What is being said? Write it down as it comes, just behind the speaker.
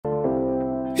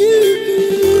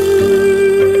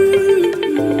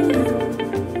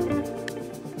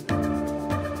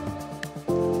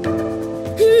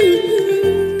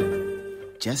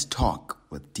Just Talk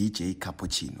with DJ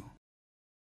Cappuccino.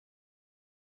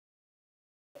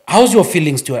 How's your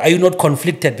feelings to it? Are you not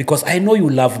conflicted? Because I know you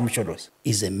love Mshodos.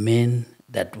 Is a man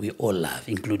that we all love,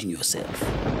 including yourself.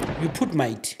 You put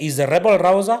might. He's a rebel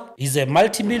rouser. He's a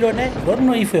multimillionaire. I don't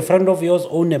know if a friend of yours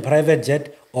owns a private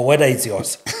jet or whether it's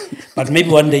yours. But maybe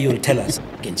one day you'll tell us.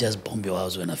 I can just bomb your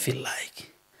house when I feel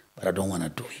like, but I don't want to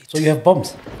do it. So you have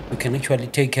bombs. You can actually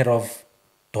take care of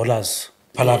dollars.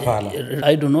 Pala pala.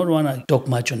 I do not want to talk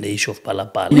much on the issue of pala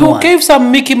pala. You gave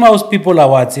some Mickey Mouse people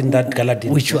awards in that gala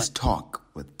dinner. Which Just Talk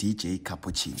with DJ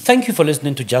Cappuccino. Thank you for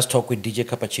listening to Just Talk with DJ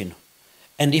Cappuccino.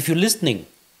 And if you're listening,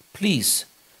 please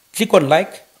click on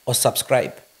like or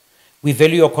subscribe. We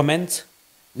value your comments.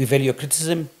 We value your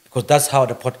criticism because that's how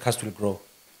the podcast will grow.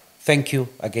 Thank you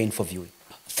again for viewing.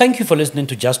 Thank you for listening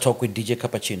to Just Talk with DJ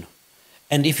Cappuccino.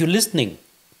 And if you're listening,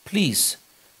 please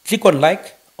click on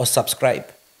like or subscribe.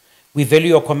 We value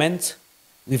your comments.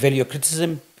 We value your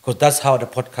criticism because that's how the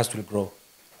podcast will grow.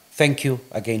 Thank you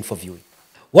again for viewing.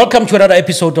 Welcome to another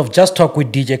episode of Just Talk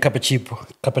with DJ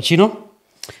Cappuccino.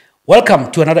 Welcome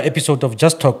to another episode of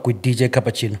Just Talk with DJ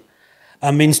Cappuccino.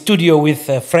 I'm in studio with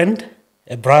a friend,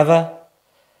 a brother,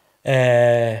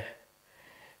 a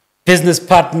business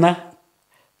partner,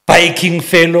 biking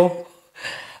fellow.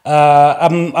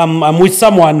 I'm with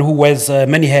someone who wears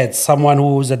many hats, someone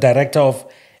who's a director of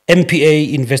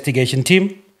MPA investigation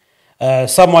team,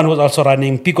 someone who's also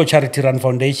running Pico Charity Run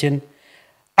Foundation,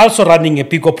 also running a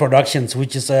Pico Productions,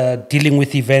 which is dealing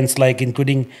with events like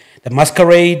including the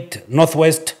Masquarade,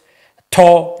 Northwest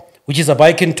Tour, which is a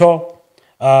biking tour,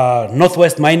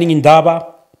 Northwest Mining in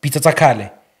Daba, Pitsa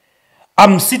Kgale.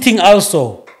 I'm sitting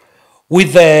also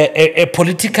with a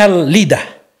political leader.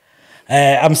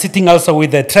 I'm sitting also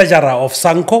with the treasurer of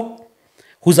SANCO,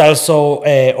 who's also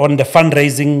on the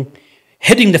fundraising,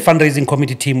 heading the fundraising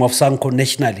committee team of SANCO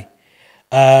nationally.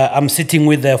 I'm sitting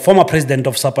with the former president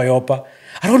of Sapa Yopa.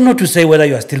 I don't know to say whether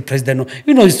you are still president.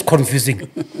 It's confusing,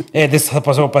 this Sapa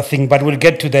Yopa thing, but we'll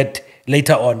get to that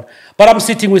later on. But I'm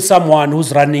sitting with someone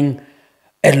who's running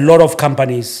a lot of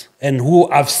companies and who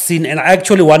I've seen, and I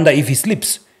actually wonder if he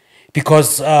sleeps.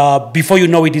 Because before you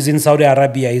know it, he's in Saudi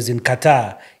Arabia, he's in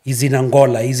Qatar, he's in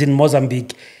Angola, he's in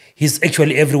Mozambique. He's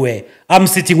actually everywhere. I'm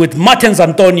sitting with Martins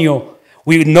Antonio.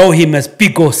 We know him as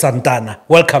Pico Santana.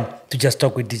 Welcome to Just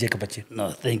Talk with DJ Cappuccino. No,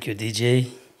 thank you,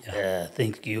 DJ. Yeah.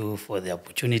 Thank you for the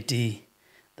opportunity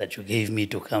that you gave me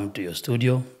to come to your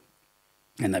studio.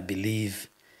 And I believe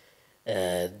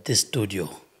this studio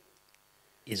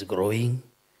is growing,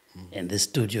 and this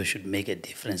studio should make a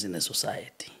difference in the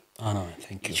society. Oh, no,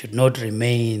 thank you. It should not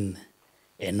remain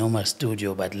a normal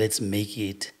studio, but let's make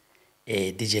it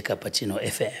a DJ Cappuccino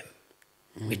FM.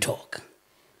 We talk.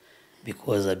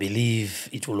 Because I believe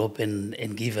it will open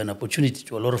and give an opportunity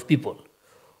to a lot of people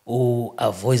who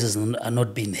our voices are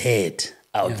not being heard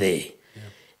out there.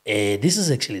 Yeah. This is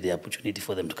actually the opportunity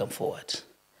for them to come forward.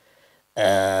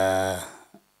 I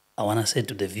want to say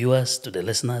to the viewers, to the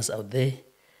listeners out there,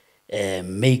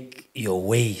 make your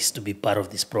ways to be part of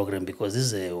this program, because this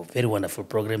is a very wonderful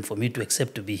program. For me to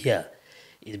accept to be here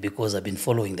is because I've been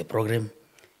following the program,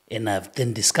 and I've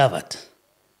then discovered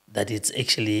that it's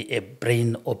actually a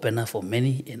brain opener for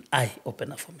many, an eye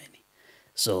opener for many.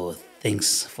 So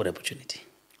thanks for the opportunity.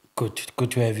 Good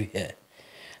to have you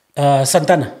here.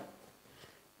 Santana,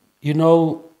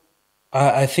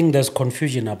 I think there's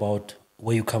confusion about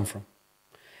where you come from.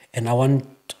 And I want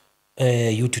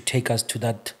you to take us to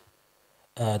that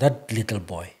little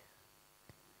boy.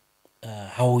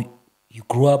 How you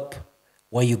grew up,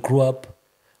 where you grew up,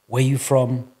 where you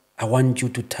from. I want you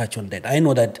to touch on that. I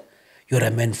know that you're a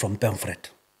man from Pomfret.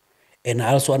 And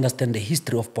I also understand the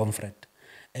history of Pomfret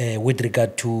with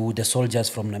regard to the soldiers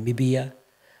from Namibia,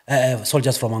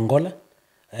 soldiers from Angola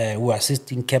who were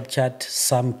assisting, captured.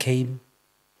 Some came.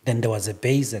 Then there was a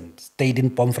base and stayed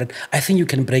in Pomfret. I think you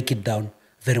can break it down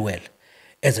very well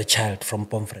as a child from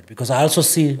Pomfret, because I've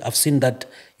seen that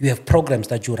you have programs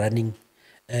that you're running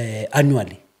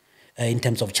annually in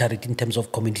terms of charity, in terms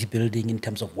of community building, in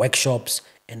terms of workshops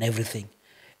and everything.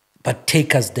 But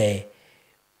take us there.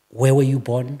 Where were you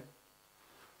born?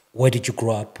 Where did you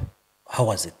grow up? How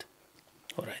was it?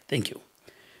 All right, thank you.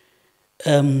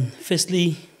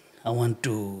 Firstly, I want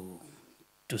to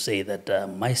say that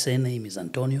my surname is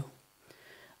Antonio.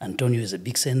 Antonio is a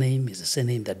big surname. It's a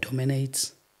surname that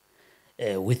dominates.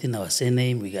 Within our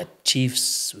surname, we got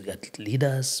chiefs, we got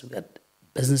leaders, we got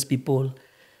business people,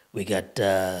 we got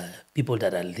people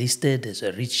that are listed as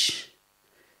rich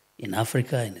in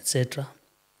Africa and etc.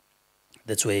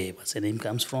 That's where my surname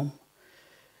comes from.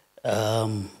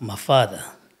 My father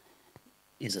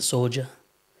is a soldier.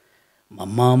 My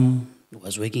mom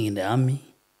was working in the army.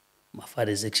 My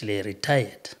father is actually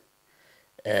retired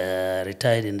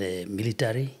in the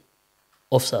military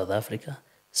of South Africa,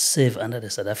 served under the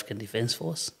South African Defence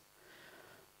Force.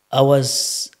 I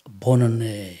was born on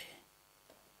a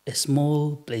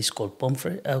small place called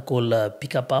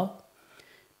Pico.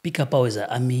 Pico is an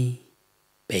army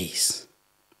base.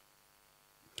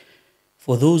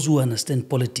 For those who understand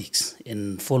politics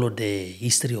and follow the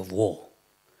history of war,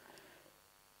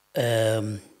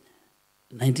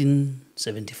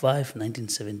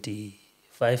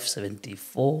 1975,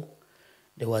 74,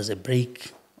 there was a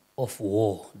break of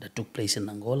war that took place in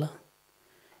Angola,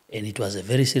 and it was a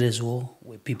very serious war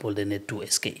where people they need to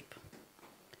escape.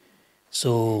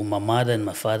 So my mother and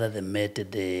my father, they met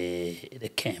at the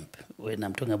camp. When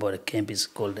I'm talking about a camp, it's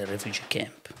called the refugee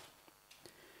camp.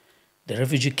 The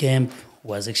refugee camp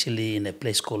was actually in a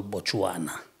place called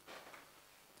Botswana.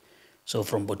 So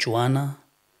from Botswana,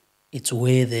 it's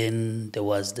where then there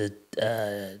was the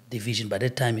division. By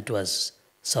that time, it was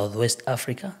Southwest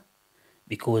Africa,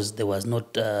 because there was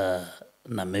not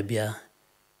Namibia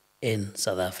and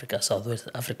South Africa. Southwest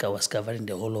Africa was covering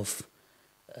the whole of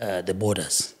the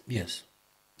borders. Yes.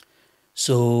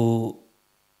 So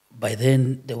by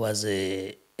then, there was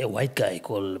a white guy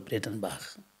called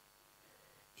Breitenbach.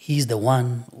 He's the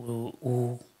one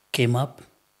who came up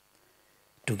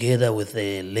together with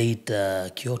the late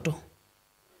Kyoto.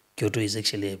 Kyoto is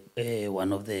actually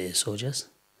one of the soldiers.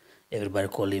 Everybody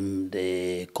call him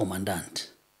the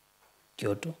commandant,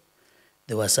 Kyoto.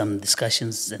 There were some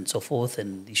discussions and so forth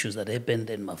and issues that happened,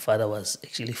 and my father was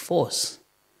actually forced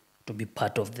to be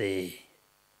part of the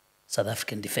South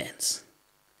African defense.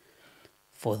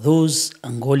 For those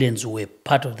Angolians who were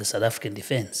part of the South African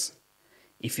defense,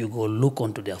 if you go look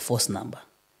onto their force number,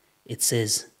 it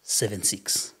says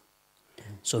 76.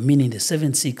 So meaning the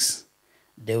 76,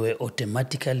 they were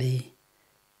automatically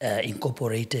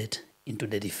incorporated into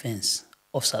the defense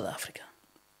of South Africa.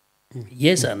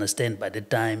 Yes, I understand by the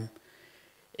time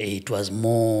it was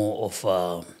more of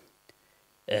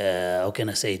how can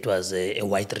I say, it was a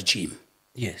white regime.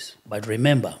 Yes. But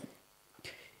remember,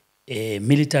 a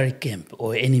military camp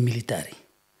or any military,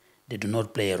 they do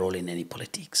not play a role in any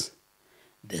politics.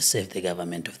 They serve the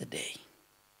government of the day.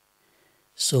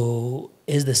 So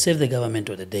as they serve the government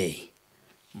of the day,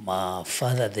 my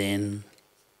father then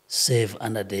served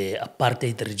under the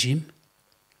apartheid regime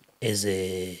as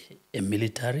a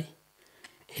military,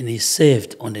 and he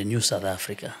served on the New South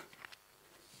Africa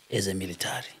as a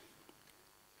military.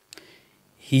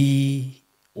 He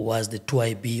was the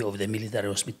 2IB of the military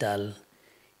hospital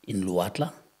in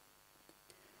Luatla.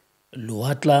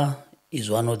 Luatla is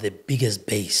one of the biggest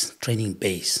training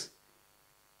base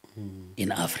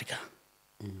in Africa.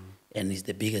 And it's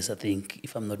the biggest, I think,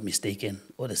 if I'm not mistaken,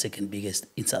 or the second biggest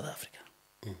in South Africa.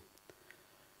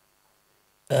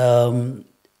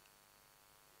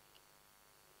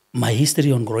 My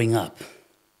history on growing up,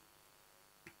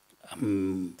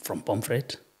 I'm from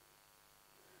Pomfret.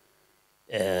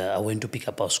 I went to pick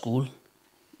up our school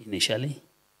initially.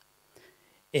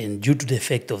 And due to the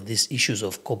effect of these issues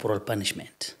of corporal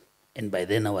punishment, and by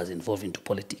then I was involved into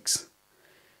politics,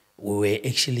 we were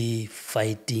actually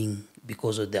fighting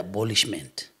because of the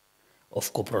abolishment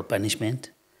of corporal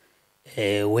punishment,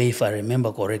 where, if I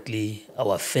remember correctly,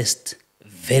 our first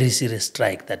very serious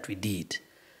strike that we did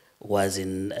was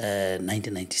in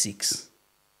 1996,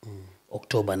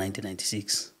 October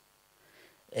 1996.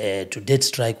 To that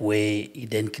strike, where it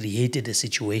then created a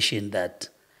situation that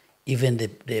even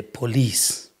the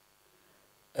police,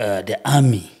 the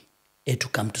army, had to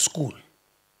come to school.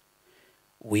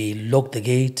 We locked the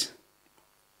gate.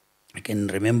 I can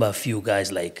remember a few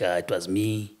guys, like it was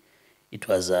me, it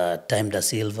was Time da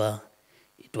Silva,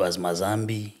 it was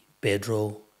Mazambi,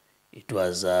 Pedro, it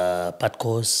was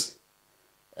Patkos,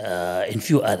 and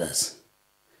few others.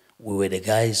 We were the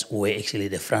guys who were actually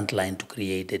the front line to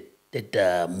create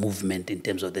that movement in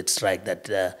terms of that strike,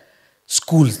 that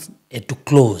schools had to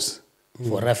close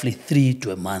for roughly 3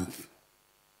 to a month.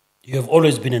 You have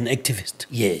always been an activist.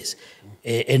 Yes.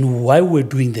 And why we're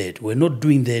doing that? We're not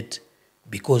doing that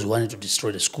because we wanted to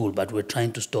destroy the school, but we're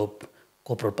trying to stop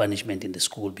corporal punishment in the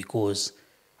school, because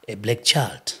a black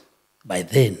child, by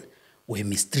then, were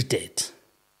mistreated.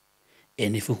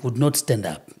 And if we could not stand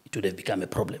up, it would have become a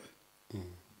problem.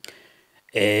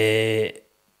 White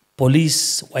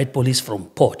police from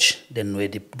Poch then were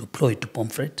deployed to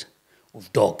Pomfret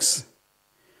with dogs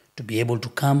to be able to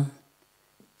come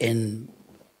and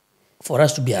for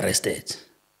us to be arrested.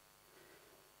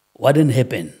 What then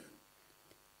happened?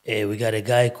 We got a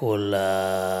guy called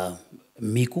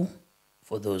Miku,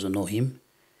 for those who know him.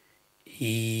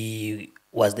 He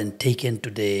was then taken to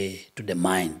the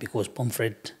mine, because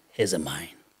Pomfret has a mine.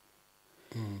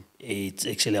 It's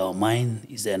actually our mine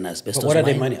is an asbestos But what are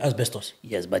they mine. mining? Asbestos.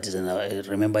 Yes, but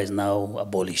remember, it's now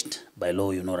abolished. By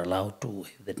law, you're not allowed to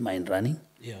have that mine running.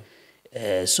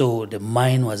 Yeah. So the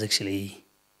mine was actually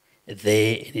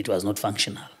there and it was not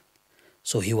functional.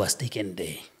 So he was taken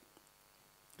there.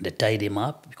 They tied him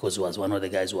up because he was one of the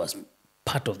guys who was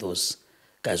part of those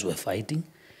guys who were fighting.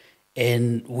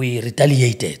 And we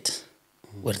retaliated.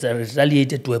 We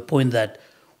retaliated to a point that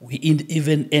we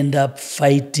even end up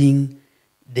fighting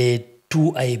the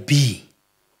 2IB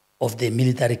of the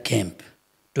military camp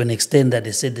to an extent that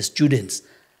they said the students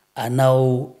are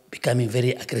now becoming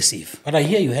very aggressive. But I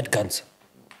hear you had guns.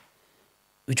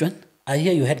 Which one? I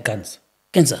hear you had guns.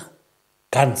 Cancer.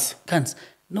 Guns. Guns.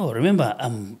 No, remember,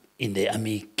 I'm in the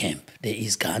army camp. There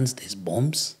is guns, there's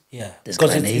bombs, Yeah. there's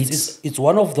Because grenades. it's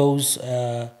one of those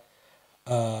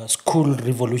school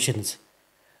revolutions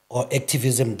or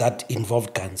activism that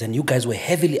involved guns, and you guys were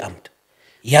heavily armed,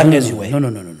 young as you were. No.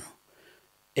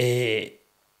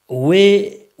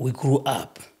 Where we grew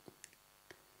up,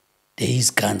 there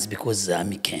is guns because it's an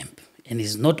army camp. And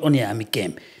it's not only an army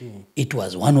camp, it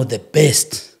was one of the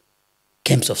best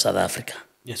camps of South Africa.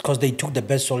 Yes, because they took the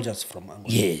best soldiers from Angola.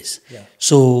 Yes. Yeah.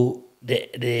 So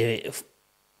the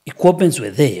equipments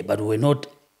were there, but we were not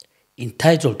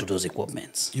entitled to those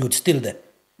equipments. You would steal them.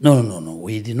 No.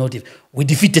 We did not. We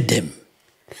defeated them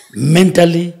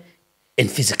mentally and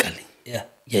physically. Yeah.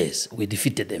 Yes, we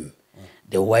defeated them.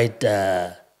 The white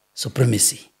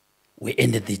supremacy, we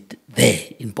ended it there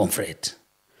in Pomfret.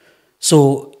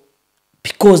 So,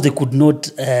 because they could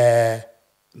not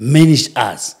manage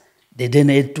us, they then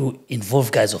had to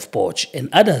involve guys of Poch, and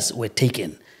others were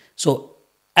taken. So,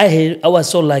 I was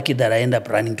so lucky that I ended up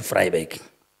running to Vryburg.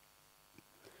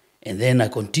 And then I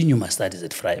continued my studies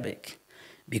at Vryburg.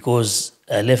 Because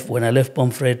when I left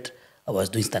Pomfret, I was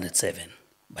doing standard 7.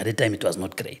 By the time it was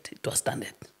not great, it was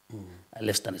standard. I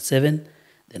left standard 7,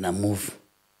 then I moved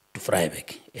to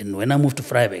Vryburg. And when I moved to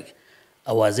Vryburg,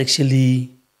 I was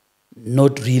actually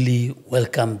not really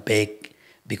welcome back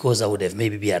because I would have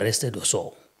maybe been arrested or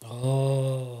so.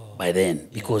 Oh. By then,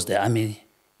 because the army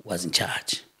was in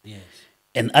charge. Yes.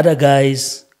 And other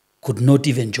guys could not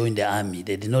even join the army.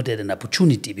 They did not have an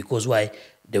opportunity because why?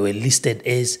 They were listed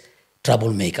as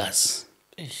troublemakers.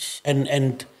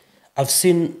 And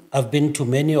I've been to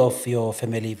many of your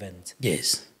family events.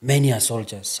 Yes. Many are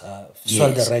soldiers. Saw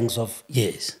the ranks of.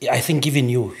 Yes. I think even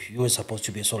you were supposed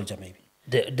to be a soldier, maybe.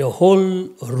 The whole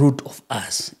route of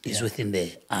us is within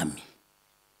the army.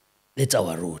 That's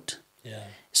our route. Yeah.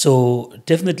 So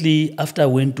definitely after I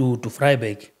went to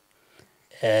Vryburg,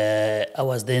 I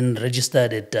was then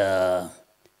registered at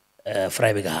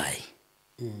Vryburg High.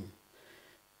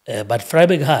 But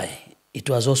Vryburg High, it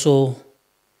was also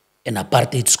an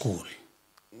apartheid school,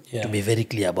 Yeah. to be very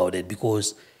clear about it,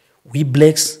 because we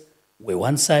blacks were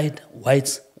one side,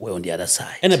 whites were on the other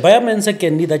side. And the Bayamense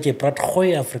can need that you brought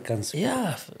Goeie Afrikaans.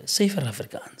 Yeah, safer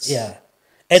Africans. Yeah.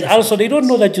 And also, they don't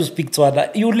know that you speak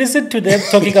Tswana. You listen to them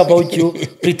talking about you,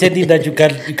 pretending that you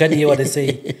can't hear what they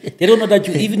say. They don't know that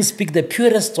you even speak the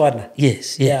purest Tswana.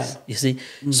 Yes. Yeah. You see?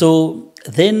 So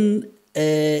then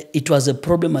it was a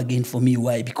problem again for me.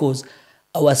 Why? Because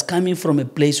I was coming from a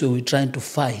place where we were trying to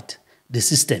fight the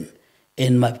system.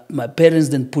 And my parents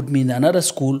then put me in another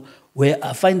school where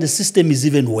I find the system is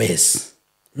even worse.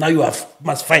 Now you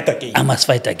must fight again. I must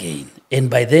fight again. And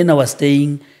by then I was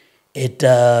staying at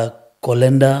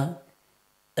Kolenda.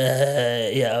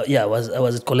 I was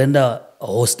at Kolenda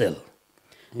hostel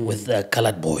with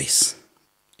colored boys.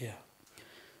 Yeah.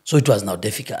 So it was now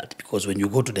difficult because when you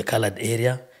go to the colored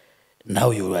area,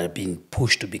 now you are being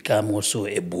pushed to become also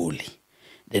a bully.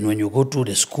 Then when you go to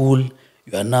the school,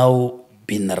 you are now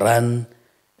being run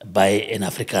by an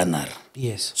Afrikaner.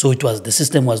 Yes. So the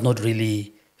system was not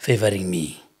really favoring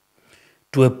me,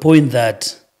 to a point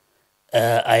that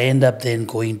I end up then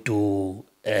going to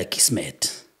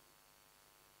Kismet.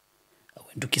 I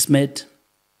went to Kismet,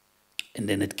 and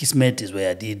then at Kismet is where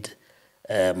I did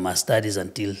my studies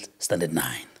until standard 9.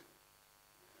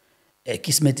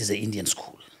 Kismet is an Indian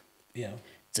school. Yeah.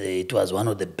 It was one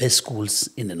of the best schools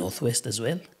in the Northwest as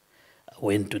well. I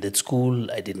went to that school,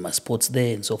 I did my sports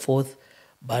there and so forth.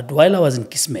 But while I was in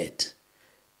Kismet,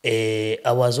 I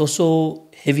was also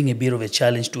having a bit of a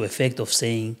challenge to the effect of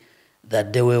saying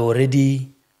that they were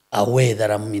already aware that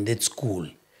I'm in that school.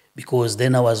 Because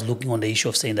then I was looking on the issue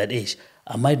of saying that,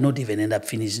 I might not even end up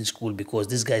finishing school because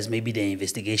these guys, maybe their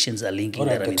investigations are linking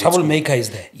that I'm The in that school. troublemaker is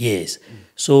there. Yes.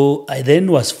 So I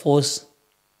then was forced,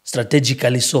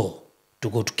 strategically so, to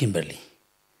go to Kimberley.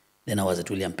 Then I was at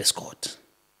William Prescott.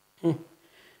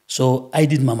 So I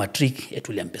did my matric at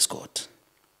William Prescott.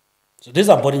 So these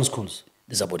are boarding schools.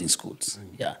 These are boarding schools,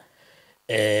 yeah.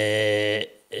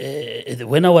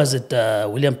 When I was at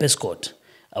William Pescott,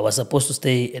 I was supposed to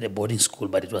stay at a boarding school,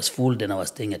 but it was full. Then I was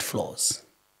staying at Floors.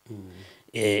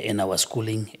 And I was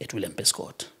schooling at William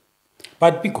Pescott.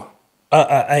 But Pico,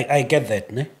 I get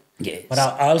that, ne? Yes. But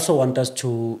I also want us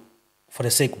to, for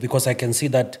the sake, because I can see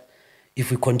that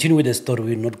if we continue with the story,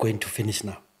 we're not going to finish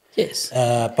now. Yes.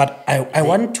 But I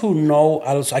want to know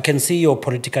also, I can see your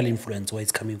political influence, where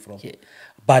it's coming from. Yeah.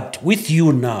 But with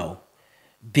you now,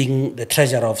 being the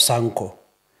treasurer of SANCO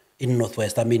in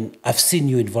Northwest, I mean, I've seen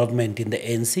your involvement in the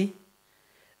ANC.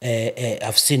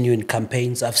 I've seen you in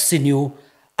campaigns. I've seen you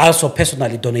also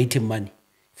personally donating money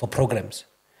for programs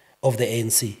of the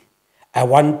ANC. I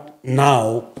want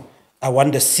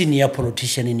the senior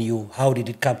politician in you. How did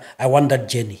it come? I want that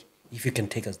journey, if you can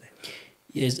take us there.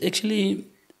 Yes, actually,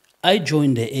 I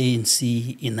joined the ANC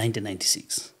in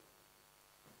 1996.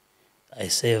 I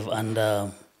served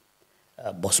under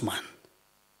Bosman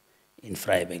in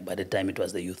Vryburg. By the time it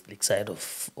was the youth league side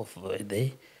of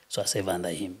there, so I served under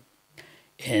him.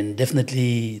 And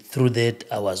definitely through that,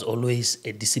 I was always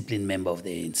a disciplined member of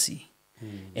the ANC.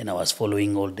 And I was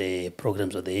following all the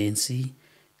programs of the ANC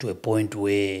to a point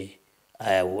where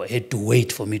I had to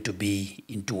wait for me to be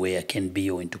into where I can be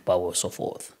or into power or so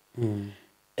forth.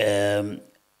 I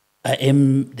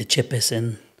am the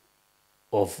chairperson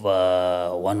of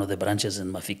one of the branches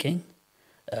in Mafikeng,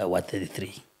 Ward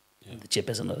 33, the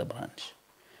chairperson of the branch.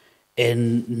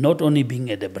 And not only being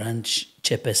at the branch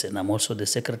chairperson, I'm also the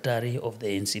secretary of the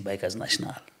ANC Bikers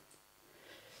National.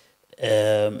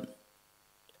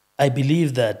 I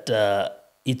believe that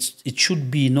it should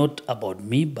be not about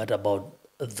me, but about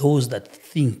those that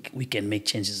think we can make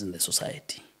changes in the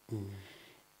society.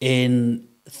 And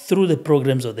through the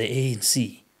programs of the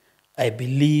ANC, I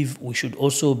believe we should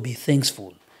also be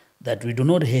thankful that we do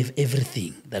not have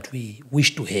everything that we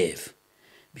wish to have.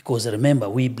 Because remember,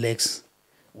 we blacks,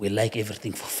 we like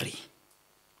everything for free.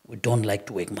 We don't like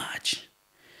to work much.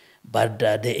 But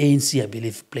the ANC, I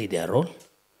believe, played their role.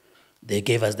 They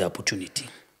gave us the opportunity.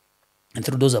 And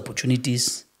through those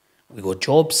opportunities, we got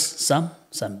jobs, some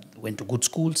went to good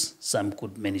schools, some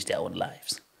could manage their own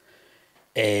lives.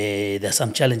 There are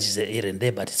some challenges here and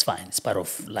there, but it's fine. It's part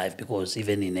of life because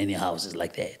even in any house, it's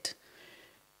like that.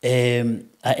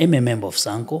 I am a member of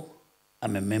SANCO.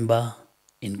 I'm a member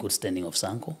in good standing of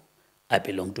SANCO. I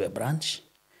belong to a branch.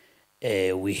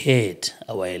 We had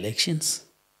our elections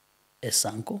as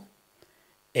SANCO.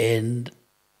 And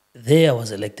there I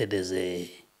was elected as a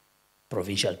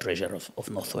provincial treasurer of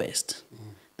Northwest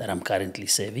that I'm currently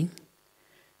serving.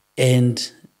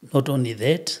 And not only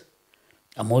that,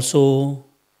 I'm also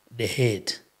the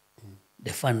head,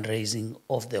 the fundraising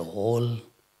of the whole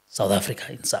South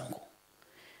Africa in SANCO.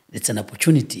 It's an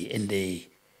opportunity, and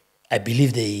I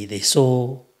believe they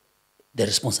saw the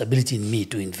responsibility in me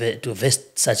to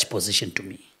invest such position to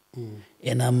me.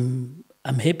 And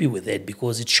I'm happy with that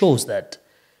because it shows that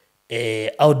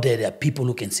out there are people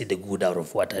who can see the good out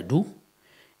of what I do.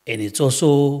 And it's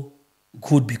also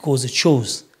good because it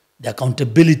shows the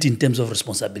accountability in terms of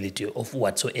responsibility of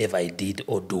whatsoever I did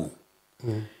or do.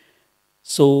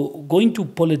 So going to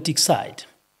politics side,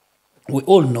 we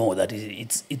all know that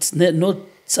it's not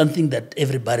something that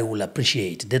everybody will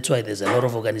appreciate. That's why there's a lot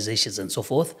of organizations and so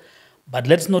forth. But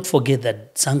let's not forget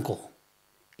that SANCO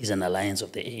is an alliance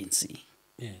of the ANC.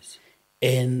 Yes.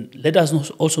 And let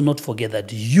us also not forget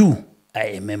that you are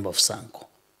a member of SANCO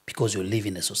because you live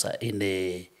in a society, in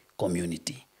a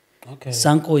community. Okay.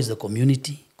 SANCO is the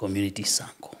community is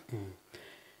SANCO.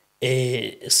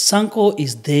 SANCO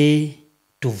is there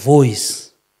to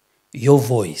voice your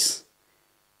voice,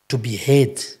 to be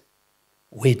heard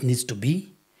where it needs to be,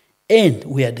 and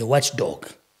we are the watchdog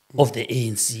of the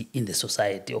ANC in the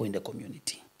society or in the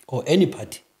community. Or any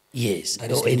party. Yes,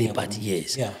 That is or any taking party, up-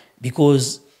 yes. Yeah.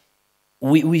 Because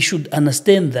we should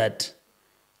understand that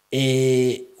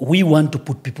we want to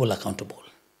put people accountable.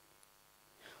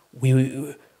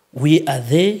 We are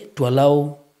there to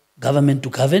allow government to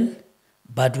govern,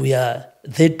 but we are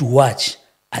there to watch,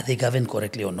 are they governed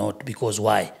correctly or not? Because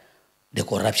why? The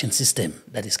corruption system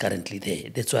that is currently there.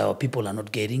 That's why our people are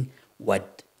not getting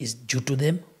what is due to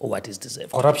them or what is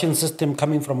deserved. Corruption system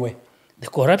coming from where? The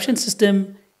corruption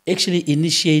system actually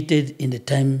initiated in the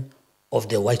time of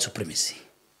the white supremacy.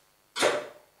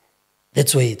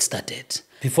 That's where it started.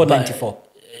 Before 94?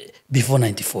 Before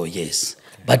 94, yes.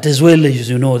 But as well as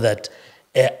you know that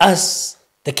us...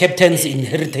 The captains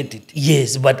inherited it.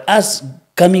 Yes, but us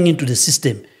coming into the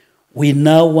system, we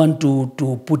now want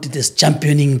to put it as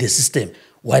championing the system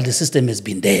while the system has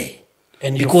been there.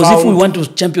 And you because if we want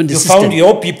to champion the you system... found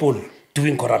your people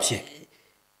doing corruption.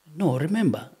 No,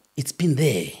 remember, it's been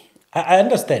there. I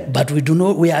understand. But we do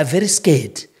not. We are very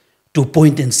scared to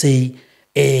point and say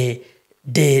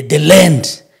the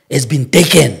land has been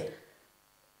taken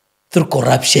through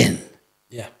corruption.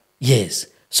 Yeah. Yes.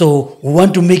 So we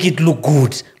want to make it look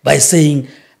good by saying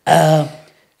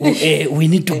we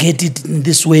need to get it in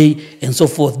this way and so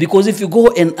forth. Because if you go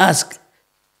and ask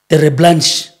the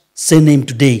Reblanche surname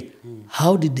today,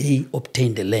 how did they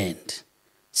obtain the land?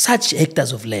 Such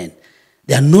hectares of land.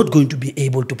 They are not going to be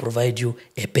able to provide you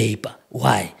a paper.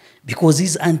 Why? Because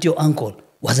his auntie or uncle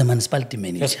was a municipality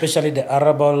manager. Especially the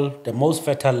arable, the most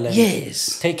fertile land.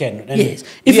 Yes. Taken. And Yes.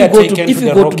 if you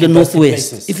go to the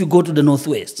northwest, if you go to the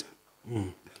northwest,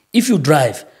 if you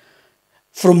drive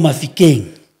from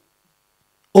Mafikeng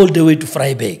all the way to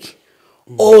Vryburg,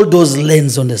 all those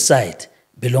lands on the side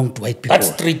belong to white people.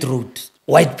 That's street route.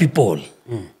 White people.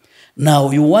 Now,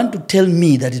 you want to tell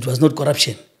me that it was not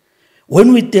corruption?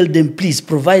 When we tell them, please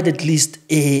provide at least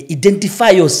identify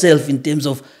yourself in terms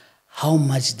of how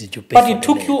much did you pay but for it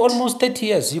took the you land? almost 30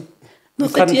 years. You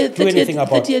can't do anything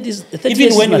about it.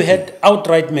 Even when you had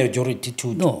outright majority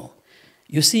too. No.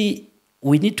 You see,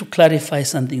 we need to clarify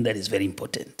something that is very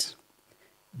important.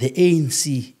 The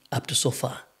ANC, up to so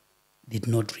far, did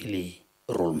not really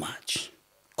rule much,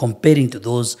 comparing to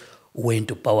those who went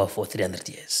to power for 300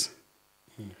 years.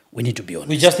 We need to be honest.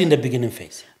 We're just in the beginning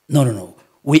phase. No.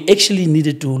 We actually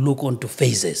needed to look onto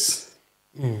phases.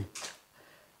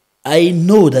 I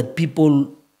know that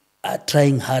people are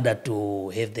trying harder to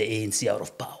have the ANC out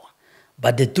of power.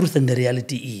 But the truth and the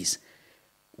reality is,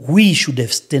 we should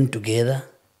have stand together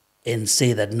and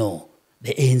say that no,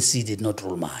 the ANC did not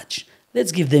rule much.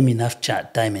 Let's give them enough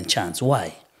time and chance.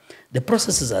 Why? The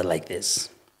processes are like this.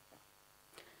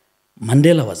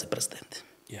 Mandela was the president.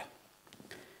 Yeah.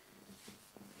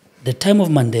 The time of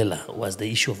Mandela was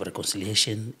the issue of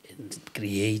reconciliation and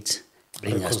bring us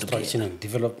together. Reconstruction and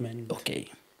development. Okay.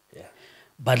 Yeah.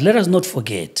 But let us not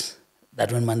forget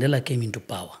that when Mandela came into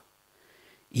power,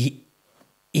 he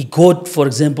got, for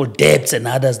example, debts and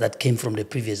others that came from the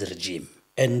previous regime.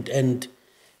 And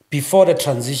before the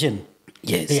transition,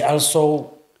 Yes. they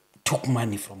also took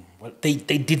money from, well, they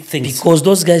did things. Because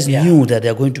those guys knew that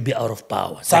they're going to be out of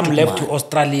power. They Some took left money. to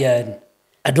Australia. And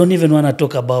I don't even want to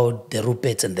talk about the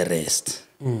Ruperts and the rest.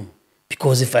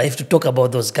 Because if I have to talk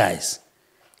about those guys,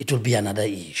 it will be another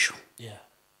issue. yeah.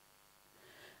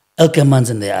 Elkermans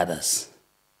and the others.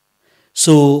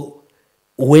 So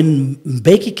when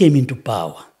Mbeki came into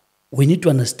power, we need to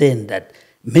understand that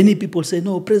many people say,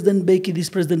 no, President Mbeki,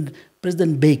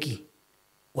 President Mbeki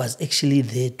was actually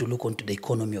there to look onto the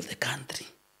economy of the country.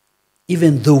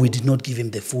 Even though we did not give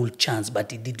him the full chance, but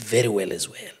he did very well as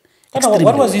well. What Extremely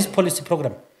was well. his policy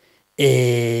program?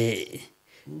 He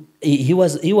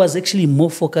was actually more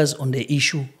focused on the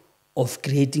issue of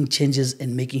creating changes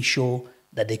and making sure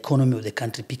that the economy of the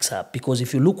country picks up. Because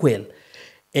if you look well,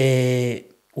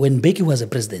 when Mbeki was a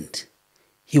president,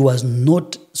 he was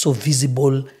not so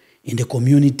visible in the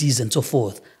communities and so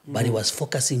forth, but he was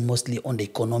focusing mostly on the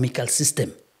economical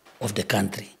system of the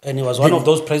country. And he was one of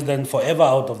those presidents forever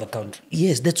out of the country.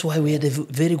 Yes, that's why we had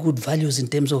very good values in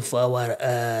terms of our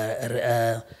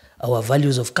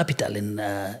values of capital and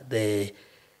the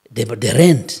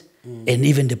rent and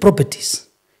even the properties.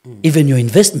 Even your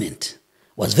investment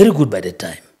was very good by the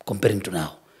time comparing to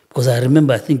now. Because I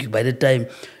remember, I think by the time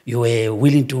you were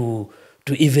willing to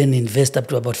even invest up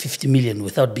to about 50 million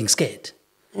without being scared.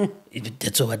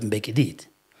 That's what Mbeki did.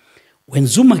 When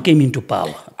Zuma came into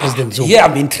power, President Zuma. Yeah,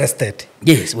 I'm interested.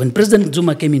 Yes, when President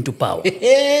Zuma came into power,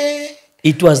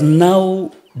 it was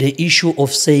now the issue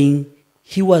of saying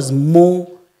he was more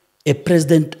a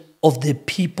president of the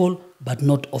people, but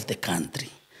not of the country.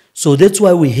 So that's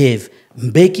why we have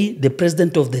Mbeki, the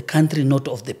president of the country, not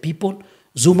of the people.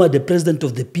 Zuma, the president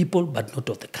of the people, but not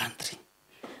of the country.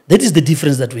 That is the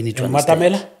difference that we need to understand.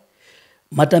 Matamela?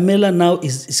 Matamela now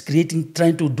is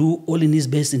trying to do all in his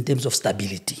best in terms of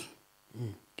stability.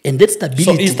 And that stability...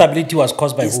 So instability was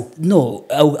caused by who? No,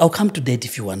 I'll come to that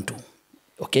if you want to.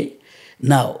 Okay?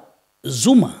 Now,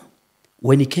 Zuma,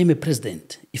 when he became a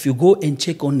president, if you go and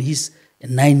check on his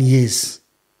 9 years,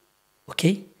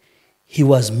 okay, he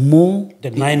was more...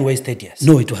 The 9 wasted years.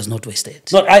 No, it was not wasted.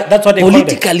 No, that's what they call it.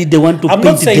 Politically, they want to I'm paint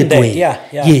not saying it that way. Yeah.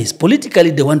 Yes,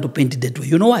 politically, they want to paint it that way.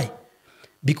 You know why?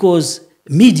 Because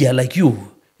media like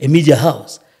you, a media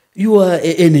house, you are an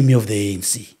enemy of the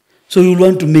ANC. So you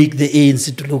want to make the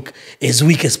ANC to look as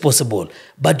weak as possible.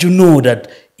 But you know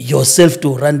that yourself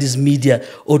to run this media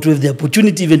or to have the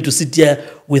opportunity even to sit here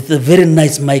with a very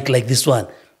nice mic like this one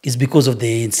is because of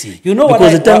the ANC. You know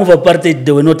because at the time of apartheid,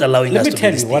 they were not allowing us to do Let me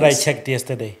tell these you what I things. checked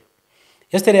yesterday.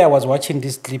 Yesterday I was watching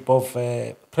this clip of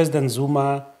President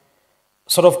Zuma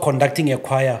sort of conducting a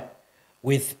choir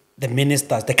with the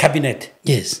ministers, the cabinet.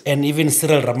 Yes. And even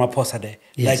Cyril Ramaphosa there,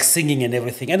 Yes. like singing and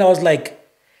everything. And I was like,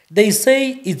 they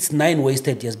say it's 9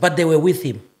 wasted years, but they were with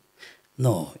him.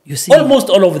 No, you see, Almost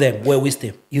all of them were with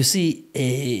him. you see,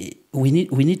 we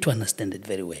need to understand it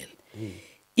very well.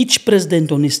 Each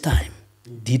president on his time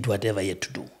did whatever he had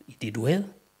to do. He did well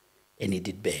and he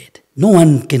did bad. No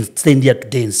one can stand here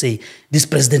today and say, this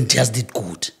president just did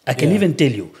good. I can Yeah. even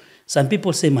tell you, some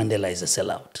people say Mandela is a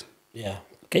sellout. Yeah.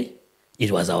 Okay? It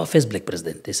was our first black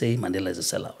president. They say Mandela is a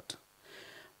sellout.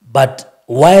 But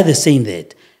why are they saying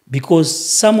that? Because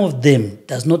some of them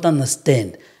does not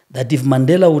understand that if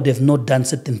Mandela would have not done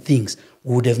certain things,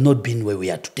 we would have not been where we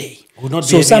are today. Would not be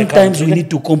So having a sometimes we country. need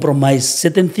to compromise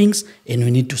certain things and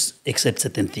we need to accept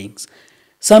certain things.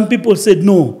 Some people said,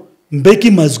 no,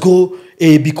 Mbeki must go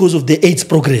because of the AIDS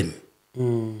program.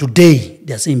 Today,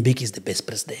 they are saying Mbeki is the best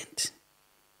president.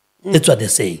 That's what they're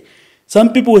saying.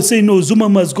 Some people were saying, no, Zuma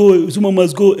must go,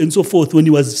 and so forth, when he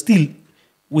was still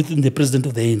within the president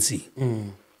of the ANC.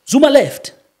 Zuma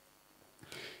left.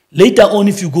 Later on,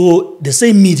 if you go, the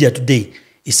same media today,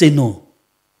 he said, no,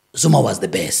 Zuma was the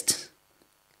best.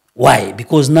 Why?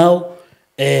 Because now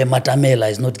Matamela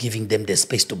is not giving them the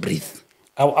space to breathe.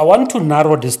 I want to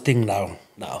narrow this thing down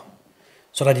now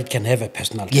so that it can have a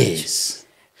personal touch. Yes.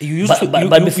 You used But, to, but, you-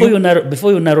 but you- before,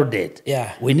 you- you narrow that,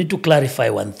 Yeah. we need to clarify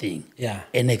one thing. Yeah.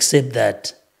 And accept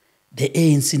that the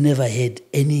ANC never had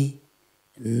any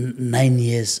 9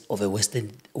 years of a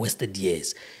wasted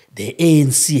years. The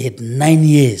ANC had 9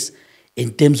 years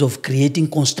in terms of creating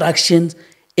constructions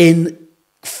and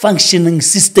functioning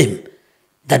system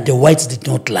that the whites did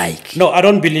not like. No, I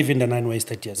don't believe in the 9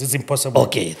 wasted years. It's impossible.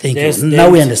 Okay, thank There's- you. Now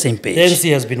we're there's- on the same page. The NC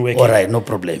has been working. All right, no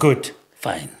problem. Good.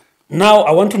 Fine. Now,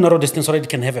 I want to narrow this thing so that it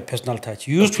can have a personal touch.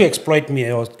 You used to exploit me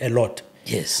a lot.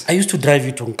 Yes. I used to drive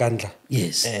you to Nkandla.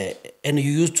 Yes. And you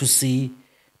used to see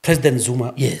President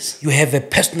Zuma. Yes. You have a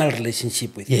personal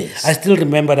relationship with him. Yes. I still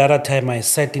remember the other time I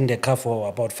sat in the car for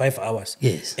about 5 hours.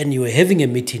 Yes. And you were having a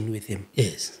meeting with him.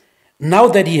 Yes. Now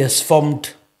that he has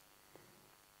formed,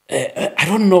 I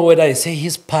don't know whether I say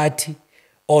his party,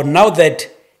 or now that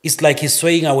it's like he's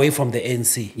swaying away from the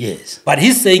ANC. Yes. But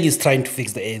he's saying he's trying to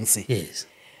fix the ANC. Yes.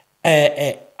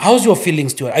 How's your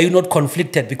feelings to it? Are you not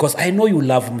conflicted? Because I know you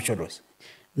love Msholos.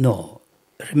 No.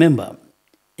 Remember,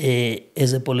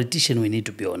 as a politician, we need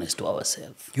to be honest to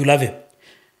ourselves. You love him.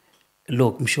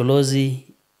 Look, Msholozi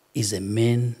is a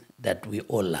man that we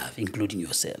all love, including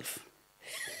yourself.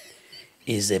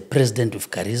 He's a president with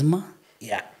charisma.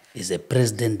 Yeah. He's a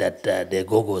president that the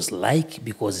Gogos like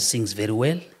because he sings very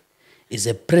well. He's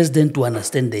a president to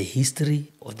understand the history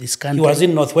of this country. He was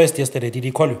in Northwest yesterday. Did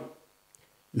he call you?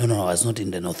 No, I was not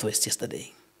in the Northwest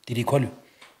yesterday. Did he call you?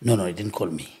 No, he didn't call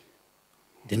me.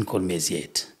 He didn't call me as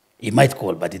yet. He might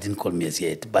call, but he didn't call me as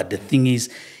yet. But the thing is,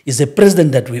 he's a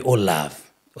president that we all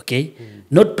love, okay?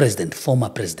 Not president, former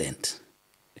president,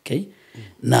 okay?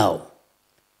 Now,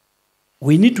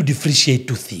 we need to differentiate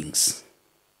two things.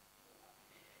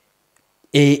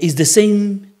 It's the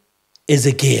same as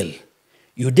a girl.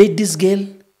 You date this girl,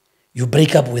 you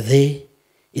break up with her,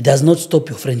 it does not stop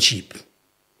your friendship.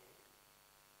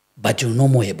 But you're no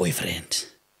more a boyfriend.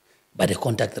 But the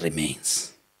contact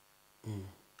remains.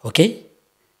 Okay?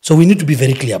 So we need to be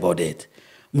very clear about that.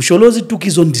 Msholozi took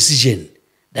his own decision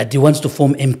that he wants to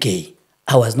form MK.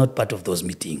 I was not part of those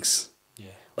meetings. Yeah.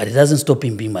 But it doesn't stop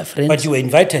him being my friend. But you were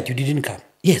invited. You didn't come.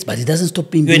 Yes, but it doesn't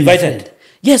stop him You being my invited? friend.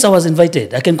 Yes, I was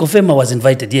invited. I can confirm I was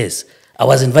invited, yes. I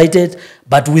was invited,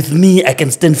 but with me, I can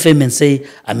stand firm and say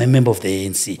I'm a member of the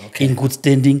ANC, in good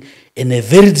standing, and a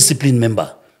very disciplined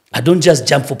member. I don't just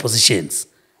jump for positions.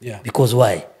 Yeah. Because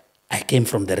why? I came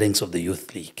from the ranks of the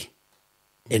Youth League.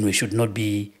 And we should not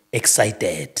be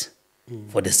excited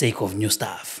for the sake of new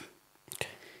stuff. Okay.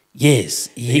 Yes.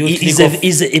 Youth League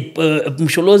of-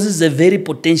 Msholozi is a very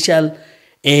potential,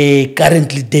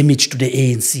 currently damage to the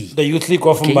ANC. The Youth League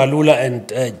of Mbalula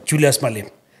and Julius Malim.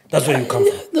 That's where you come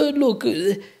from. No, look,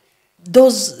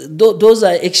 those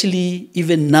are actually,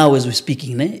 even now as we're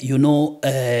speaking, you know,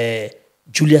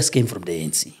 Julius came from the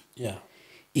ANC. Yeah.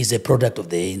 He's a product of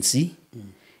the ANC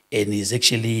and he's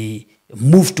actually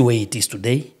moved to where it is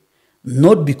today,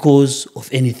 not because of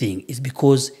anything. It's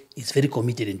because he's very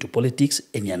committed into politics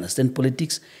and he understands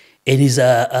politics and he's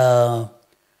how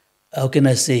can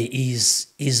I say,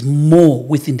 is more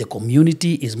within the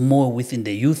community, is more within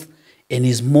the youth, and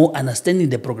is more understanding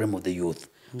the program of the youth.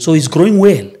 So he's growing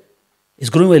well. He's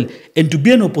growing well. And to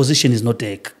be an opposition is not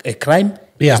a crime.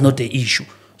 Yeah. It's not an issue.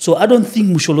 So I don't think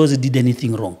Msholozi did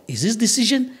anything wrong. It's his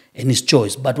decision and his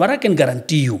choice. But what I can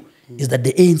guarantee you is that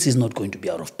the ANC is not going to be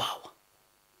out of power.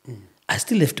 I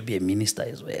still have to be a minister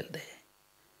as well there.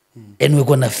 And we're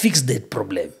going to fix that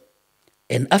problem.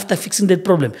 And after fixing that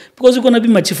problem, because you're going to be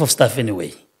my chief of staff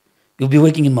anyway, you'll be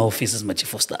working in my office as my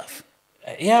chief of staff.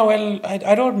 Yeah, well,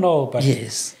 I don't know, but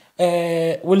Yes.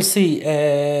 we'll see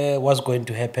what's going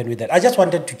to happen with that. I just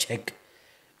wanted to check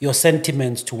your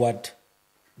sentiments toward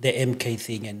the MK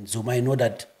thing and Zuma. I know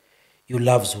that you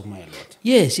love Zuma a lot.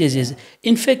 Yes.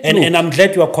 In fact, And I'm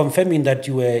glad you are confirming that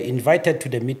you were invited to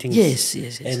the meetings.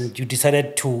 Yes. And you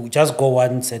decided to just go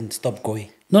once and stop going.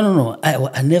 No.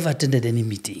 I never attended any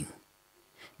meeting.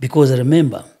 Because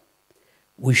remember,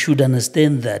 we should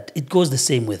understand that it goes the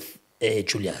same with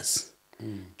Julius.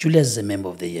 Julius is a member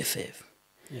of the EFF.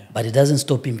 Yeah. But it doesn't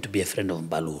stop him to be a friend of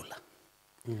Mbalula.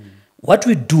 What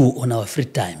we do on our free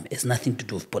time has nothing to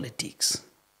do with politics.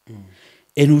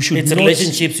 And we should It's not,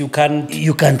 relationships you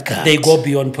can't cut. They go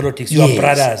beyond politics. You are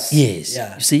brothers. Yes.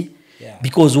 Yeah. You see? Yeah.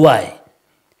 Because why?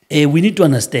 We need to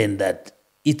understand that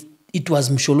it was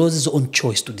Msholozi's own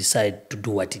choice to decide to do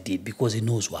what he did because he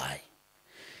knows why.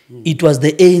 It was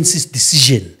the ANC's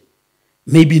decision,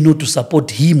 maybe not to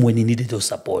support him when he needed those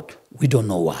support. We don't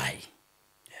know why.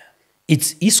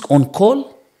 It's his own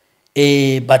call,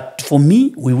 but for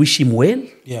me, we wish him well.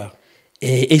 Yeah.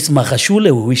 Ace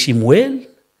Makashule, we wish him well.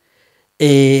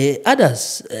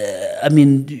 Others,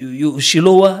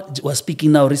 Shilowa was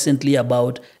speaking now recently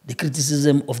about the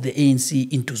criticism of the ANC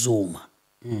into Zuma.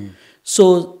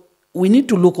 So we need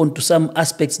to look onto some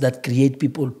aspects that create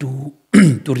people to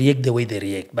to react the way they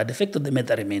react. But the fact of the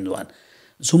matter remains one.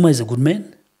 Zuma is a good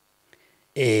man.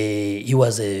 He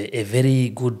was a very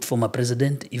good former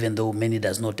president, even though many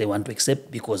does not want to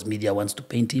accept because media wants to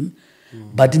paint him.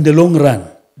 But in the long run,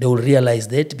 they will realize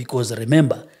that because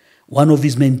remember, one of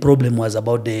his main problems was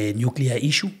about the nuclear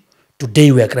issue.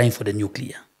 Today we are crying for the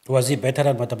nuclear. Was he better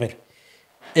than Matamela?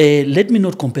 Let me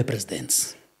not compare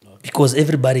presidents because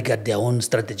everybody got their own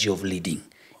strategy of leading.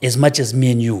 As much as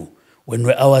me and you, when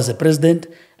I was a president,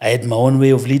 I had my own way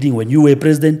of leading. When you were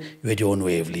president, you had your own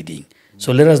way of leading.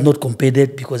 So let us not compare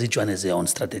that because each one has their own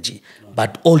strategy.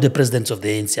 But all the presidents of the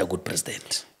ANC are good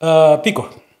presidents.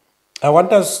 Pico, I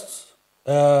want us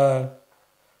to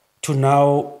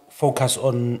now focus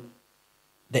on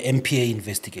the MPA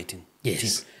investigating.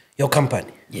 Yes. Your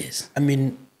company. Yes. I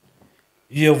mean,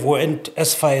 you went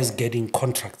as far as getting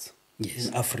contracts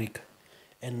in Africa.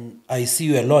 And I see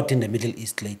you a lot in the Middle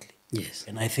East lately. Yes.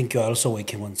 And I think you're also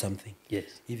working on something.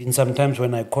 Yes. Even sometimes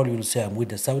when I call you, you'll say, I'm with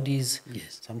the Saudis.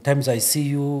 Yes. Sometimes I see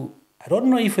you, I don't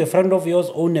know if a friend of yours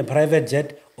own a private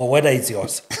jet or whether it's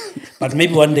yours. But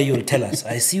maybe one day you'll tell us.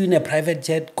 I see you in a private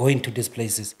jet going to these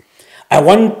places. I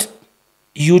want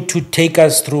you to take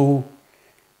us through,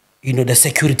 the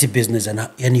security business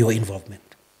and your involvement.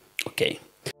 Okay.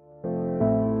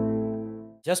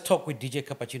 Just Talk with DJ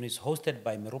Cappuccino is hosted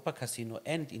by Meropa Casino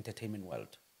and Entertainment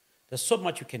World. There's so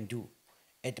much you can do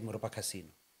at Meropa Casino.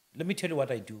 Let me tell you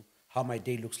what I do, how my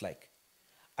day looks like.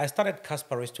 I start at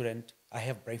Casper Restaurant. I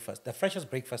have breakfast, the freshest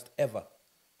breakfast ever.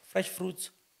 Fresh fruits,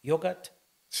 yogurt,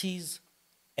 cheese,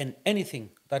 and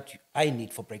anything that I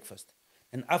need for breakfast.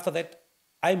 And after that,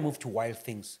 I move to Wild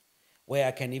Things, where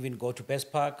I can even go to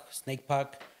Best Park, Snake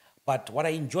Park. But what I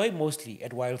enjoy mostly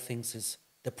at Wild Things is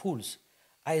the pools.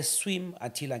 I swim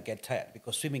until I get tired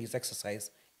because swimming is exercise,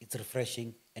 it's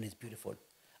refreshing, and it's beautiful.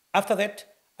 After that,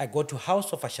 I go to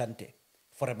House of Ashanti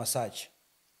for a massage.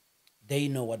 They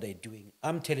know what they're doing.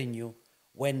 I'm telling you,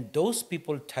 when those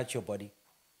people touch your body,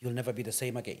 you'll never be the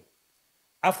same again.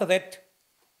 After that,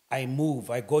 I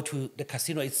go to the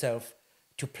casino itself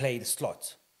to play the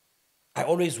slots. I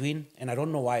always win, and I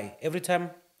don't know why. Every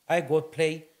time I go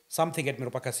play something at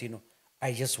Meropa Casino,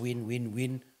 I just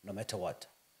win, no matter what.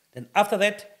 Then after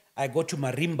that, I go to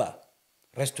Marimba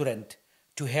restaurant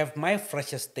to have my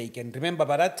freshest steak. And remember,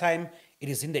 by that time, it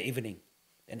is in the evening.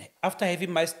 And after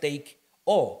having my steak,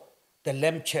 or the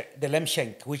lamb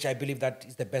shank, which I believe that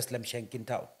is the best lamb shank in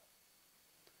town,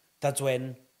 that's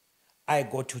when I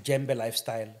go to Jembe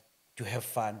Lifestyle to have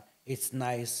fun. It's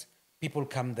nice. People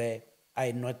come there.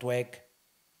 I network.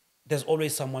 There's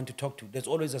always someone to talk to. There's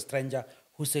always a stranger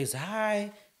who says,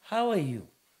 hi, how are you?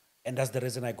 And that's the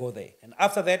reason I go there. And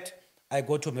after that, I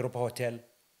go to Meropa Hotel,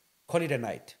 call it a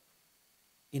night,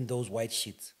 in those white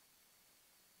sheets.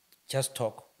 Just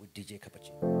Talk with DJ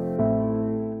Cappuccino.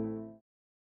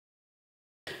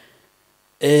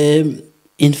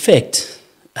 In fact,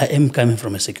 I am coming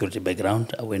from a security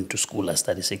background. I went to school, I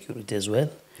studied security as well.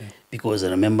 Yeah. Because I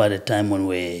remember the time when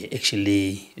we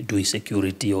actually doing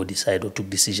security or took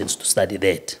decisions to study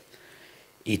that.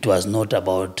 It was not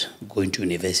about going to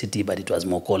university, but it was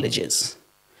more colleges.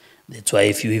 That's why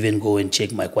if you even go and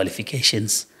check my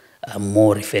qualifications, I'm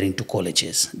more referring to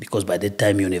colleges. Because by that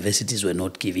time, universities were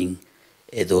not giving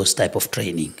those type of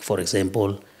training. For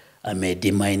example, I'm a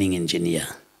demining engineer.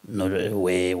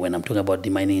 When I'm talking about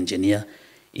demining engineer,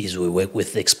 is we work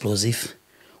with explosive,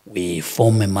 we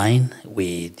form a mine,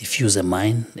 we diffuse a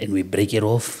mine, and we break it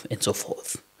off, and so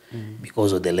forth,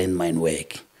 because of the landmine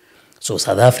work. So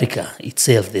South Africa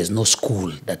itself, there's no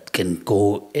school that can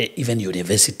go, even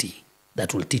university,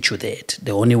 that will teach you that.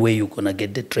 The only way you're going to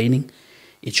get the training,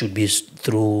 it should be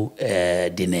through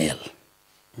DNL.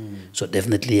 So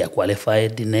definitely I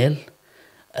qualified DNL.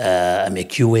 I'm a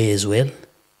QA as well.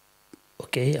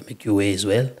 Okay, I'm a QA as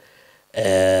well.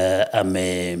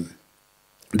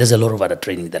 There's a lot of other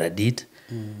training that I did.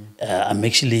 I'm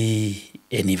actually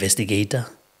an investigator.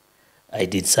 I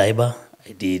did cyber.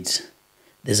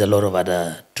 There's a lot of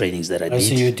other trainings that I did. I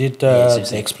see you did Yes,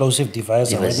 the explosive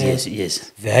device awareness, yes.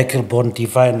 vehicle-borne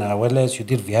define awareness, you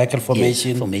did vehicle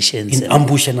formation, formations in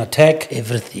ambush and attack.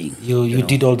 Everything. You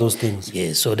did all those things.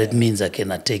 Yes, so that means I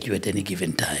can attack you at any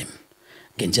given time.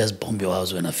 I can just bomb your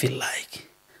house when I feel like,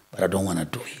 but I don't want to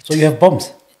do it. So you have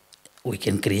bombs? We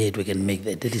can make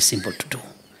that. That is simple to do.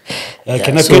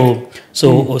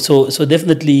 So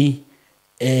definitely,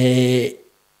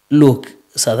 look,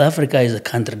 South Africa is a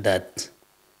country that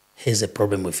has a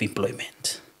problem with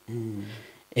employment.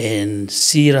 And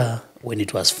CIRA, when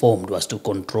it was formed, was to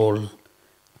control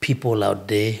people out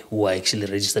there who are actually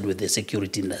registered with the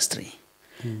security industry,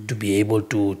 to be able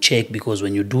to check, because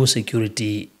when you do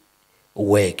security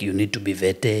work, you need to be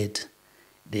vetted.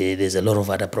 There's a lot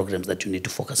of other programs that you need to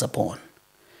focus upon.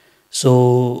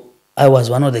 So I was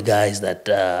one of the guys that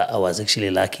I was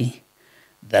actually lucky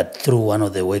that through one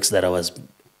of the works that I was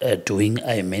doing,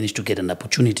 I managed to get an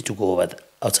opportunity to go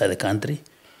outside the country,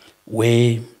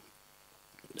 where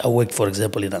I worked, for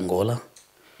example, in Angola.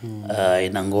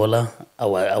 In Angola,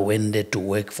 I went there to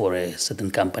work for a certain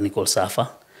company called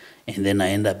Safa, and then I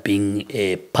ended up being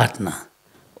a partner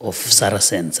of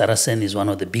Saracen. Saracen is one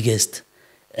of the biggest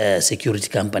security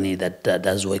company that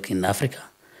does work in Africa.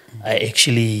 I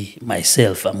actually,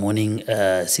 myself, I'm owning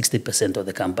 60% of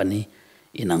the company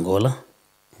in Angola.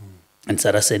 And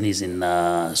Saracen is in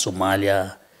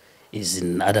Somalia, is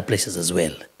in other places as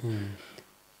well.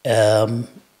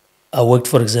 I worked,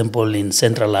 for example, in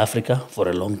Central Africa for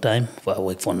a long time. I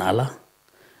worked for Nala.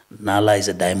 Nala is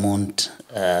a diamond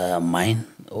mine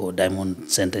or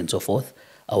diamond center and so forth.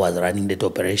 I was running that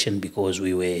operation because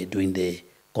we were doing the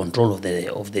control of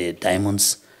the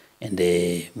diamonds and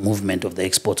the movement of the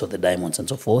exports of the diamonds and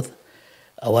so forth.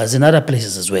 I was in other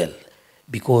places as well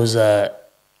because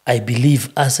I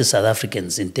believe us as South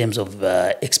Africans, in terms of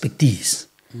expertise,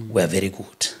 we are very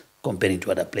good comparing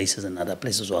to other places and other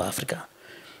places of Africa.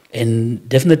 And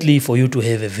definitely for you to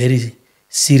have a very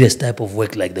serious type of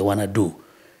work like the one I do,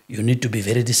 you need to be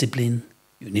very disciplined,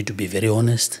 you need to be very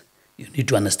honest, you need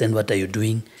to understand what are you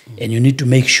doing, and you need to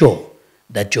make sure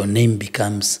that your name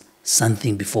becomes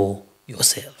something before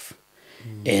yourself.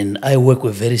 And I work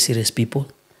with very serious people.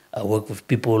 I work with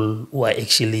people who are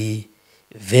actually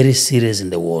very serious in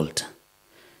the world.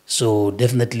 So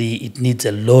definitely it needs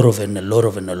a lot of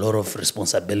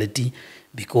responsibility,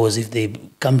 because if they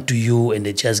come to you and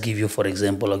they just give you, for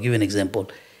example, I'll give you an example,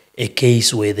 a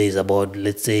case where there's about,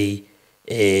 let's say,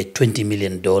 $20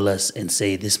 million and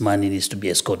say this money needs to be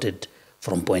escorted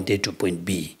from point A to point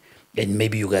B, and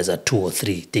maybe you guys are 2 or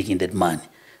 3 taking that money.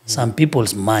 Some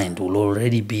people's mind will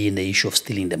already be in the issue of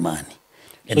stealing the money.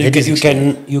 And so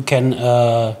you can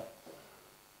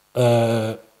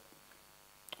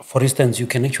for instance, you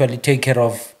can actually take care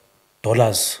of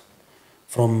dollars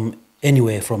from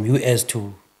anywhere, from US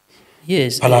to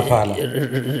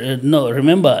Phala. No,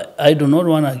 remember, I do not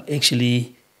want to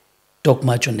actually talk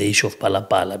much on the issue of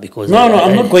Phala because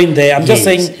I'm not going there. I'm just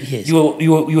saying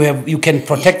you can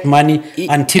protect money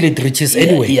until it reaches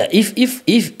anywhere. Yeah, if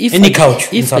any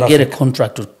couch. If I get a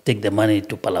contract to take the money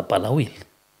to Phala, I will,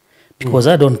 because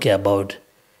I don't care about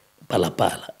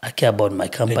Phala. I care about my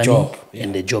company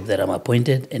and the job that I'm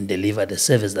appointed and deliver the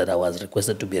service that I was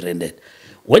requested to be rendered.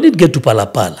 When it get to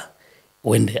Phala,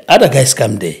 when the other guys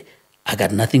come there, I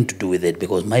got nothing to do with it,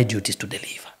 because my duty is to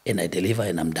deliver, and I deliver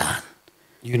and I'm done.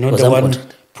 You're not the one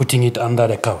putting it under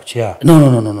the couch, yeah?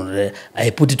 No. I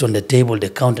put it on the table, the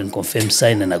count and confirm,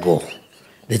 sign, and I go.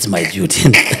 That's my duty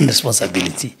and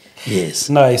responsibility. Yes.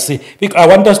 No, I see. I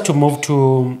want us to move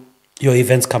to your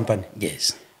events company.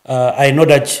 Yes. I know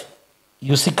that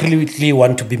you secretly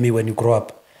want to be me when you grow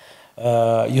up.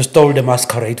 You stole the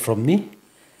Masquarade from me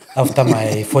after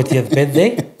my 40th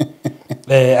birthday.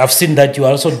 I've seen that you're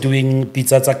also doing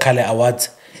Pitsa Kgale Awards,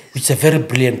 which is a very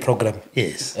brilliant program.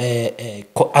 Yes.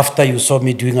 After you saw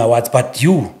me doing awards, but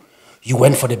you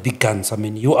went for the big guns. I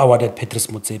mean, you awarded Patrice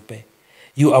Motsepe.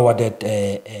 you awarded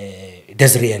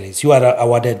Desiree Ellis, you are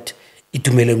awarded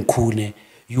Itumeleng Khune,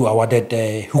 you awarded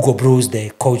Hugo Bruce,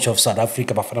 the coach of South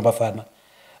Africa, Bafana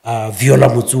Bafana, Viola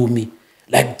Mutsumi,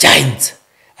 like giants.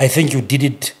 I think you did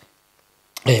it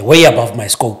way above my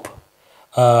scope.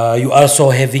 You also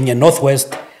having a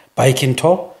Northwest biking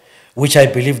tour, which I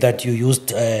believe that you used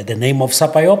the name of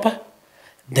Sapa Yopa.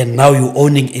 Then now you're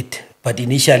owning it. But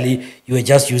initially, you were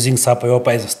just using Sapa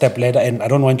Yopa as a step ladder, and I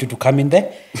don't want you to come in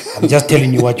there. I'm just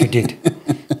telling you what you did.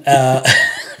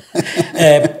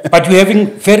 But you're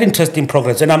having very interesting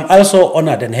progress. And I'm also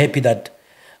honored and happy that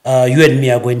you and me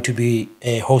are going to be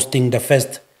hosting the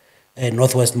first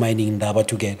Northwest Mining in Ndaba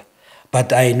together.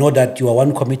 But I know that you are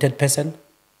one committed person.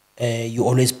 You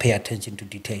always pay attention to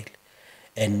detail.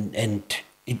 And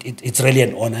it's really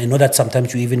an honor. I know that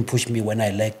sometimes you even push me when I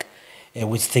lack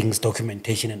with things,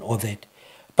 documentation and all that.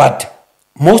 But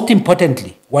most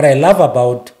importantly, what I love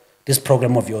about this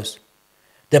program of yours,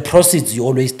 the proceeds, you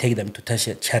always take them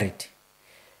to charity.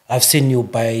 I've seen you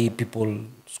buy people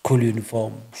school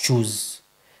uniform, shoes,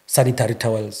 sanitary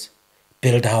towels,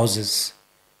 build houses,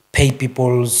 pay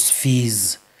people's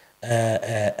fees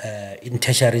in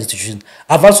tertiary institutions.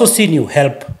 I've also seen you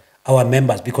help our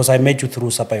members because I met you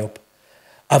through Sapa Yopa.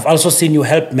 I've also seen you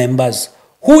help members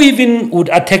who even would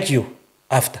attack you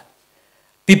after.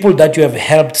 People that you have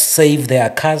helped save their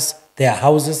cars, their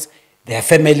houses, their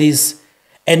families,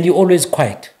 and you're always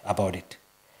quiet about it.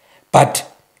 But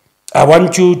I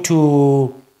want you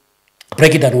to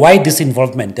break it down. Why this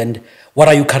involvement and what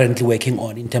are you currently working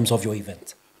on in terms of your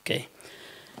events? Okay.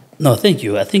 No, thank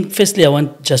you. I think firstly I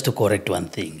want just to correct one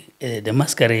thing. The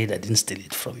Masquarade, I didn't steal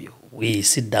it from you. We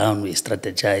sit down, we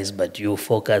strategize, but you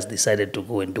focus, decided to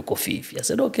go and do Kofifi. I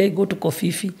said, okay, go to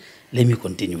Kofifi. Let me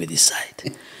continue with this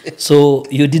side. So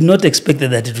you did not expect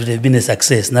that it would have been a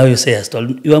success. Now you say,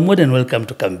 you are more than welcome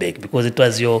to come back because it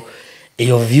was your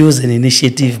views and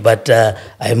initiative, but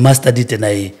I mastered it and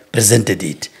I presented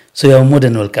it. So you are more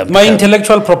than welcome. My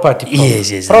intellectual property. Prof.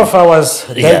 Yes. Prof, I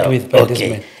was dealt with by this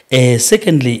man.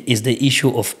 Secondly is the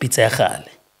issue of Pitsa Kgale.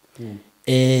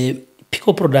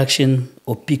 Pico production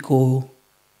or Pico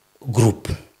group.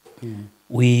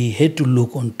 We had to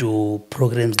look onto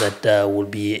programs that will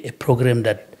be a program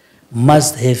that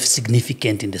must have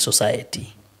significance in the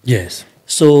society. Yes.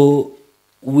 So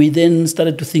we then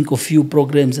started to think of few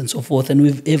programs and so forth, and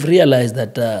we've realized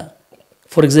that,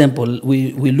 for example,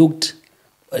 we looked,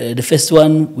 the first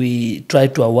one, we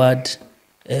tried to award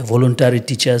voluntary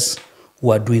teachers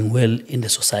who are doing well in the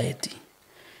society.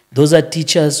 Those are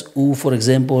teachers who, for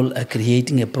example, are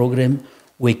creating a program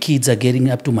where kids are getting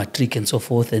up to matric and so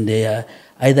forth, and they are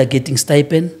either getting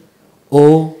stipend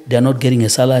or they are not getting a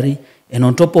salary. And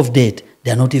on top of that,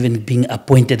 they are not even being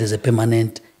appointed as a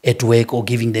permanent at work or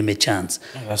giving them a chance.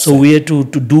 So we had to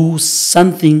do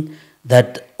something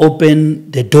that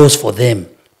open the doors for them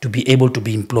to be able to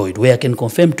be employed. Where I can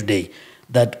confirm today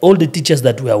that all the teachers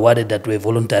that were awarded that were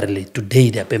voluntarily, today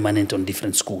they are permanent on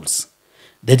different schools.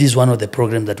 That is one of the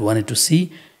programs that we wanted to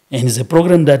see, and it's a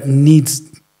program that needs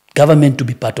government to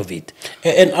be part of it.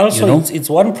 And also, it's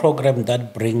one program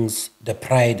that brings the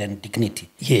pride and dignity.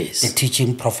 Yes. The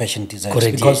teaching profession deserves.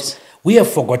 Correct, because we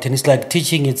have forgotten, it's like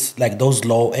teaching, it's like those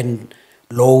low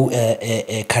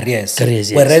careers.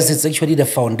 Yes. Whereas it's actually the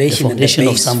foundation, and the base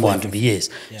of someone to be, yes.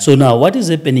 Yeah. So now what is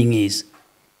happening is,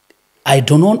 I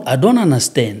don't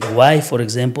understand why, for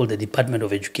example, the Department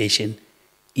of Education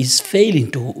is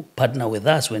failing to partner with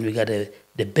us when we got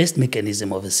the best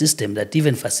mechanism of a system that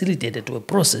even facilitated to a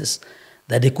process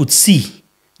that they could see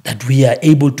that we are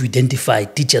able to identify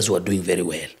teachers who are doing very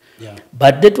well. Yeah.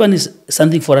 But that one is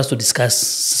something for us to discuss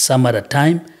some other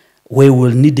time where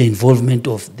we'll need the involvement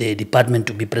of the department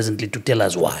to be presently to tell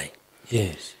us why.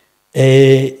 Yes.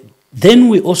 Then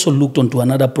we also looked onto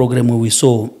another program where we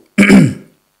saw,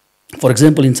 for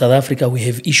example, in South Africa, we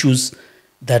have issues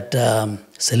that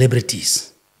celebrities,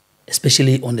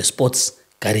 especially on the sports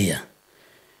career,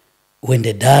 when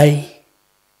they die,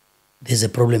 there's a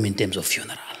problem in terms of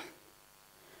funeral.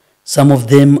 Some of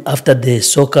them, after the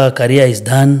soccer career is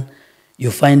done,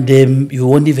 you find them, you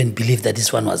won't even believe that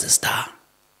this one was a star.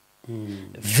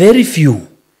 Very few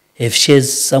have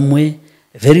shares somewhere,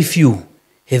 very few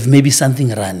have maybe something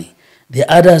running. The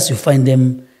others, you find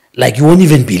them like you won't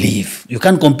even believe. You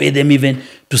can't compare them even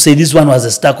to say this one was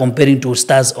a star comparing to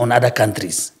stars on other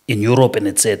countries in Europe and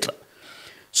etc.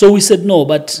 So we said, no,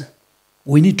 but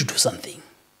we need to do something.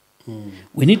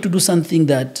 We need to do something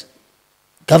that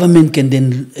government can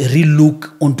then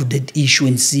relook onto that issue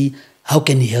and see how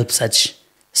can he help such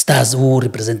stars who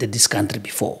represented this country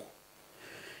before.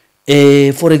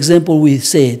 For example, we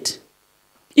said,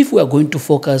 if we are going to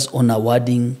focus on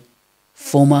awarding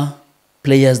former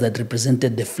players that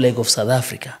represented the flag of South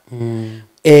Africa.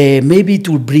 Maybe it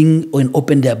will bring and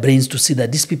open their brains to see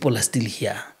that these people are still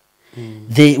here.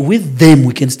 With them,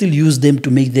 we can still use them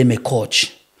to make them a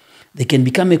coach. They can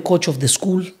become a coach of the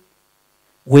school,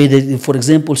 where, for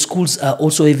example, schools are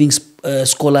also having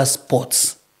scholar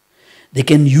sports. They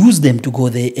can use them to go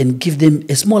there and give them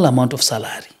a small amount of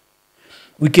salary.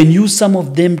 We can use some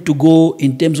of them to go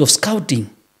in terms of scouting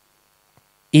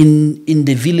in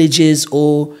the villages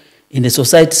or in the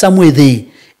society, somewhere there,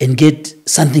 and get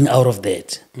something out of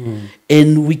that.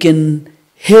 And we can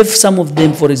have some of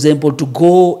them, for example, to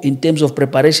go in terms of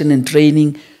preparation and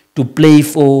training to play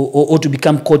for or to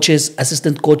become coaches,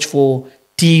 assistant coach for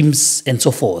teams and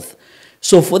so forth.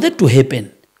 So for that to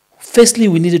happen, firstly,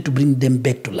 we needed to bring them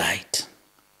back to light.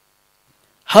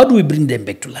 How do we bring them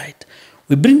back to light?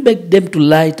 We bring back them to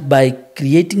light by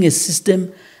creating a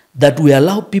system that we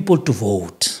allow people to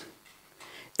vote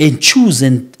and choose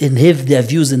and have their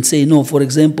views and say, no, for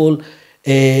example,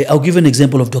 I'll give an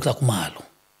example of Dr. Khumalo.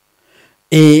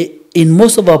 In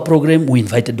most of our program, we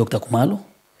invited Dr. Khumalo.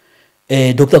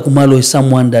 Dr. Khumalo is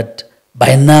someone that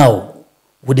by now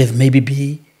would have maybe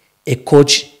be a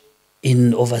coach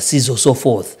in overseas or so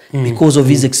forth because of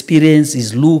his experience,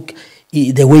 his look,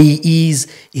 the way he is.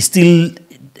 He's still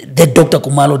that Dr.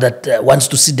 Khumalo that wants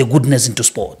to see the goodness into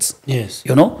sports. Yes.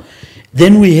 You know?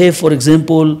 Then we have, for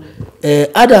example,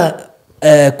 other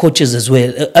coaches as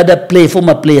well,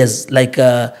 former players like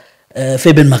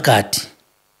Fabian Makati.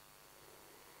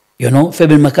 You know,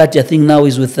 Fabian Makati, I think now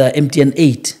is with MTN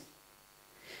 8.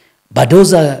 But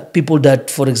those are people that,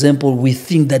 for example, we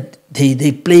think that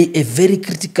they play a very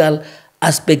critical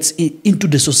aspects into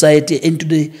the society, into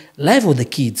the life of the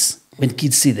kids, when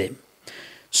kids see them.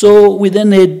 So we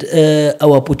then had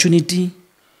our opportunity.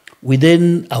 We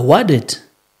then awarded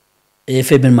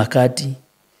Fabian Makati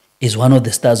is one of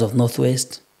the stars of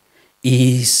Northwest.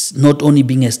 He's not only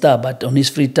being a star, but on his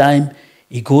free time,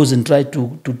 he goes and tries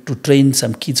to train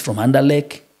some kids from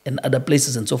Anderlecht and other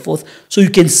places and so forth. So you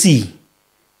can see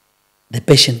the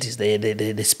passion is there,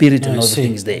 the spirit and all the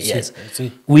things there. Yes,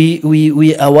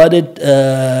 we awarded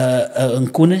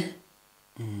Nkune.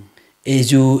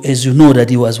 As you know that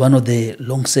he was one of the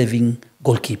long-serving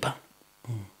goalkeeper,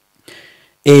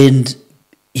 and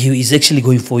he is actually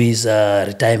going for his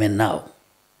retirement now.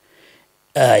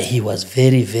 He was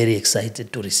very, very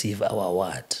excited to receive our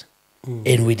award,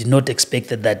 and we did not expect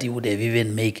that he would have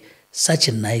even make such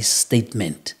a nice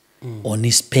statement on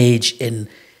his page. And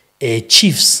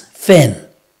Chiefs fan,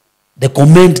 the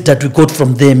comment that we got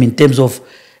from them in terms of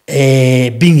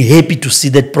being happy to see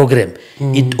that program,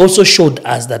 it also showed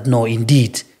us that no,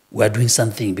 indeed, we are doing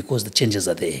something because the changes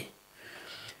are there.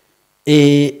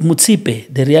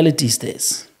 Mutsipe, the reality is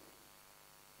this.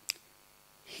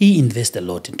 He invests a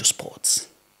lot into sports.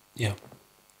 Yeah.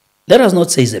 Let us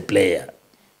not say he's a player,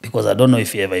 because I don't know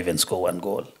if he ever even scored one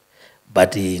goal.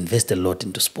 But he invests a lot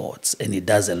into sports, and he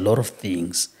does a lot of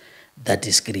things that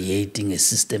is creating a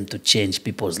system to change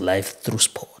people's life through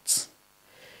sports.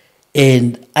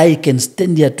 And I can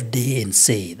stand here today and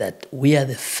say that we are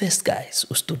the first guys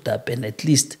who stood up and at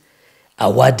least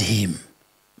award him,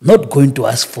 not going to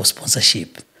ask for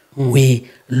sponsorship. We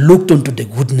looked onto the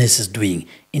goodness he's doing.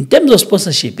 In terms of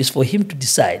sponsorship, it's for him to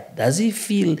decide. Does he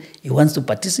feel he wants to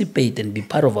participate and be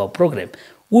part of our program?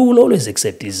 We will always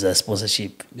accept his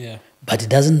sponsorship. Yeah. But it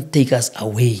doesn't take us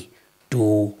away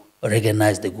to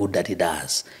recognize the good that he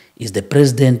does. He's the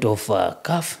president of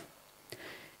CAF.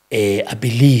 I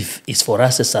believe it's for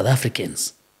us as South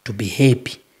Africans to be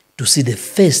happy to see the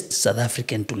first South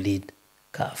African to lead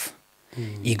CAF.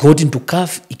 He got into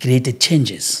CAF, he created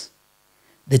changes.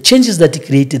 The changes that he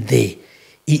created there,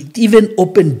 it even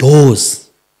opened doors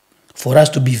for us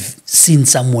to be seen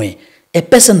somewhere. A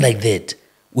person like that,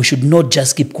 we should not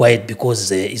just keep quiet because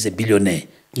he's a billionaire.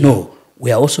 Yeah. No,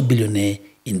 we are also billionaire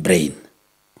in brain.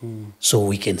 So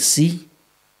we can see,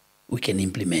 we can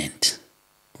implement.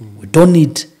 We don't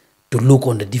need to look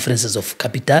on the differences of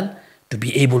capital to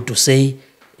be able to say,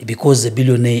 because the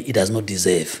billionaire, he does not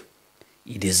deserve.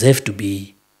 He deserves to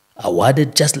be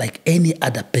awarded just like any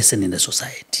other person in the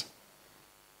society.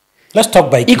 Let's talk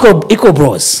by Eco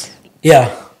Bros.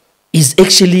 Yeah. Is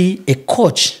actually a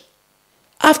coach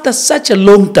after such a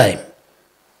long time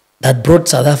that brought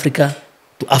South Africa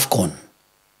to AFCON.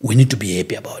 We need to be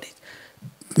happy about it.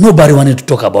 Nobody wanted to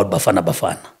talk about Bafana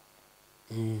Bafana.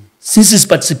 Since his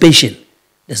participation,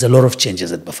 there's a lot of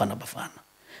changes at Bafana Bafana.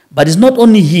 But it's not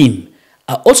only him.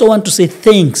 I also want to say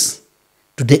thanks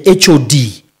to the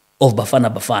HOD of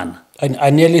Bafana Bafana. I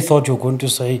nearly thought you were going to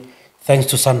say thanks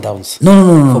to Sundowns.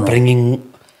 No. For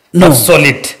bringing no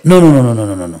solid.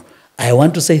 No. I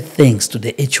want to say thanks to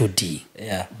the HOD,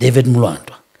 Yeah. David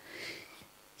Mulwantwa.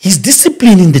 His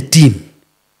discipline in the team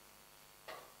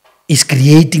is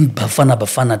creating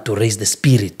Bafana to raise the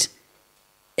spirit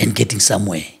and getting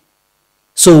somewhere.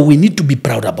 So we need to be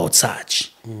proud about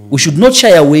such. We should not shy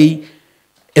away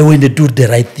when they do the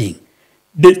right thing.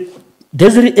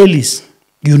 Desiree Ellis,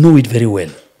 you know it very well.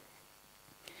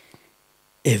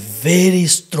 A very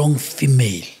strong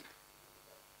female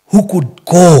who could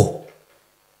go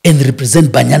and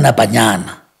represent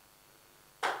Banyana,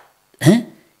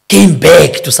 came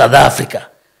back to South Africa,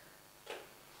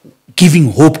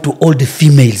 giving hope to all the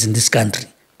females in this country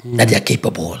that they are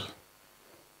capable.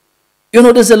 You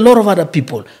know, there's a lot of other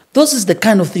people. Those is the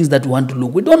kind of things that we want to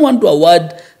look. We don't want to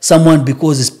award someone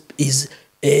because he's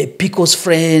Pico's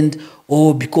friend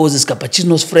or because it's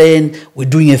Cappuccino's friend. We're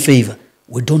doing a favor.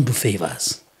 We don't do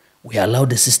favors. We allow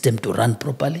the system to run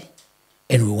properly,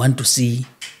 and we want to see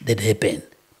that happen.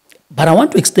 But I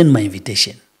want to extend my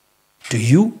invitation to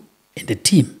you and the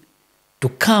team to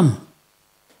come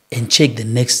and check the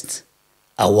next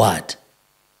award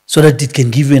so that it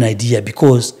can give you an idea,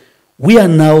 because we are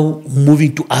now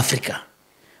moving to Africa.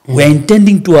 We are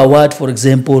intending to award, for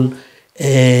example,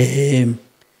 Drogba.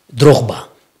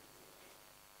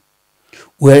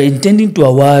 We are intending to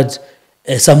award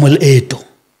Samuel Eto'o.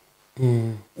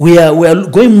 We are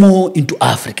going more into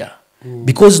Africa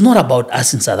because it's not about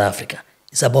us in South Africa.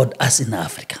 It's about us in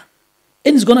Africa.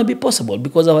 And it's going to be possible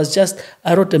because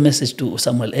I wrote a message to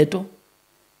Samuel Eto'o,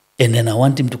 and then I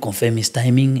want him to confirm his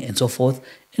timing and so forth.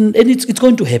 And it's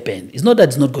going to happen. It's not that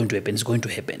it's not going to happen. It's going to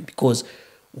happen because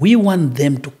we want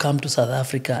them to come to South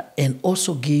Africa and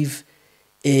also give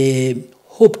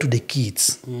hope to the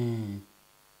kids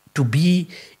to be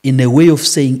in a way of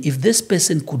saying, if this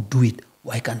person could do it,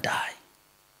 why can't I?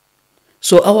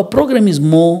 So our program is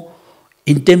more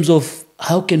in terms of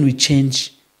how can we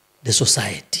change the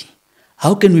society?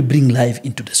 How can we bring life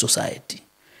into the society?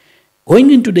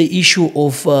 Going into the issue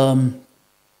of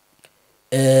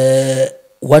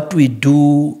what we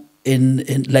do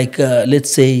in like, let's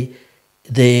say,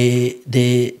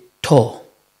 the tour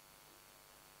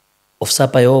of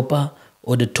Sapa Yopa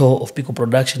or the tour of Pico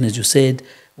production, as you said,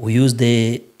 we use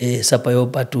the Sapa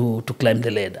Yopa to climb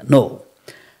the ladder. No.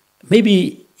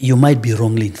 Maybe you might be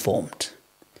wrongly informed.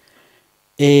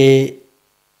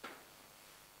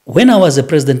 When I was the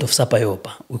president of Sapa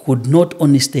Yopa, we could not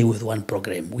only stay with one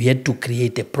program. We had to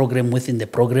create a program within the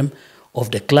program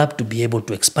of the club to be able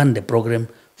to expand the program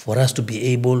for us to be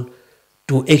able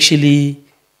to actually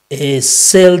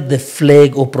sell the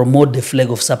flag or promote the flag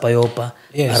of Sapa Yopa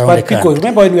around the country. Pico,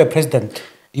 remember when you were president,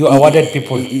 you awarded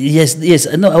people. Yes.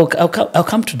 No, I'll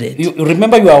come to that. You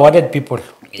remember you awarded people.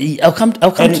 I'll come to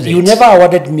that. You never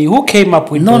awarded me. Who came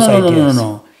up with those ideas?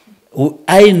 No.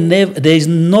 There is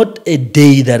not a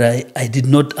day that I did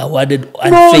not awarded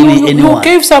unfairly anyone. You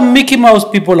gave some Mickey Mouse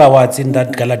people awards in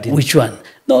that gala dinner. Which one?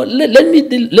 No, let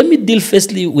me deal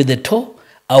firstly with the tour.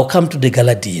 I'll come to the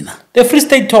gala dinner. The Free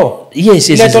State tour? Yes.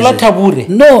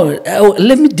 No,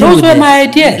 let me deal with that. Those were my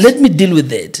ideas. Let me deal with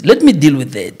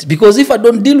that. Because if I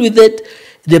don't deal with that,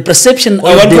 the perception you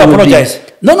want to apologize?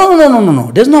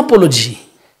 No. There's no apology.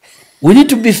 We need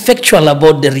to be factual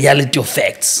about the reality of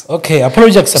facts. Okay,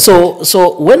 apology accepted.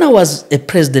 So when I was a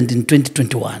president in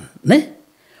 2021,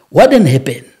 what then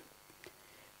happened?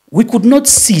 We could not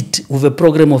sit with a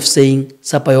program of saying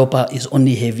Sapa Yopa is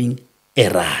only having a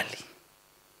rally.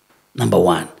 Number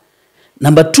one.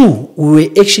 Number two, we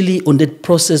were actually on that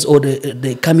process or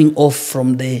the coming off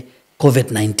from the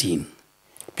COVID-19.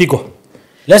 Pico,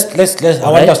 I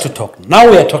want us to talk. Now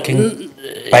we are talking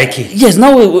biking. Yes,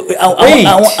 now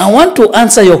I want to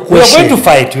answer your question. We are going to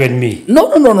fight, you and me.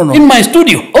 No. In my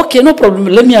studio. Okay, no problem.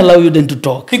 Let me allow you then to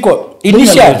talk. Pico,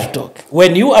 initially,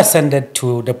 when you ascended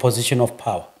to the position of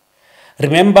power,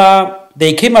 remember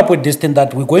they came up with this thing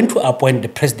that we're going to appoint the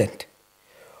president,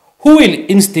 who will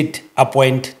instead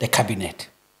appoint the cabinet.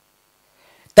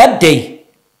 That day,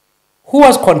 who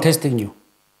was contesting you?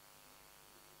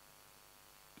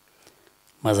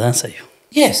 Must answer you.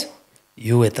 Yes.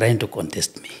 You were trying to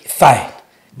contest me. Fine.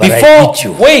 But I beat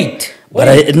you. Wait. But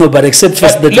except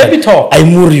first that let me talk. I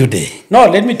moor you there. No,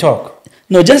 let me talk.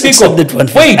 No, just accept that one.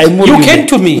 Wait, you came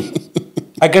to me.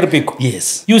 I get a Pico.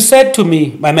 Yes. You said to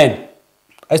me, my man,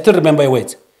 I still remember your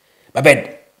words. My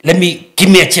man, give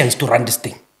me a chance to run this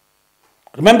thing.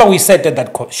 Remember we said at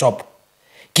that shop,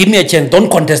 give me a chance, don't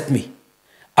contest me.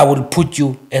 I will put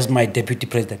you as my deputy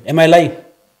president. Am I lying?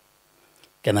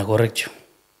 Can I correct you?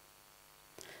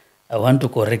 I want to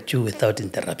correct you without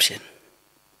interruption,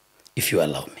 if you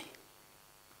allow me.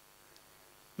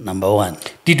 Number one.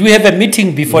 Did we have a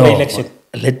meeting before the election?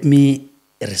 Let me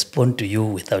respond to you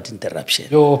without interruption.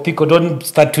 Yo, Pico, don't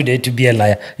start today to be a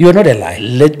liar. You're not a liar.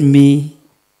 Let me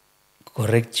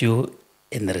correct you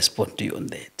and respond to you on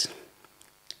that.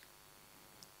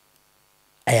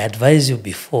 I advise you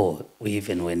before we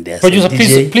even went there. Producer,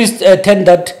 please turn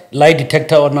that lie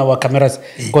detector on our cameras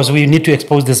because we need to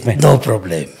expose this man. No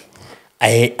problem.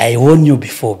 I warned you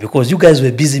before because you guys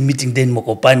were busy meeting then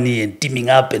Mokopani and teaming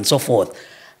up and so forth.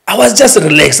 I was just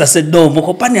relaxed. I said, no,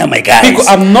 Mokopani are my guys. Pico,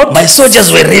 my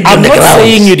soldiers were ready on the ground. I'm not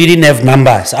saying you didn't have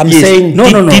numbers. I'm saying,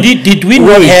 did we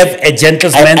not have a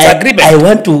gentleman's agreement? I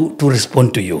want to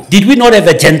respond to you. Did we not have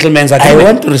a gentleman's agreement? I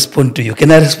want to respond to you.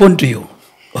 Can I respond to you?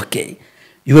 Okay.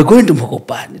 You were going to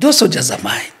Mokopani. Those soldiers are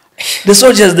mine. The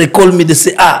soldiers, they call me, they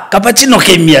say, Cappuccino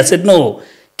came here. I said, no,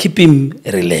 keep him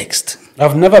relaxed.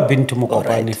 I've never been to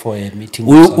Mokopani for a meeting.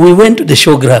 We went to the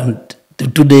showground,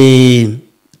 to the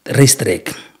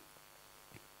racetrack.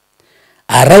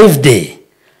 I arrived there.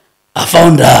 I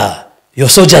found your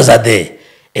soldiers are there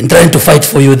and trying to fight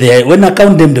for you there. When I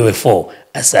count them, there were 4.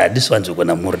 I said, this one's going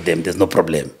to murder them. There's no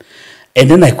problem.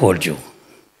 And then I called you.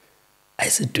 I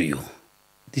said to you,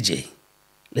 DJ,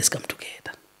 let's come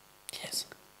together. Yes.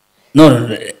 No,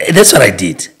 that's what I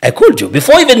did. I called you.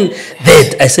 Before even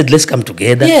that, I said, let's come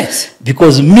together. Yes.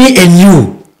 Because me and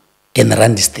you can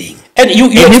run this thing. And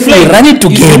if we run it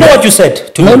together. You know what you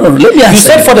said to me? No, let me answer. You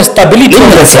said for the stability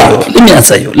of the club. Let me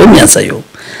answer you.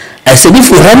 I said, if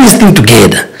we run this thing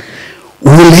together,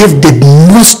 we will have the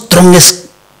most strongest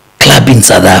club in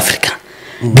South Africa.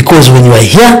 Because when you are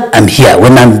here, I'm here.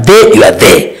 When I'm there, you are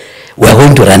there. We are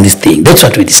going to run this thing. That's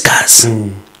what we discuss.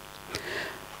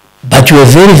 But you were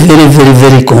very, very, very,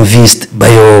 very convinced by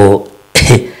your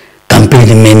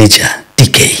campaign manager,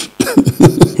 TK.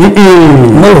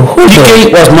 No,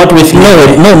 TK was not with you.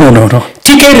 No.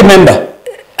 TK, remember.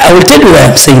 I will tell you why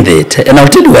I'm saying that. And I'll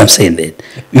tell you why I'm saying that.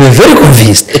 You were very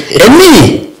convinced. And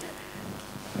me,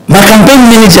 my campaign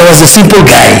manager was a simple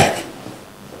guy.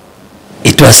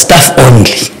 It was staff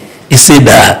only. He said,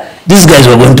 these guys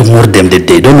were going to murder them that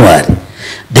day. Don't worry.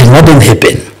 Then what then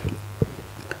happened?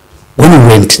 When we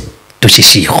went to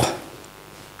Shishiho,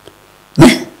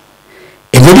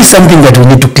 and that is something that we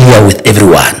need to clear with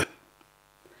everyone.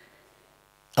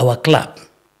 Our club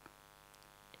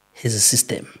has a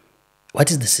system. What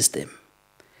is the system?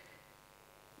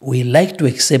 We like to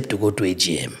accept to go to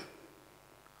AGM,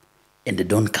 and they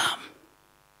don't come.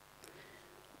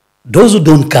 Those who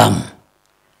don't come,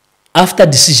 after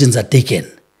decisions are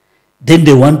taken, then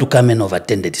they want to come and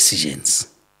overturn the decisions.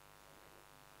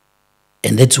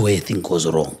 And that's where a thing goes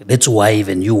wrong. That's why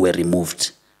even you were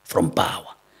removed from power.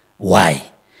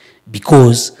 Why?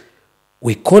 Because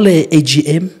we call a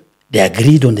AGM, they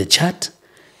agreed on the chat.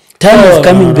 Time of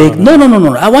coming back.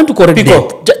 No. I want to correct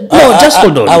Pico, that. Just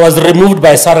hold on. I was removed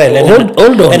by Sarel.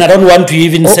 Hold on. And I don't want to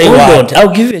even say what. Hold on.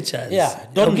 I'll give you a chance. Yeah,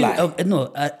 don't lie.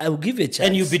 I'll give you a chance.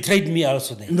 And you betrayed me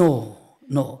also then.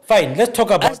 No. Fine, let's talk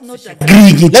about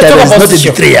agreeing each other is not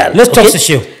a betrayal. Let's talk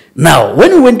Shishiho. Now,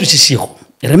 when we went to Shishiho,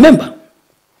 remember,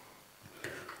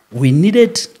 we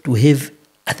needed to have,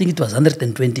 I think it was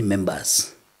 120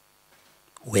 members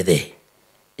were there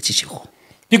at Shishiho.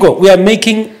 Pico, we are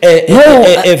making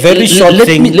a very short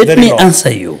thing. Let me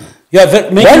answer you. You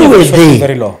are making a very short thing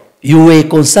very long. You were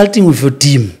consulting with your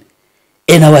team,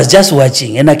 and I was just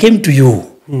watching, and I came to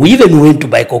you. We even went to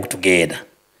buy Coke together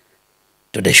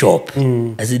to the shop.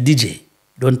 I said, DJ,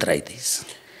 don't try this.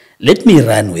 Let me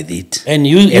run with it. And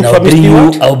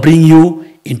I'll bring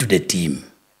you into the team.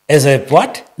 As a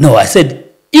what? No, I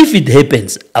said, if it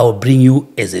happens, I will bring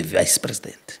you as a vice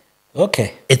president.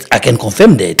 Okay. I can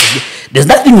confirm that. There's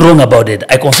nothing wrong about it.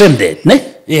 I confirm that.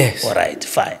 Ne? Yes. All right,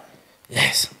 fine.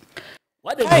 Yes.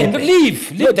 Fine,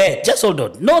 leave that. Just hold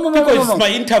on. No. Because it's my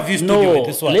interview studio with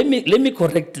this one. Let me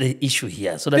correct the issue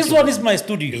here. So that this one is my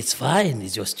studio. It's fine.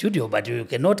 It's your studio, but you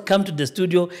cannot come to the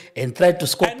studio and try to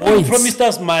score points. You promised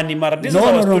us money, Mara.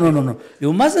 No.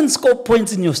 You mustn't score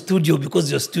points in your studio because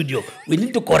your studio. We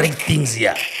need to correct things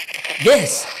here.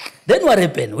 Yes. Then what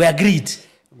happened? We agreed.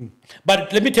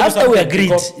 But let me tell you something. After we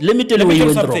agreed, let me tell you where you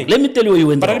went wrong. Let me tell you where you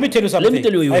went wrong. But let me tell you something. Let me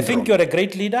tell you where you went wrong. I think you're a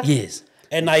great leader. Yes.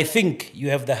 And I think you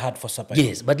have the heart for Sapa Yopa.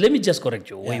 Yes, but let me just correct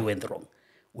you where you went wrong.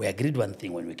 We agreed one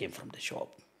thing when we came from the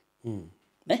shop. When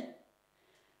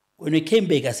we came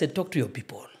back, I said, talk to your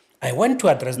people. I went to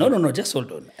address them. No, just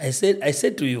hold on. I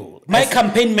said to you. My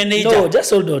campaign manager. No, just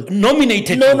hold on.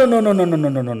 Nominated No, you.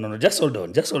 No. Just hold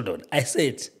on. I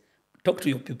said, talk to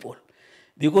your people.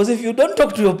 Because if you don't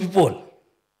talk to your people,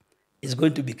 it's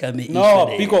going to become an issue.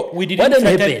 No, Pico, we didn't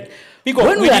happen. Pico,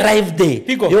 when we arrived there,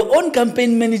 Pico, your own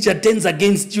campaign manager turns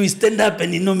against you, stand up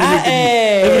and he nominated me.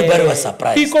 Everybody was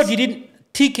surprised. Pico didn't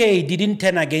TK didn't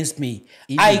turn against me.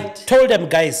 He I did. told them,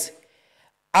 guys,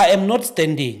 I am not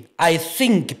standing. I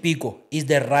think Pico is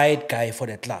the right guy for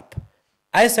the club.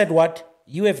 I said, what?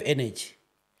 You have energy.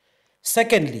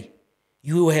 Secondly,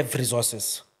 you have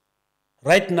resources.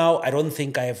 Right now, I don't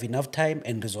think I have enough time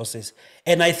and resources.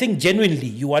 And I think genuinely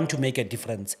you want to make a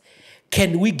difference.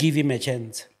 Can we give him a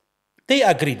chance? They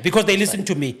agreed because they listened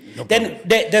to me. No then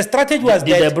the strategy was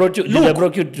Did that. I brought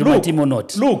you to my team or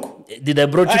not? Look. Did I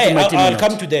brought you to my team or I'll not?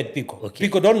 come to that, Pico. Okay.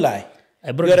 Pico, don't lie.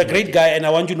 I brought You're you a to my great team. guy and I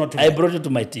want you not to lie. I brought you to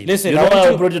my team. Listen, you know why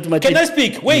I brought you to my team? Can I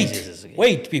speak? Wait. Yes, okay.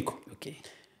 Wait, Pico. Okay.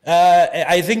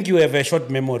 I think you have a short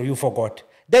memory. You forgot.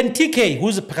 Then TK,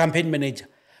 who's the campaign manager,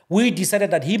 we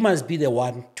decided that he must be the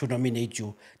one to nominate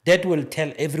you. That will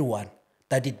tell everyone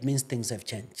that it means things have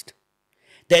changed.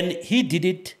 Then he did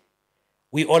it.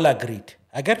 We all agreed.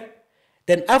 Okay?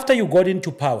 Then after you got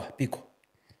into power, Pico,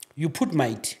 you put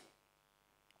Mighty.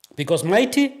 Because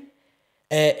Mighty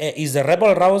is a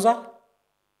rebel rouser.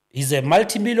 He's a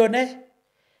multimillionaire.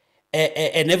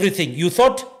 And everything. You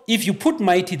thought if you put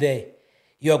Mighty there,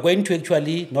 you are going to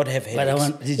actually not have headaches. But I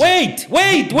want... Wait,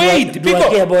 Do I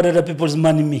Pico. care about other people's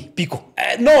money, me? Pico.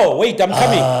 No, wait, I'm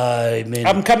coming. Man.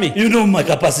 I'm coming. You know my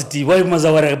capacity. Why must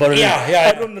I worry about it?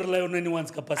 Yeah. I don't rely on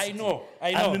anyone's capacity. I know.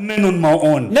 I'm a man on my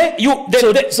own.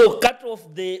 So cut off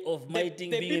of my thing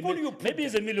the being people you put maybe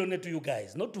he's a millionaire to you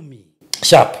guys, not to me.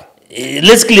 Sharp.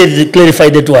 Let's clarify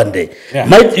that one day. Yeah.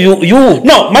 Mighty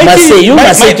must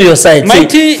say to your side.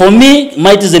 Mighty, say, for me,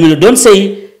 Mighty is a millionaire. Don't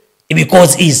say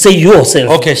because he say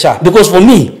yourself. Okay, sharp. Because for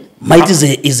me, Mighty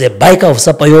is a biker of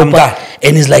Sapa Yopa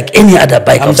and he's like any other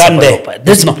biker of Sapa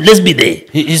Yopa. Let's be there.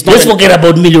 Let's forget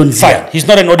about millions. Fine. He's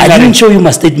not an ordinary. I didn't show you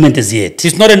my statement as yet.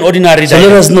 He's not an ordinary. So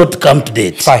let us not come to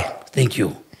that. Fine. Thank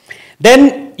you.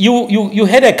 Then you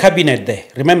had a cabinet there,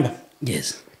 remember?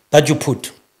 Yes. That you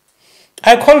put.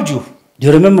 I called you. Do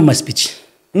you remember my speech?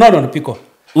 No, Pico.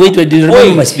 Wait, do you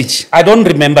remember my speech? I don't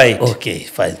remember it. Okay,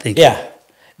 fine, thank you. Yeah.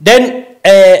 Then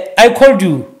I called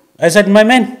you. I said, my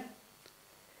man,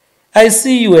 I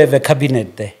see you have a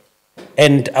cabinet there.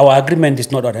 And our agreement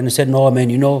is not out. And you said, no, man,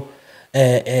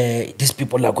 these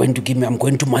people are going to give me, I'm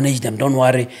going to manage them. Don't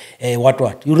worry.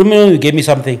 What? You remember you gave me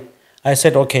something? I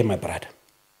said, okay, my brother.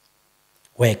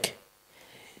 Work.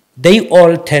 They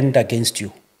all turned against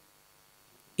you.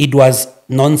 It was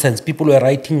nonsense. People were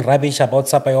writing rubbish about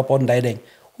Sapa Yopa on Daideng.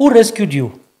 Who rescued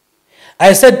you?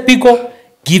 I said, Pico,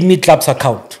 give me club's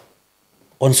account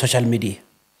on social media.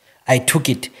 I took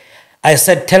it. I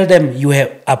said, tell them you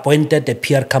have appointed a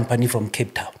PR company from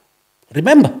Cape Town.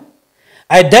 Remember,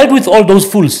 I dealt with all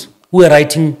those fools who were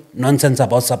writing nonsense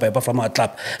about Sapa Yopa from our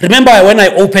club. Remember when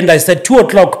I opened, I said 2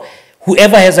 o'clock,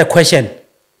 whoever has a question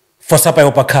for Sapa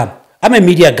Yopa, come. I'm a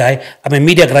media guy. I'm a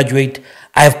media graduate.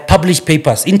 I have published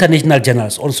papers, international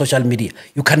journals on social media.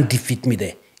 You can't defeat me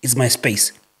there. It's my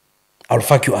space. I'll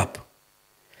fuck you up.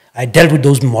 I dealt with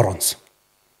those morons.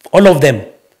 All of them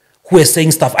who were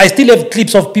saying stuff. I still have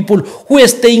clips of people who were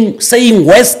saying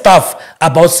worse stuff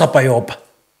about Sapa Yopa.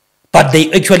 But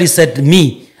they actually said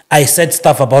me. I said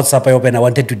stuff about Sapa Yopa and I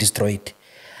wanted to destroy it.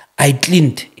 I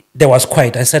cleaned. There was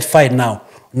quiet. I said, fine now.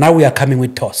 Now we are coming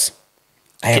with toss.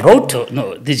 I wrote.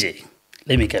 No, DJ.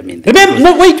 Let me come in. Remember,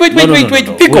 no, wait,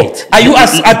 Pico. Wait. Are you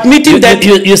admitting that?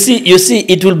 You see,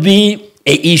 it will be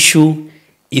an issue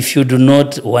if you do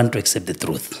not want to accept the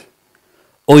truth,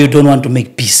 or you don't want to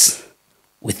make peace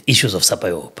with issues of Sapa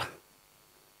Yopa.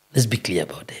 Let's be clear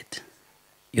about that.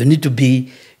 You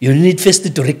need firstly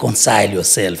to reconcile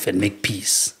yourself and make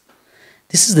peace.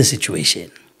 This is the situation.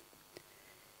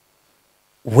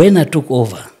 When I took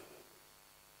over,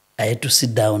 I had to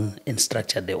sit down and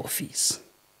structure the office.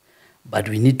 But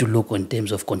we need to look in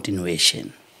terms of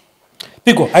continuation.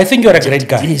 Pico, I think you're a great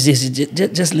guy. Yes,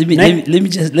 just let me I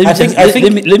think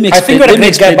you're a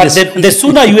great guy, but the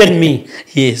sooner you and me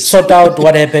sort out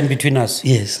what happened between us,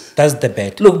 that's the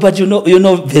bet. Look, but you know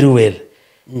very well,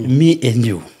 me and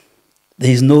you, there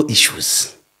is no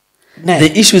issues. Nah.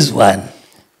 The issue is one,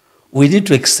 we need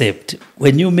to accept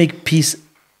when you make peace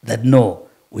that no,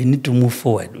 we need to move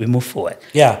forward. We move forward.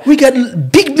 Yeah. We got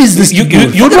big business to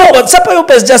do. You know what? Sapa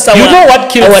Yopa is just our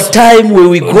time where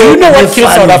we go. Do you know what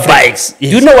kills South Africa? Bikes.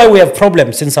 Yes. Do you know why we have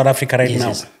problems in South Africa right now?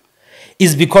 Yes.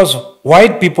 It's because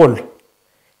white people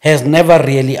has never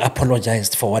really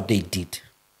apologized for what they did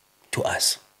to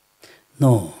us.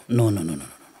 No.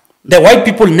 The white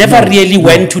people never really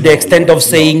went to the extent of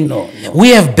saying,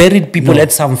 we have buried people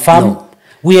at some farm.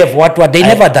 We have what? They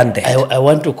never done that. I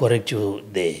want to correct you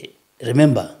there.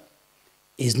 Remember,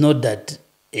 it's not that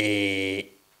we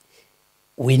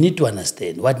need to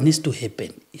understand what needs to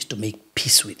happen is to make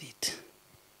peace with it.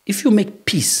 If you make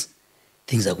peace,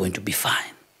 things are going to be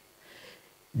fine.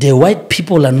 The white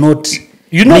people are not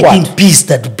making peace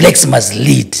that blacks must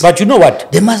lead. But you know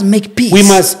what? They must make peace. We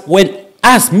must,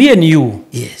 me and you,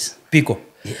 yes, Pico,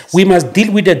 yes, we must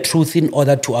deal with the truth in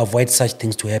order to avoid such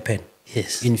things to happen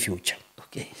yes, in future.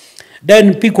 okay.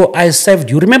 Then, Pico, I served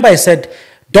you. Remember I said,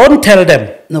 don't tell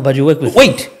them. No, but you work with.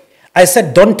 Wait. I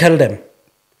said, don't tell them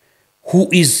who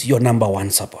is your number one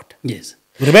support. Yes.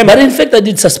 Remember? But in fact, I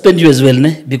did suspend you as well,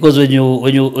 ne? Because when you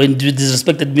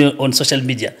disrespected me on social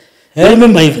media. You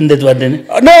remember even that one then?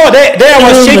 No, there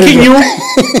I was shaking you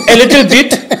a little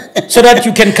bit so that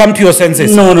you can come to your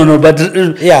senses. No. But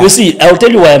Yeah. you see, I'll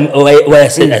tell you why I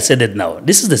said it now.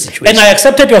 This is the situation. And I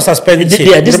accepted your suspension.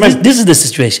 Yeah, this is the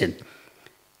situation.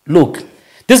 Look.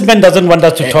 This man doesn't want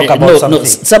us to talk about something. No,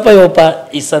 Sapa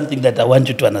Yopa is something that I want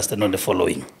you to understand on the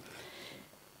following.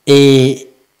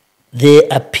 There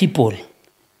are people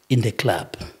in the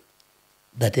club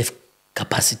that have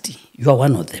capacity. You are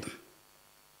one of them.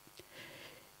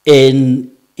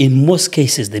 And in most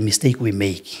cases, the mistake we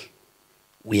make,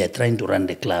 we are trying to run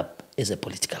the club as a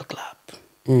political club.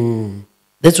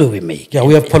 That's what we make. Yeah,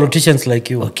 we have politicians like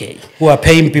you, okay, who are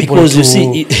paying people because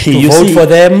to vote for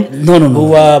them. No.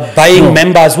 Who are buying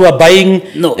members, who are buying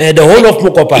the whole of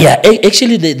Mokopa. Yeah,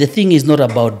 actually, the thing is not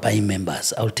about buying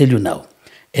members. I'll tell you now,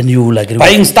 and you will agree.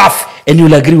 Buying stuff, and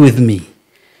you'll agree with me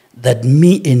that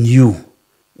me and you,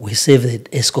 we served at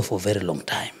ESCO for a very long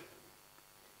time.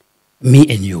 Me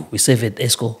and you, we served at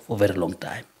ESCO for a very long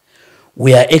time.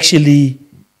 We are actually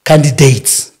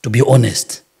candidates, to be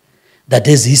honest, that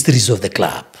has histories of the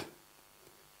club.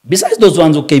 Besides those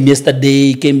ones who came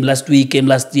yesterday, came last week, came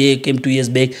last year, came 2 years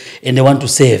back, and they want to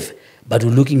serve. But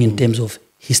we're looking in terms of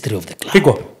history of the club.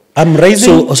 Pico, I'm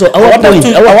raising... So our point,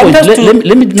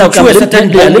 let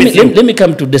me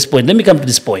come to this point. Let me come to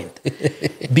this point.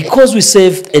 Because we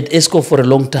served at ESCO for a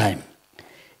long time,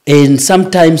 and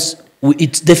sometimes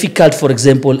it's difficult, for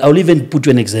example, I'll even put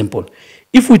you an example.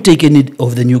 If we take any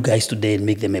of the new guys today and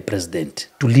make them a president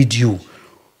to lead you,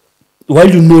 while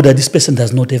you know that this person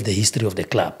does not have the history of the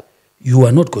club, you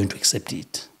are not going to accept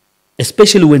it.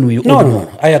 Especially when we... No,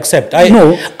 I accept. I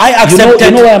accepted.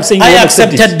 You know why I'm saying I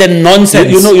accepted the nonsense.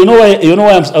 You know why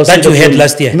I'm that you had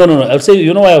last year. No. I'll say,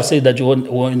 you know why I'll say that you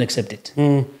won't accept it.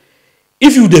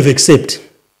 If you'd have accepted,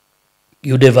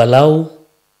 you'd have allowed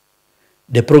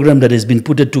the program that has been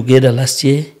put together last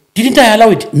year. Didn't I allow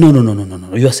it? No.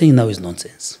 You are saying now is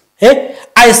nonsense.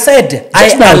 I said...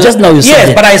 Just now you said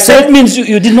yes, but I said... That means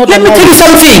you did not Let me tell you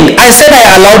something. I said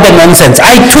I allowed the nonsense.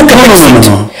 I took a exit.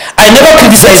 No. I never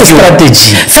criticized you.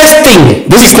 Strategy. First thing,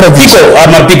 this is strategy.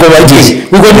 I'm a Pico YG.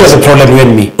 We're going to have a problem, you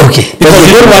and me. Okay. Because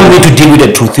you don't want me to deal with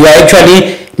the truth. You are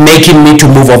actually making me to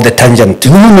move off the tangent.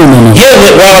 No. Here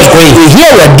where I was going. Here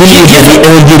we are dealing with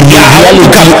the reality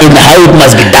and how it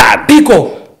must be done. Pico,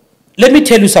 let me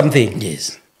tell you something.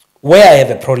 Yes. Where I have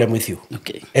a problem with you.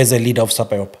 Okay. As a leader of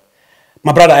Sapa Yopa.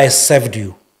 My brother, I served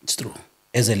you. It's true.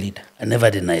 As a leader. I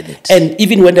never denied it. And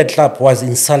even when the club was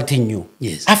insulting you,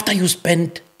 yes, after you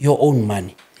spent your own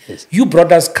money, yes, you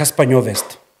brought us Casper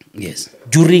Nyovest. Yes.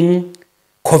 During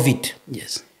COVID.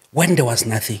 Yes. When there was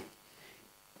nothing.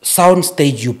 Sound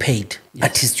stage you paid. Yes.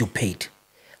 Artists you paid.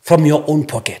 From your own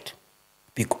pocket.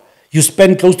 You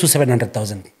spent close to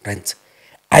 700,000 rents.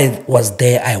 I was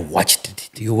there, I watched it.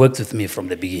 You worked with me from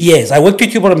the beginning. Yes, I worked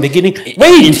with you from the beginning.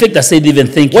 Wait. In fact, I said even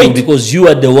thank you because you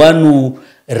are the one who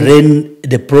ran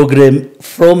the program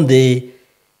from the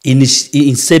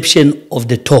inception of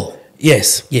the tour.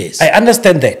 Yes. Yes. I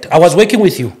understand that. I was working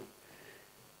with you.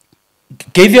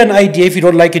 Gave you an idea. If you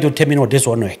don't like it, you'll tell me, no, this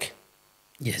won't work.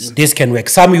 Yes. This can work.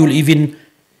 Some you'll even,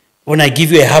 when I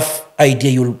give you a half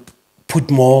idea, you'll put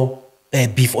more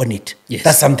beef on it. Yes.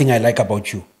 That's something I like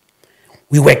about you.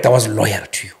 We worked. I was loyal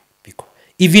to you.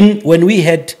 Even when we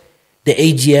had the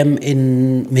AGM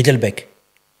in Middelburg,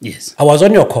 yes, I was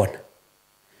on your corner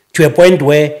to a point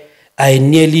where I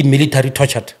nearly military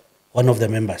tortured one of the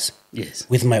members. Yes,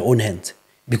 with my own hands.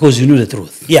 Because you knew the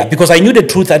truth. Yeah, because I knew the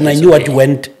truth and I knew what you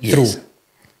went through.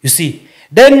 You see.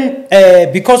 Then,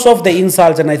 because of the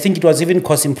insults, and I think it was even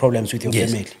causing problems with your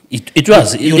family. It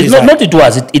was.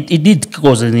 It did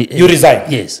cause any... You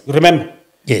resigned. Yes. You remember?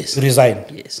 Yes. You resigned.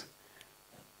 Yes.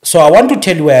 So I want to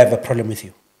tell you where I have a problem with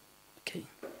you. Okay.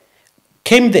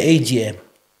 Came the AGM.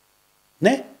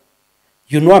 Ne?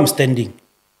 You know I'm standing.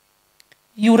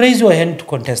 You raise your hand to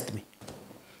contest me.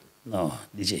 No,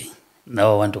 DJ.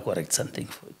 Now I want to correct something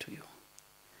to you.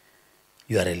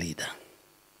 You are a leader.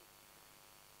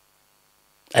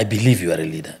 I believe you are a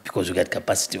leader because you got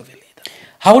capacity of a leader.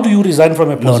 How do you resign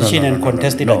from a position and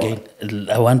contest it again?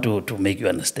 I want to make you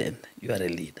understand. You are a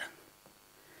leader.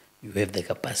 You have the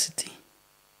capacity.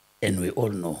 And we all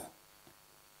know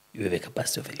you have a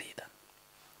capacity of a leader.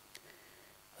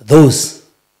 those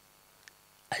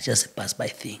are just a pass-by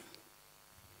thing.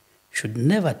 Should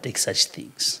never take such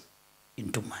things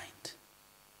into mind.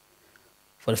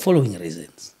 For the following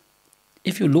reasons.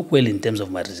 If you look well in terms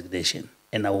of my resignation,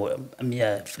 and I'm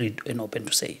here free and open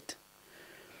to say it,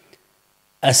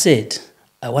 I said,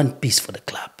 I want peace for the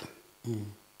club.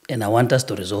 And I want us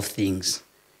to resolve things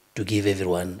to give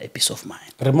everyone a peace of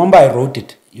mind. Remember, I wrote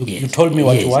it. You told me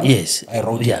what you want. Yes, I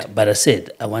wrote it. But I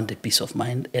said, I want a peace of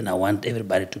mind and I want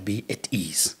everybody to be at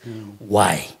ease.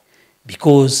 Why?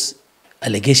 Because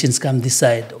allegations come this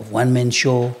side of one-man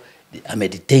show, I'm a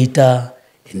dictator,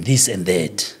 and this and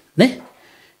that. Ne?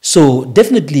 So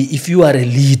definitely, if you are a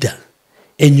leader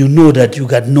and you know that you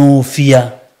got no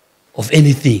fear of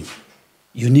anything,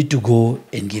 you need to go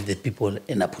and give the people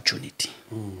an opportunity.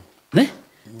 Ne?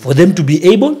 For them to be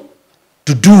able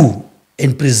to do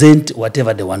and present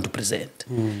whatever they want to present.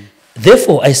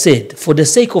 Therefore, I said, for the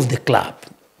sake of the club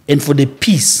and for the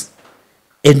peace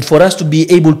and for us to be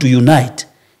able to unite,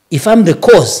 if I'm the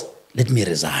cause, let me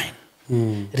resign.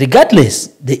 Regardless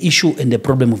the issue and the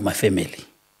problem of my family.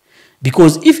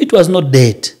 Because if it was not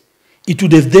that, it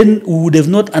would have then, we would have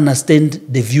not understand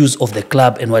the views of the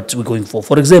club and what we're going for.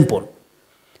 For example,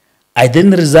 I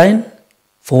then resign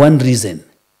for one reason,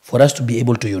 for us to be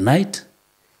able to unite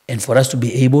and for us to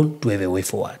be able to have a way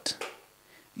forward.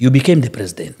 You became the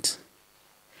president.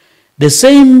 The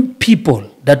same people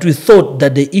that we thought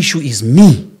that the issue is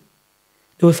me,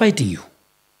 they were fighting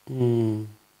you.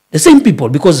 The same people,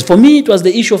 because for me it was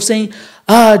the issue of saying,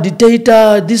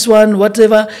 dictator, this one,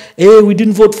 whatever, we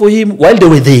didn't vote for him while they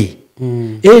were there.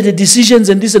 The decisions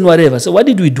and this and whatever. So what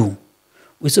did we do?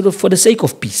 We said, for the sake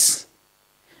of peace,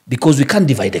 because we can't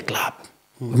divide the club.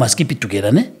 We must keep it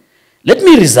together. Ne? Let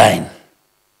me resign.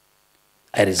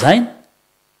 I resign.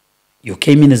 You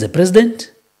came in as a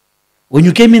president. When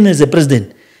you came in as a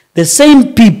president, the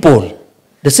same people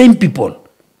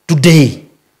today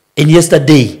and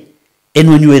yesterday, and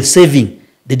when you were serving,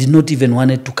 they did not even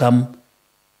want to come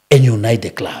and unite the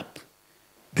club.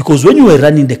 Because when you were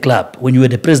running the club, when you were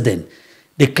the president,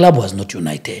 the club was not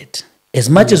united. As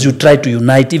much as you tried to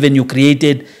unite, even you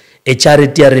created a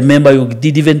charity. I remember you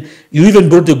even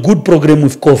brought a good program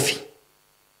with coffee,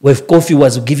 where coffee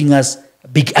was giving us a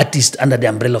big artist under the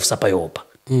umbrella of Sapa Yopa.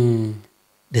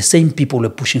 The same people were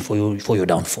pushing for your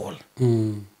downfall.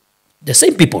 The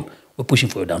same people were pushing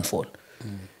for your downfall.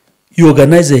 You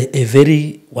organize a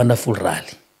very wonderful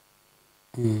rally.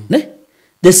 Ne?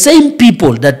 The same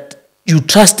people that you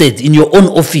trusted in your own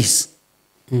office,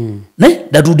 ne?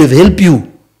 That would have helped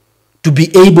you to be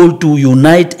able to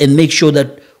unite and make sure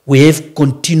that we have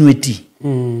continuity.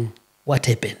 What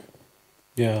happened?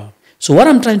 Yeah. So what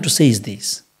I'm trying to say is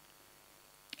this.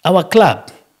 Our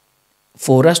club,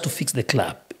 for us to fix the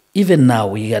club, even now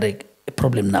we got a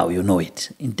problem now, you know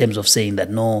it, in terms of saying that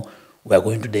no, we are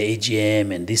going to the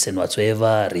AGM and this and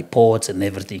whatsoever, reports and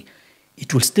everything.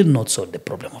 It will still not solve the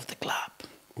problem of the club.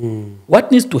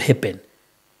 What needs to happen?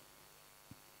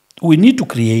 We need to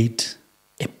create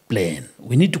a plan.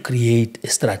 We need to create a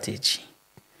strategy.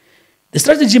 The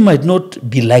strategy might not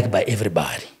be liked by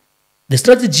everybody. The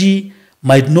strategy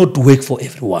might not work for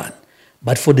everyone,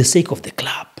 but for the sake of the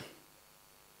club.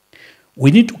 We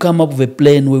need to come up with a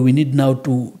plan where we need now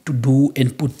to do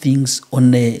and put things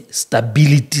on a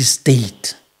stability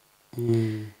state.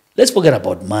 Let's forget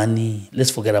about money.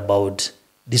 Let's forget about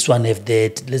this one have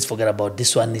that. Let's forget about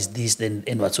this one is this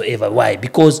and whatsoever. Why?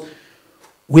 Because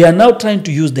we are now trying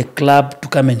to use the club to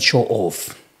come and show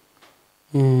off.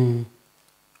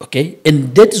 Okay?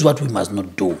 And that is what we must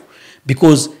not do.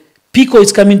 Because Pico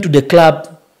is coming to the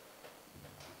club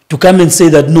to come and say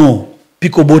that no,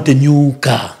 Pico bought a new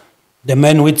car. The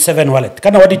man with 7 wallets.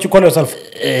 Kana, what did you call yourself?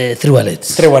 3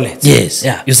 wallets. 3 wallets. Yes.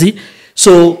 Yeah. You see?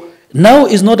 So now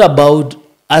it's not about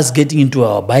us getting into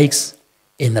our bikes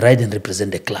and ride and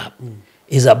represent the club.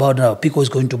 It's about now Pico is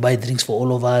going to buy drinks for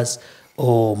all of us,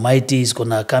 or Mighty is going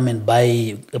to come and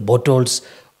buy bottles,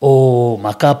 or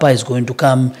Makapa is going to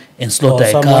come and slaughter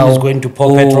a cow. Someone is going to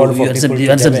pour petrol for people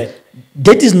to understand?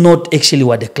 That is not actually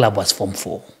what the club was formed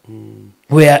for.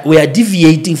 We are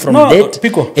deviating from that,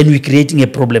 Pico, and we're creating a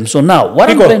problem. So now, what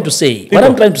Pico, I'm trying to say,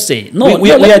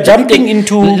 we are jumping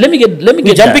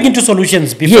into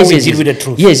solutions before we deal with the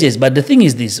truth. Yes. But the thing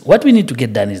is this: what we need to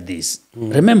get done is this.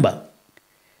 Remember,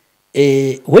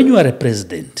 when you are a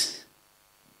president,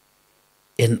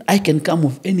 and I can come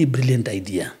with any brilliant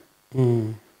idea,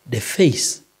 the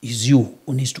face is you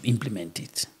who needs to implement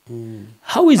it.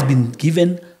 How it's been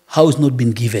given, how it's not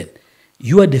been given.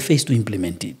 You are the face to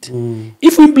implement it.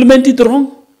 If you implement it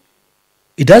wrong,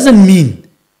 it doesn't mean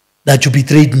that you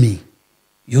betrayed me.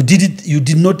 you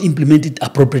did not implement it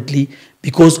appropriately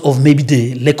because of maybe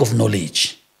the lack of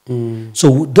knowledge.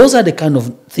 So those are the kind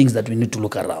of things that we need to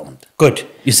look around. Good.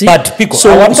 You see? But Pico,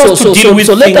 so, I want us to deal with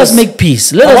let us make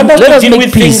peace. Let us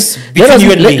make peace.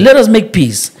 Let us make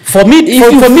peace. For me,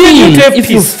 if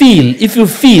you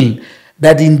feel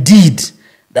that indeed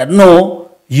that no,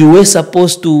 you were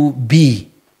supposed to be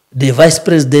the vice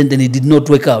president and it did not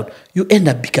work out, you end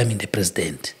up becoming the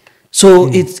president. So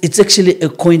it's actually a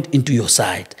coin into your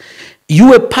side. You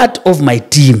were part of my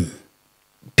team.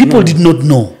 People did not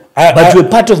know. But you were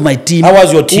part of my team. I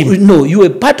was your team. No, you were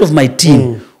part of my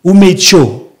team who made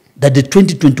sure that the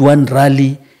 2021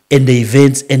 rally and the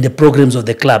events and the programs of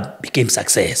the club became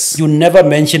success. You never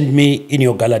mentioned me in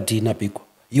your gala dinner, Pico.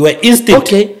 You were instant.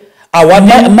 Okay.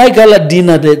 My gala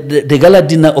dinner, the gala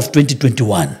dinner of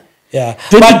 2021. Yeah.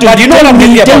 But you know what I'm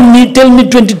talking about? Tell me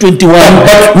 2021.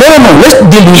 No, let's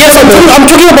deal with Yes, I'm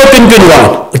talking about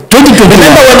 2021. 2021.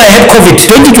 Remember when I had COVID?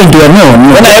 2021, no.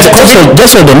 When I had COVID.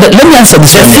 Just hold on. Let me answer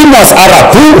this. The theme was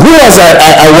Arab. Who was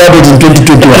awarded in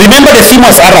 2021? Remember the theme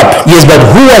was Arab. Yes, but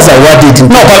who was awarded in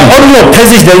 2021? No, but on your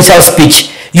presidential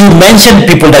speech, you mentioned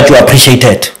people that you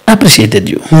appreciated. I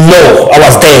appreciated you. No, I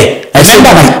was there. I said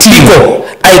my team. Pico,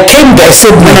 I came there. I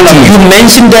said, no, you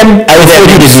mentioned them. I will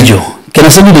send you the video. Can I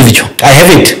send you the video? I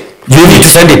have it. You need to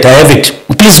send it. I have it.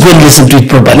 Please go and listen to it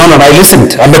properly. No, I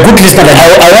listened. I'm a good listener.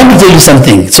 I want to tell you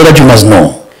something so that you must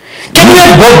know. Can you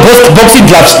have both boxing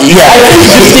gloves? Yeah. I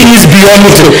think this thing is beyond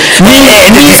me.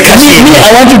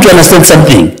 I want you to understand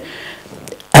something.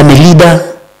 I'm a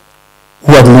leader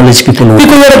who acknowledge people.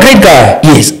 Because you're a great guy.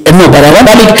 Yes. No, but I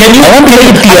want to make it clear. I'll give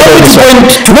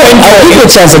you a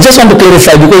chance. I just want to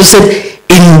clarify because you said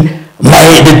in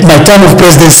my term of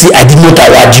presidency, I did not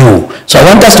award you. So I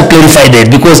want us to clarify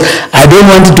that because I don't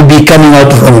want it to be coming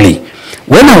out wrongly.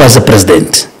 When I was the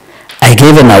president, I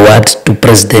gave an award to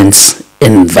presidents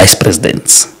and vice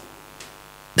presidents.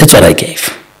 That's what I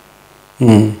gave.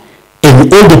 And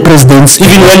all the presidents...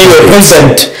 Even when you were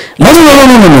president? No.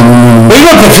 Were you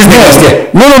not the president last year?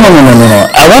 No.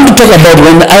 I want to talk about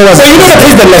when I was... So you were the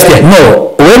president last year?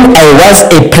 No. When I was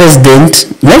a president,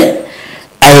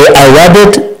 I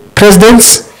awarded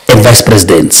presidents and vice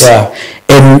presidents. Yeah.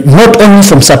 And not only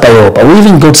from Sapa Yopa, we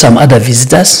even got some other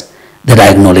visitors that I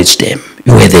acknowledged them.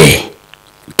 You were there.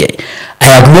 Okay.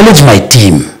 I acknowledge my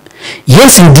team.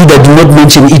 Yes, indeed, I did not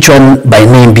mention each one by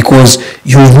name because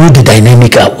you knew the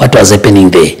dynamic of what was happening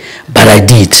there. But I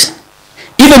did.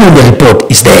 Even when the report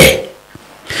is there.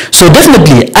 So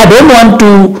definitely, I don't want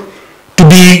to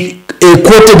be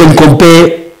quoted and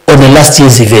compare on the last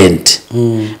year's event.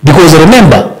 Because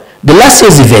remember, the last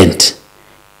year's event,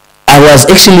 I was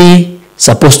actually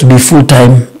supposed to be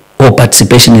full-time or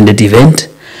participation in that event,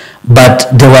 but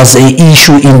there was an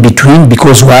issue in between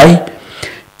because why?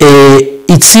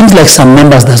 It seems like some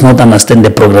members does not understand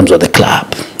the programs of the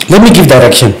club. Let me give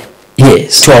direction.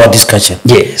 Yes. To our discussion.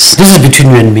 Yes. This is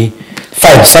between you and me.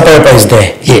 Fine, Sapa Yopa is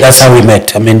there. Yes. That's how we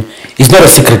met. I mean, it's not a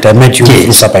secret. I met you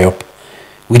through Sapa Yopa.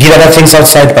 We did other things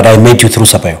outside, but I met you through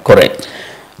Sapa Yopa. Correct.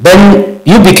 Then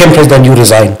you became president, you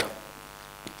resigned.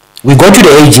 We go to the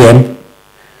AGM,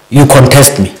 you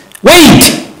contest me. Wait,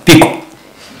 Pico.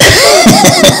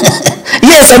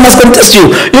 Yes, I must contest you.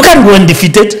 You can't go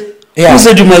undefeated. Yeah. Who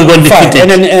said you must go undefeated?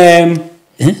 Fine. And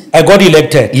then I got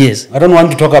elected. Yes. I don't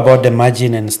want to talk about the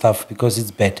margin and stuff because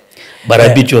it's bad. But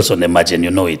I beat you also on the margin,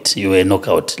 you know it. You were a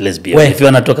knockout, let's be honest. If you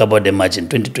want to talk about the margin,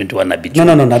 2021 I beat you.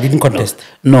 No, I didn't contest.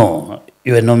 No,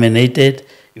 you were nominated.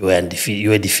 You were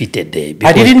defeated there.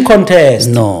 I didn't contest.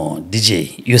 No,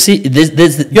 DJ. You see,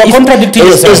 you're contradicting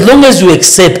yourself. As long as you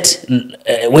accept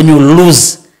when you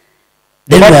lose,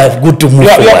 then you are good to move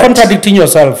forward. You're contradicting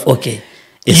yourself. Okay.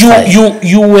 We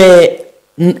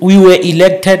were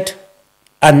elected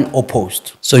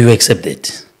unopposed. So you accept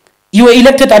it? You were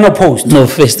elected unopposed. No,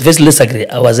 first let's agree.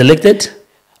 I was elected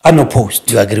unopposed.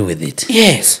 You agree with it?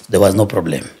 Yes. There was no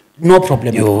problem. No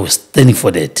problem. You were standing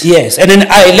for that. Yes, and then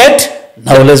I let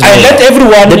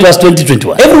everyone. That was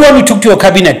 2021. Everyone you took to your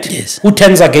cabinet. Yes. Who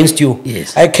turns against you.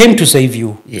 Yes. I came to save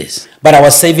you. Yes. But I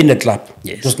was saving the club.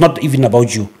 Yes. It was not even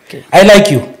about you. Okay. I like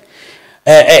you.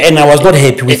 And I was not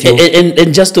happy with you.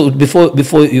 And just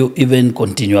before you even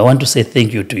continue, I want to say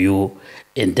thank you to you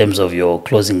in terms of your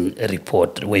closing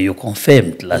report, where you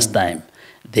confirmed last time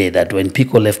that when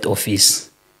Pico left office,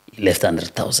 he left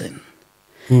 100,000.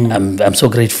 I'm so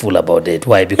grateful about that.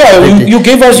 Why? Because you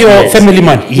gave us your family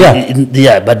money.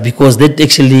 Yeah, but because that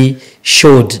actually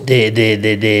showed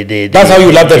that's how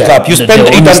you love the club. You spent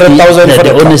 800,000 for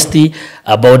the honesty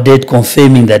about that,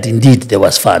 confirming that indeed there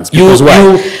was funds. Because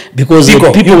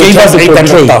Pico, people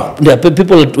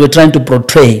were trying to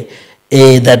portray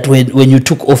that when you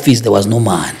took office, there was no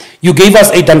money. You gave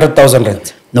us 800,000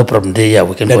 rand. No problem. There, yeah,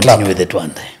 we can The continue club. with that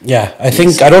one. Day. Yeah, I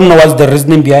think, I don't know what's the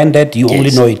reasoning behind that. You only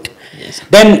Yes. know it. Yes.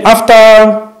 Then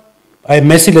after I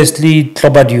mercilessly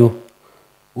clobbered you,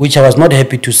 which I was not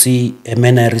happy to see a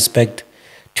man I respect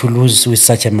to lose with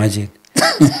such a margin.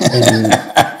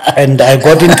 and I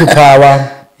got into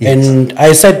power, and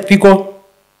I said, Pico,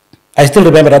 I still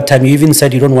remember that time you even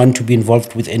said you don't want to be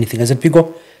involved with anything. I said,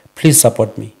 Pico, please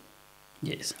support me.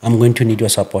 Yes. I'm going to need your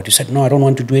support. You said, no, I don't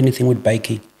want to do anything with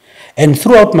biking. And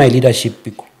throughout my leadership,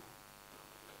 Pico,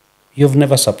 you've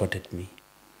never supported me.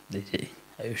 DJ,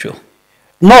 are you sure?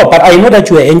 No, but I know that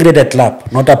you were angry at the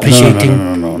club, not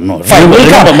appreciating. No. Fine,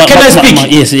 can I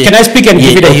speak? Yes, yes. Can I speak and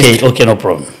give it a okay, history? okay, no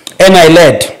problem. And I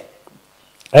led.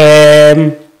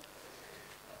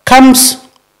 Comes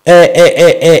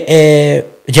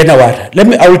January.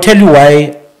 I will tell you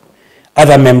why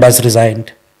other members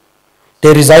resigned.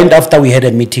 They resigned after we had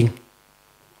a meeting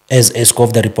as ESCO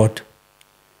of the report.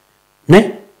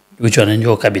 Ne? Which one in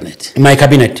your cabinet? In my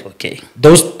cabinet. Okay.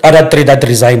 Those other three that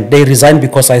resigned, they resigned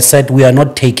because I said we are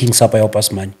not taking Sapa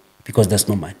Yopa's money because there's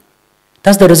no money.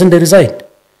 That's the reason they resigned.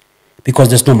 Because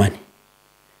there's no money.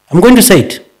 I'm going to say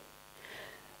it.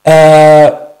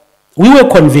 We were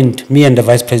convened, me and the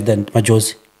Vice President,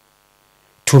 Majosi,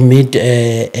 to meet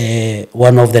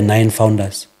one of the 9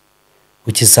 founders,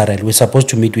 which is Sarel. We're supposed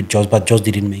to meet with Jos, but Jos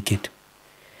didn't make it.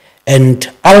 And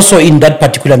also in that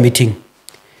particular meeting,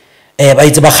 and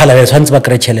I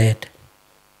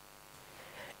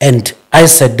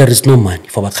said there is no money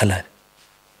for Kgale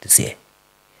this year.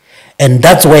 And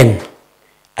that's when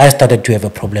I started to have a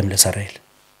problem with Sarel.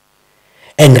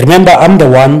 And remember, I'm the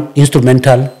one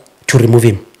instrumental to remove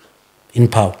him in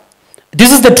power.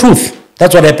 This is the truth.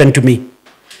 That's what happened to me.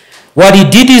 What he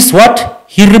did is what?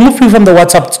 He removed me from the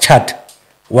WhatsApp chat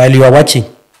while you are watching.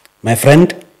 My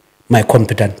friend, my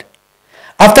competent.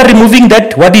 After removing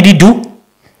that, what did he do?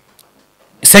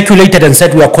 Circulated and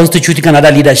said we are constituting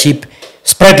another leadership,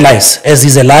 spread lies. As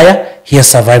he's a liar, he has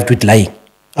survived with lying.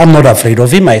 I'm not afraid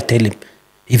of him, I tell him,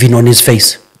 even on his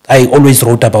face. I always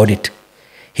wrote about it.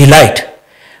 He lied.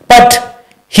 But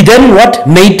he then what?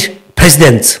 Made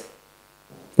presidents,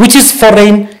 which is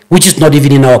foreign, which is not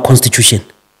even in our constitution.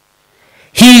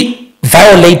 He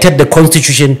violated the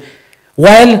constitution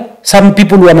while some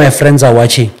people who are my friends are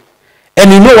watching.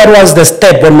 And you know what was the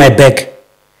step on my back?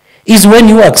 Is when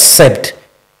you accept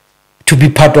to be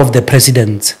part of the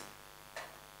presidents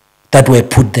that were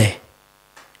put there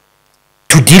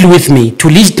to deal with me, to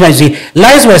legitimize me.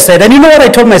 Lies were said, and you know what I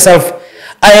told myself?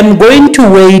 I am going to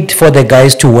wait for the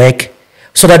guys to work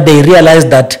so that they realize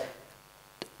that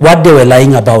what they were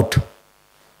lying about,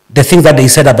 the things that they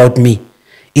said about me,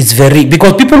 is very,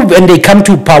 because people, when they come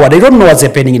to power, they don't know what's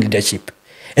happening in leadership,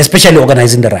 especially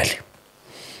organizing the rally.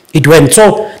 It went.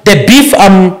 So the beef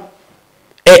I'm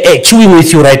chewing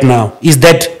with you right now is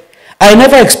that I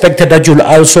never expected that you'll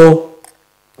also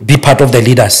be part of the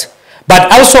leaders.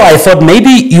 But also I thought maybe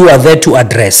you are there to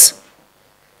address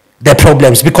the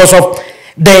problems because of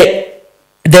the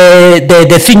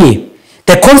thingy.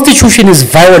 The constitution is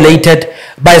violated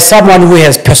by someone who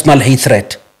has personal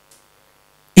hatred.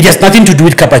 It has nothing to do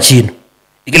with Cappuccino.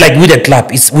 Like with a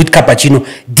club, it's with Cappuccino,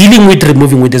 dealing with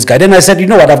removing with this guy. Then I said, you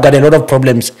know what, I've got a lot of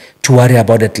problems to worry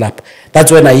about the club.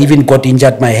 That's when I even got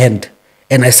injured my hand.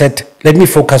 And I said, let me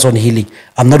focus on healing.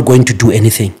 I'm not going to do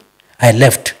anything. I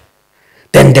left.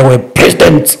 Then there were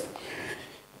presidents,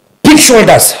 big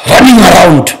shoulders, running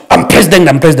around. I'm president,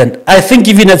 I'm president. I think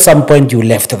even at some point you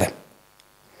left them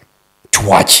to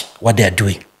watch what they are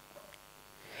doing.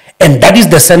 And that is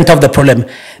the center of the problem.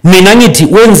 Minangiti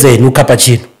wenze nu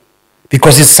Cappuccino.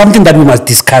 Because it's something that we must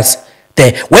discuss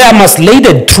there, where I must lay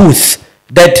the truth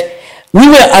that we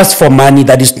were asked for money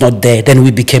that is not there, then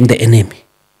we became the enemy.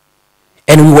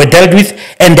 And we were dealt with,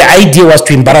 and the idea was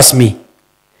to embarrass me.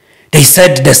 They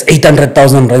said there's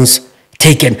 800,000 rands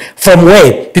taken. From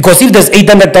where? Because if there's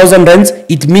 800,000 rands,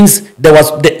 it means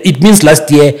it means last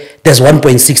year there's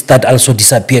 1.6 that also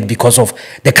disappeared because of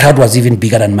the crowd was even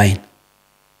bigger than mine.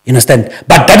 You understand?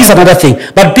 But that is another thing.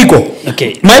 But Pico,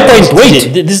 okay. My point,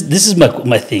 wait. This is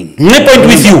my thing. My point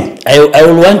with you. I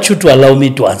will want you to allow me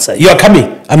to answer you. You are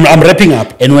coming. I'm wrapping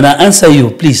up. And when I answer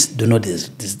you, please do not this.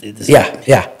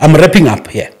 Yeah. I'm wrapping up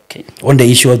here. Okay. On the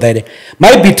issue of that.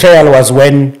 My betrayal was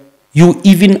when you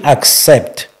even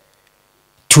accept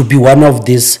to be one of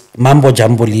these mambo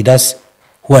jumbo leaders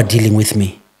who are dealing with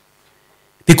me.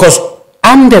 Because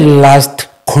I'm the last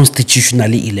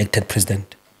constitutionally elected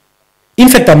president. In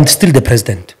fact, I'm still the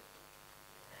president.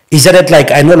 Is that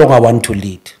like I no longer want to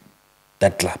lead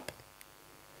that club?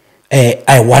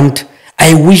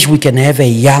 I wish we can have a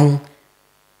young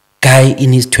guy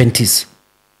in his 20s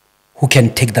who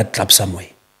can take that club somewhere.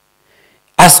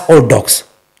 Us old dogs,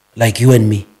 like you and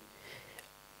me,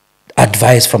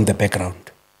 advice from the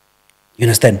background. You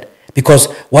understand? Because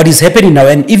what is happening now,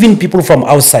 and even people from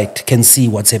outside can see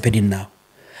what's happening now.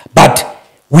 But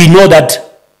we know that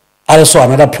also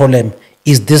another problem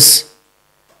is this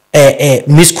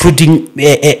miscreating,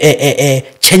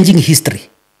 changing history.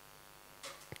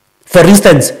 For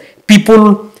instance,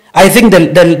 people, I think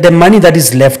the money that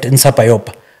is left in Sapa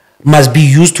Yopa must be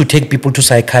used to take people to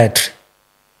psychiatry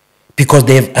because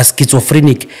they are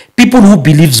schizophrenic. People who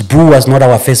believe Boo was not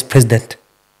our first president.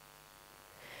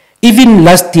 Even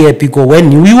last year, Pico,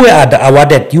 when we were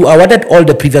awarded, you awarded all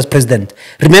the previous president.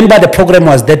 Remember, the program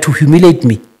was there to humiliate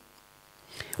me.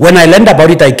 When I learned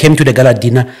about it, I came to the gala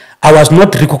dinner. I was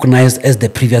not recognized as the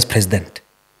previous president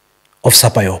of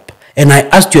Sapa Yopa. And I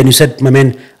asked you, and you said, my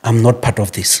man, I'm not part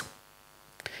of this.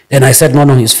 Then I said, no,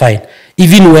 it's fine.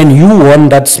 Even when you won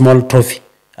that small trophy,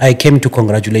 I came to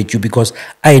congratulate you because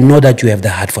I know that you have the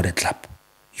heart for the club.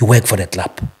 You work for the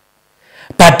club.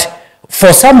 But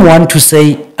for someone to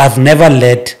say, I've never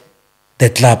led the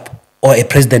club or a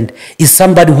president, is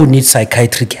somebody who needs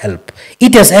psychiatric help.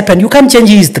 It has happened. You can't change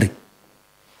history.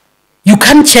 You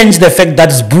can't change the fact that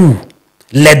Zbu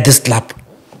led this club.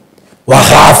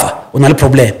 Wahava, unal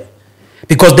problem.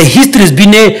 Because the history has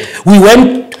been,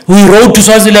 we rode to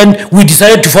Swaziland, we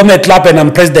decided to form a club and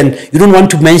I'm president. You don't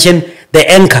want to mention the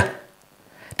anchor.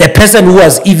 The person who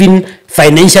was even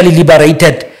financially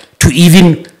liberated to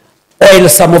even oil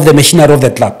some of the machinery of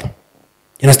the club.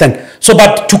 You understand? So,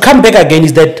 but to come back again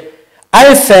is that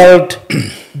I felt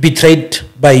betrayed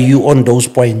by you on those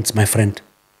points, my friend.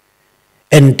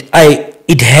 And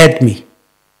it hurt me.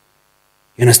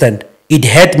 You understand? It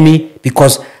hurt me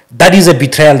because that is a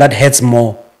betrayal that hurts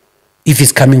more if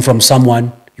it's coming from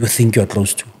someone you think you're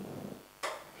close to.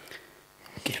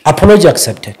 Okay. Apology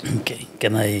accepted. Okay.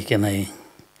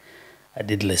 I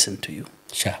did listen to you.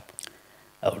 Sharp.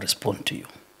 I'll respond to you.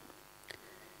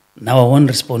 Now I won't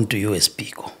respond to you as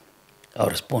Pico. I'll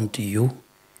respond to you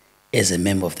as a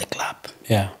member of the club.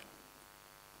 Yeah.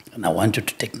 And I want you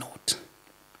to take note.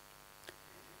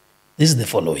 This is the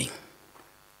following.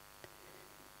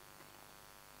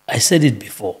 I said it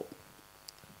before.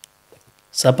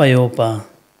 Sapa Yopa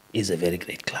is a very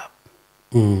great club.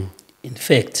 Mm. In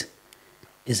fact,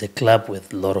 it's a club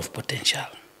with a lot of potential.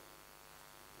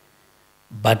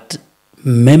 But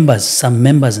some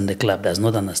members in the club does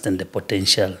not understand the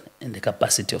potential and the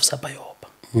capacity of Sapa Yopa.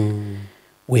 Mm.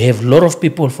 We have a lot of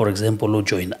people, for example, who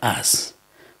join us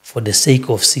for the sake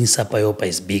of seeing Sapa Yopa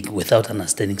is big without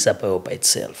understanding Sapa Yopa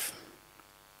itself.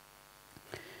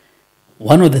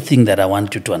 One of the things that I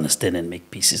want you to understand and make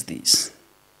peace is this.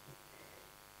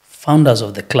 Founders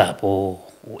of the club, or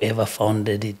whoever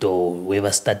founded it, or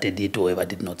whoever started it, or whoever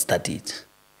did not start it,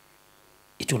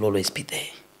 it will always be there.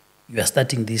 You are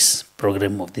starting this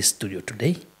program of this studio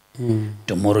today. Mm.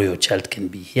 Tomorrow your child can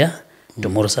be here.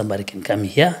 Tomorrow somebody can come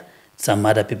here. Some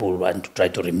other people will want to try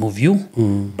to remove you.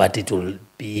 But it will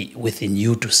be within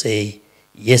you to say,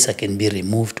 yes, I can be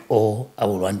removed, or I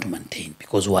will want to maintain.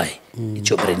 Because why? It's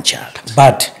your brainchild.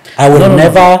 But I will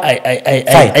never.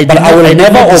 I will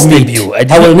never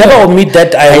omit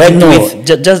that I worked with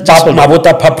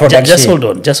Mabota Pub Production.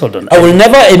 Just hold on. I will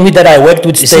never admit that I worked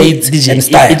with States and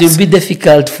Styles. It will be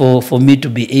difficult for me to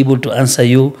be able to answer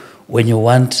you when you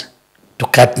want to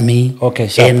cut me. Okay,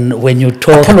 sure. And when you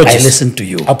talk, I listen to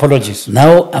you. Apologies.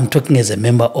 Now I'm talking as a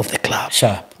member of the club.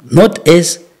 Sure. Not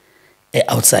as an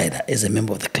outsider, as a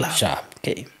member of the club. Sure.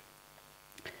 Okay.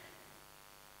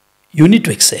 You need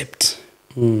to accept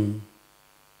the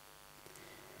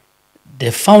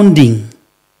founding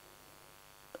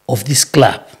of this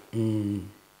club in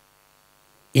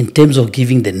terms of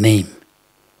giving the name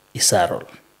is Sarol.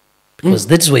 Because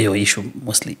that's where your issue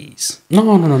mostly is.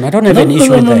 No. I don't have an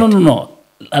issue with that. No.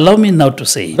 Allow me now to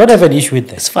say. Don't have an issue with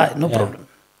that. It's fine, no problem.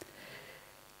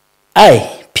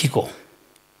 I, Pico,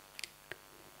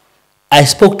 I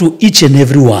spoke to each and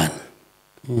every one.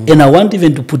 And I want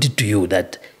even to put it to you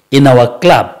that in our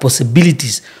club,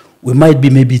 possibilities, we might be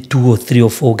maybe 2 or 3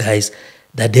 or 4 guys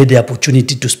that had the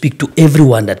opportunity to speak to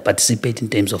everyone that participate in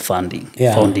terms of founding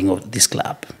of this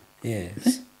club.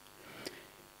 Yes.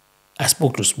 I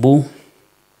spoke to Sbu,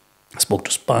 I spoke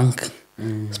to Spunk,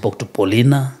 I spoke to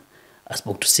Paulina, I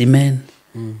spoke to Seaman,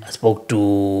 I spoke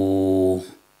to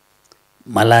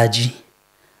Malaji,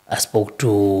 I spoke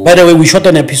to... By the way, we shot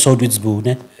an episode with Sbu,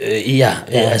 ne?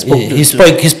 I spoke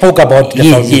he spoke about the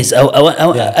Yes,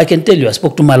 I can tell you, I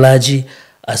spoke to Malaji,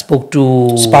 I spoke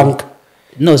to... Spunk.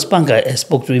 No, Spunk, I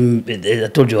spoke to him. I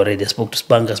told you already. I spoke to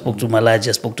Spunk, I spoke to Malaji,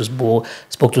 I spoke to Sbo,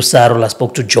 spoke to Sarol, I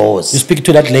spoke to Jaws. You speak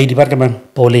to that lady,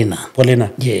 Barkaman? Paulina.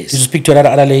 Yes. Yes. You speak to that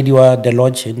other lady who are the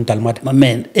lodge in Talmat? My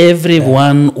man,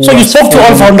 everyone. So you spoke to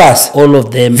all founders? All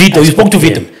of them. Vito, you spoke to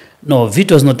Vito? No,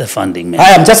 Vito is not a founding member. I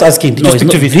am just asking. Did you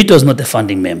speak to Vito? Vito is not a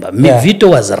founding member. Yeah. Vito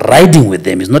was riding with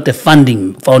them. He's not a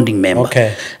founding member.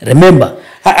 Okay. Remember,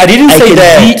 I didn't say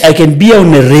that. I can be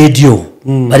on the radio,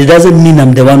 but it doesn't mean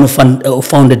I'm the one who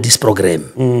founded this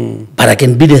program. But I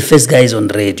can be the first guys on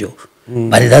the radio,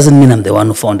 but it doesn't mean I'm the one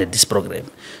who founded this program.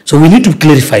 So we need to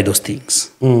clarify those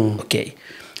things. Okay.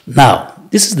 Now,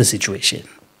 this is the situation.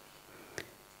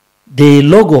 The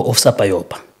logo of Sapa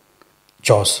Yopa,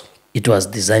 Jaws. it was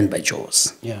designed by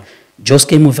Jaws. Yeah. Jaws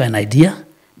came with an idea.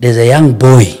 There's a young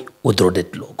boy who drew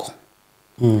that logo.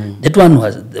 That one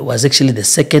was actually the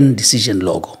second decision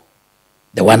logo.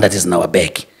 The one that is now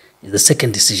back is the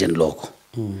second decision logo.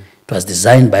 It was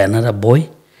designed by another boy,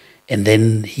 and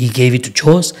then he gave it to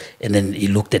Jaws, and then he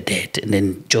looked at that, and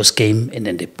then Jaws came, and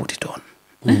then they put it on.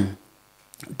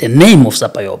 The name of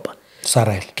Sapa Yopa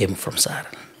Sarel came from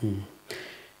Sarel.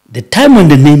 The time when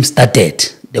the name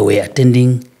started, they were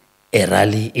attending a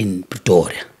rally in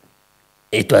Pretoria.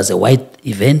 It was a white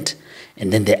event,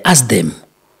 and then they asked them,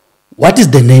 what is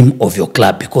the name of your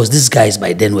club? Because these guys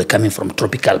by then were coming from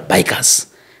Tropical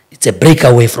Bikers. It's a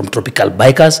breakaway from Tropical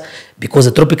Bikers, because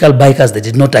the Tropical Bikers, they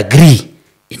did not agree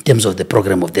in terms of the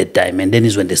program of that time, and then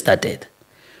is when they started.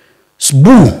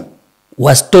 Sbu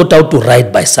was taught how to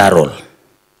ride by Sarol.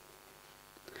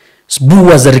 Sbu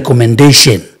was a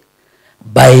recommendation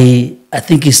by, I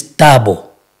think it's Tabo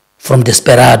from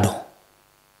Desperado,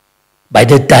 by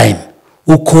that time,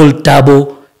 who called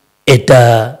Tabo at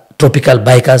Tropical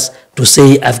Bikers to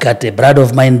say, I've got a brother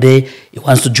of mine there, he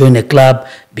wants to join a club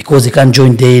because he can't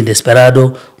join there in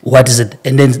Desperado. What is it?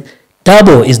 And then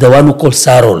Tabo is the one who called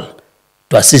Sarol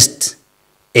to assist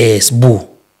Sbu,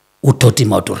 who taught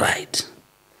him how to ride.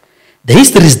 The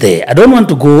history is there. I don't want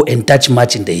to go and touch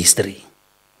much in the history.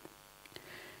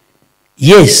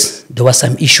 Yes, there were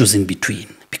some issues in between,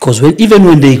 because even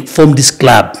when they formed this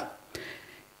club,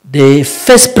 the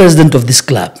first president of this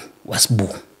club was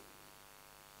Sbu.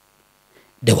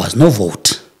 There was no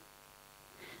vote.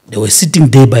 They were sitting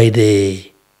there by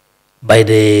the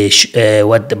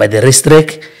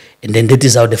racetrack, and then that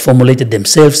is how they formulated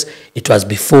themselves. It was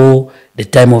before the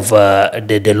time of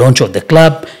the launch of the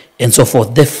club and so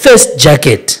forth. The first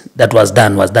jacket that was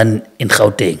done in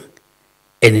Gauteng,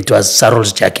 and it was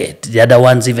Sarol's jacket. The other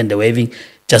ones, even they were having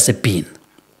just a pin.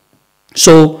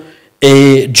 So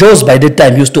Jaws by that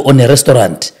time used to own a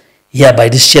restaurant here by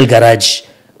this Shell garage,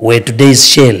 where today's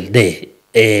Shell there.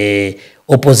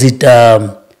 Opposite,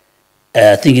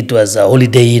 I think it was a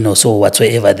Holiday Inn or so,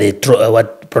 whatsoever,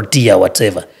 Protea,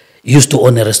 whatever, used to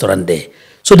own a restaurant there.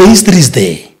 So the history is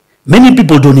there. Many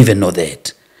people don't even know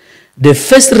that. The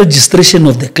first registration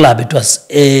of the club, it was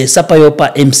Sapa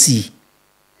Yopa MC,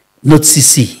 not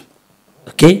CC.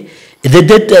 Okay?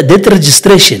 That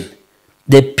registration,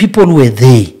 the people were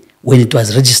there when it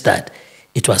was registered.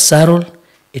 It was Sarol,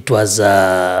 it was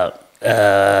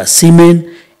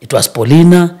Seaman, it was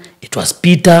Paulina, it was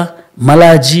Peter,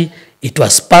 Malaji, it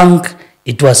was Spunk,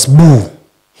 it was Boo.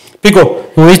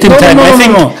 Pico, we're wasting time. I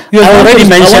think you have already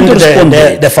mentioned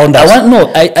the founders.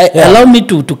 Allow me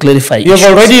to clarify. You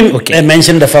have already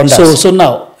mentioned the founders. So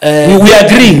now, we are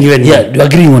agreeing. You and me. Yeah, you are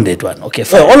agreeing on that one. Okay,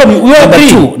 fine. All of you, we are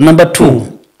agreeing. Number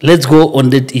two, let's go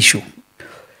on that issue.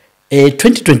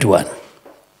 2021,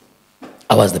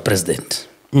 I was the president.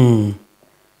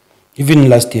 Even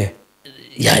last year.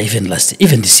 Yeah, even last year,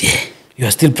 even this year. You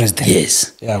are still president.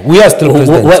 Yes. Yeah, we are still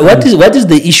president. What is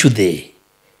the issue there?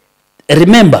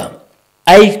 Remember,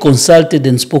 I consulted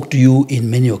and spoke to you in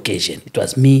many occasions. It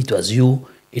was me, it was you,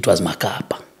 it was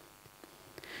Makapa.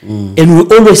 And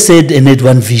we always said and had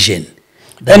one vision.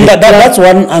 That's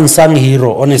one unsung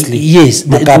hero, honestly. Yes.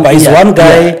 Makapa is one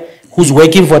guy who's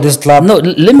working for this club. No,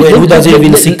 who doesn't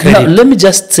even seek credit. Let me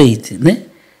just say it. Ne?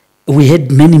 We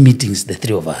had many meetings, the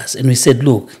three of us, and we said,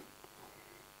 look,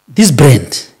 this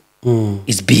brand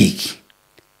is big.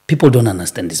 People don't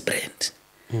understand this brand.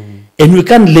 And we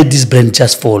can't let this brand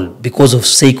just fall because of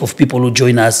sake of people who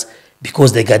join us,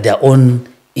 because they got their own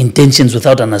intentions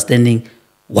without understanding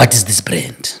what is this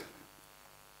brand.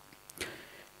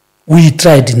 We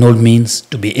tried in all means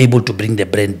to be able to bring the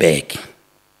brand back.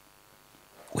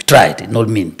 We tried in all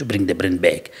means to bring the brand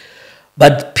back.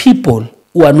 But people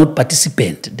who are not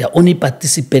participants, they are only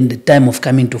participant the time of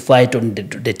coming to fight on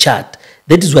the chart.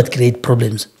 That is what creates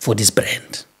problems for this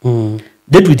brand.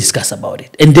 That we discuss about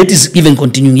it. And that is even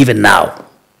continuing even now.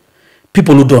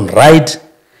 People who don't ride,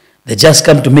 they just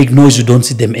come to make noise, you don't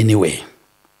see them anywhere.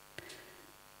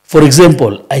 For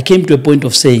example, I came to a point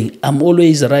of saying, I'm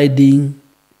always riding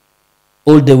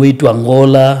all the way to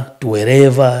Angola, to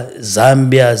wherever,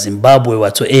 Zambia, Zimbabwe,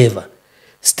 whatsoever.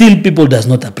 Still, people does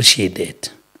not appreciate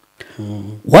that.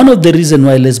 One of the reasons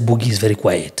why Les Boogie is very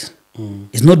quiet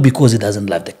is not because he doesn't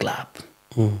love the club.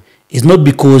 It's not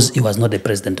because he was not the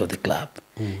president of the club.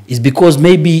 It's because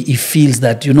maybe he feels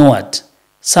that, you know what,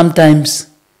 sometimes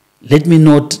let me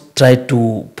not try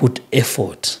to put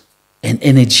effort and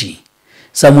energy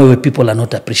somewhere where people are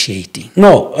not appreciating.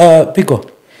 No, Pico.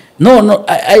 No,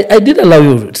 I did allow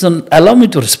you. So allow me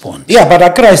to respond. Yeah, but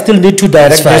Accra, I still need to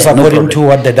direct this fine, no according to problem.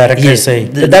 what the director Yes, say.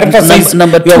 the- The director says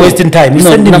number you are two- wasting time. He's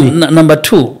no, sending me.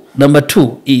 Number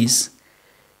two is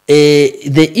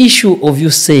the issue of you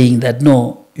saying that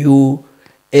no, you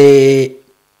the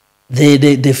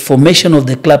formation of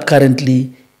the club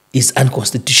currently is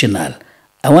unconstitutional.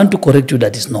 I want to correct you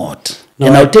that it's not. No,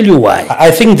 and I'll tell you why. I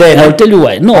think then. I'll tell you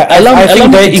why. No, I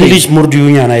think the to say- English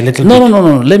Murduyan a little No, bit.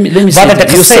 no. Let me say. But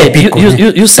it.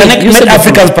 You said you said Met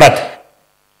Afrikaans praat.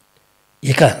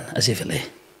 You can, as if like.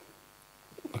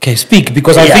 Okay, speak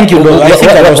because I Yeah, think you know. I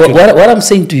think I lost you. what I'm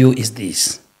saying to you is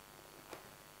this.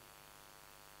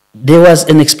 There was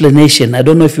an explanation. I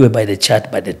don't know if you were by the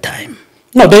chat by the time.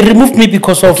 No, they removed me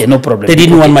because of. Okay, no problem. They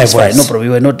didn't want my It's fine, voice. no problem.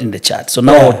 You were not in the chat. So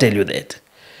now Yeah. I'll tell you that.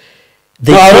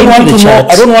 They No, I don't came want the to know.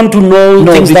 chat. I don't want to know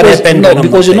No, things that because, happened. no, on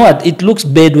because you know Monday. what? It looks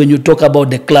bad when you talk about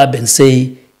the club and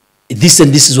say this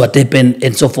and this is what happened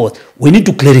and so forth. We need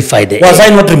to clarify the. Was I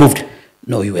not removed?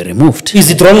 No, you were removed.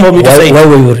 Is it wrong for me to Why, say? why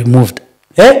were you removed?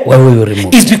 Eh? Why were you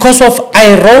removed? It's because of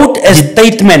I wrote a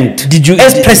statement did you-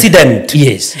 as president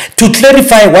Yes. to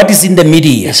clarify what is in the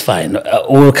media. It's fine.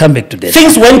 We'll come back to that.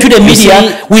 Things went to the media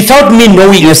see- without me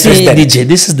knowing You as see, president. DJ,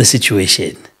 this is the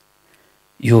situation.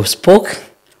 You spoke,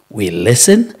 we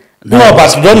listened. No,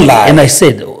 but don't lie. And I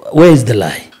said, where is the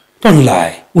lie? Don't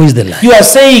lie. Where is the lie? You are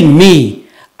saying me.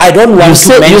 I don't want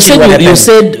to mention what happened. You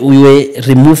said we were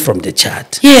removed from the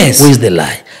chat. Yes. Where is the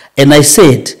lie? And I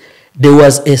said there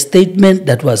was a statement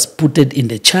that was put in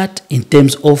the chat in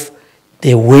terms of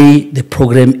the way the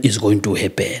program is going to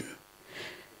happen.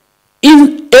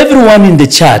 In everyone in the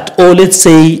chat, or let's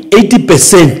say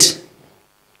 80%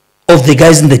 of the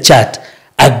guys in the chat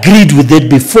agreed with it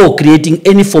before creating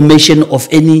any formation of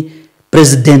any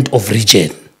president of region.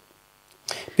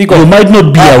 Because You might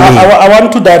not be aware. I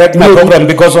want to direct my No, program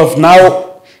because of now.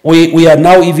 We are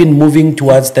now even moving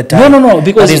towards the time. No,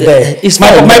 because that is there. it's my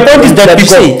fine. point is that But you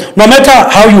because see- no matter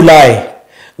how you lie,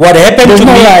 what happened There's to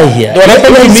no me, lie here. what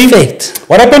happened Lie to is me, fact.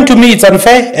 what happened to me, it's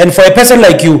unfair. And for a person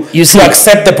like you, You see- to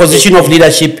accept the position of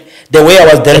leadership the way I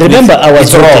was dealt Remember, with, I was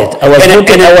it's wrong. voted. I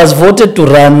was And voted to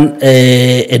run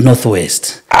a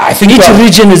Northwest. I think Each you are-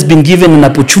 region has been given an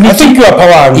opportunity. I think you are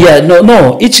power hungry. Yeah,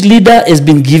 no. Each leader has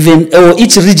been given, or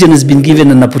each region has been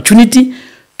given an opportunity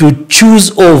to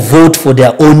choose or vote for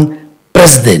their own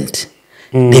president.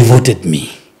 They voted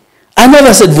me. I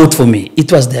never said vote for me.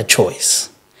 It was their choice.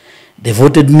 They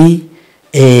voted me.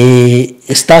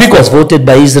 Staff was voted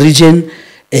by his region.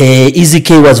 Easy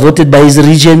K was voted by his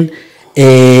region.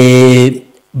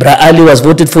 Bra Ali was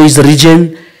voted for his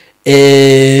region.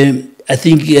 I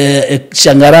think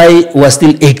Shangarai was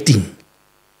still acting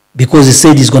because he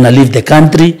said he's going to leave the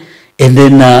country. And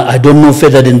then I don't know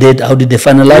further than that, how did they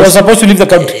finalize? You were supposed to leave the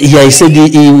country. Yeah, he said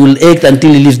he will act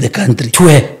until he leaves the country. To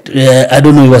where? I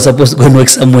don't know, he was supposed to go and work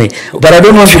somewhere. But I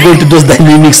don't want to go into those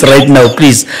dynamics right now,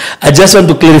 please. I just want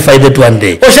to clarify that one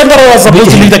day. Oh, Shankara was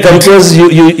supposed to leave the country. Because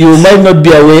you might not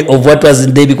be aware of what was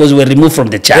in there because we were removed from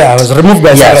the chat. Yeah, I was removed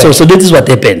by Yeah, Sarah. so that is what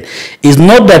happened. It's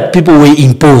not that people were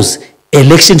imposed.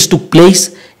 Elections took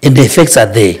place and the effects are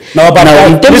there. No, but now,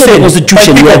 in terms of the listen,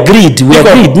 constitution, but we Pico,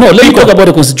 agreed. No, let me Pico, talk about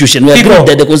the constitution. We Pico, agreed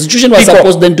that the constitution was Pico,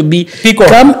 supposed then to be Pico,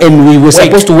 come and we were wait,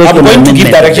 supposed to work I'm on going to give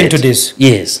amendment of direction that. to this.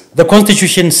 Yes. The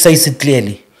Constitution says it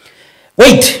clearly.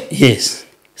 Wait. Yes.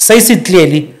 Says it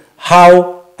clearly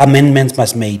how amendments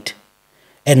must be made.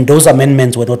 And those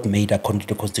amendments were not made according to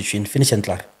the Constitution. Finish and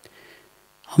clear.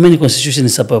 How many constitutions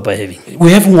is Sapa Yopa having?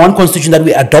 We have one Constitution that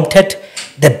we adopted,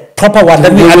 the proper one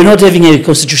that We were we not having a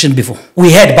constitution before.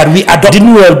 we had, but we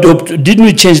adopted Didn't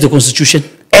we change the constitution?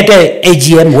 at the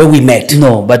AGM where we met.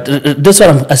 No, but that's what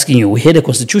I'm asking you. We had a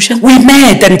constitution? We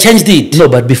met and changed it. No,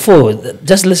 but before,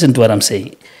 just listen to what I'm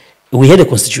saying. We had a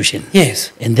constitution.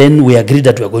 Yes. And then we agreed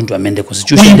that we are going to amend the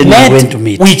constitution. We then met, we went to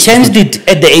meet. we changed it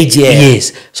at the AGM.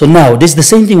 Yes. So now, this is the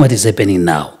same thing what is happening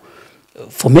now.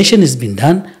 Formation has been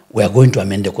done. We are going to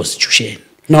amend the constitution.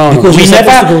 No, because we we're supposed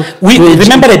never- to we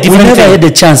remember the different We never thing. had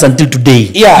a chance until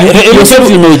today. Yeah, yourself,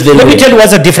 you know it very let well. me tell you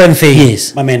what's a different thing.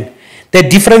 Yes. My man. The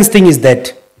different thing is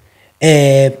that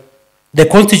the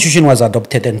Constitution was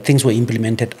adopted and things were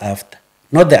implemented after.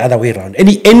 not the other way around.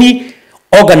 Any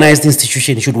organized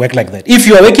institution should work like that. If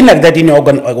you are working like that in your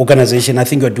organization, I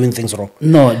think you are doing things wrong.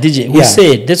 No, DJ, we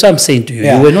said, that's what I'm saying to you.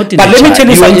 Yeah. You were not in but the let chart. me tell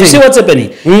you something. You see what's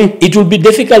happening? It will be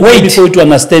difficult maybe for you to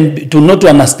understand, not to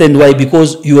understand why,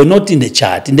 because you were not in the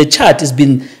chart. In the chart, it's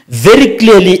been very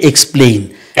clearly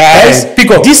explained. Guys,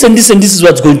 Pico, this and this and this is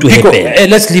what's going to Pico, happen.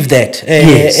 Let's leave that.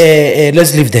 Yes.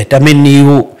 Let's leave that. I mean,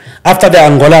 you after the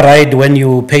Angola ride, when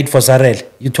you paid for Sarel,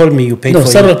 you told me you paid for him.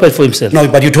 No, Sarel paid for himself. No,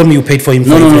 but you told me you paid for him.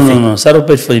 No, Sarel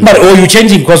paid for himself. But you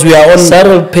changing because we are on.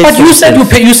 Sarel paid but for you said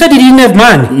himself. you said he didn't have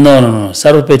money. No.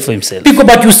 Sarel paid for himself. Pico,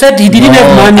 but you said he didn't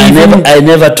have money. I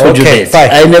never told you that. Fine.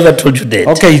 I never told you that.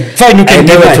 Okay, fine. You can I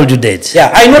never told you that.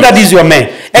 Yeah, I know that is your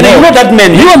man, and I know that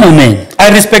man. You are my man. I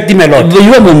respect him a lot.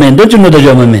 You are my man. Don't you know that you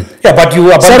are my man? Yeah, but you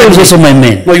abandoned. Sarel is also my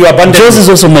man. No, you abandoned. Jose is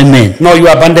also my man. No, you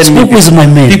abandoned me. Spook is my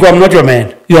man. Pico, I'm not your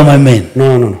man. You are my man.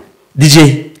 No.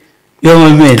 DJ, you are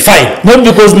my man. Fine. Not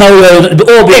because now you are.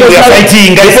 Oh, because we are now,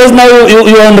 fighting, guys. because now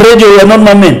you are on radio. You are not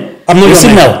my man. I'm not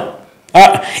your man.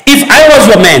 Now. If I was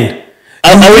your man,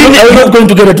 I will not going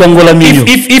to get to Angola menu.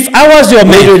 If I was your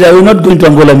man, I will not go into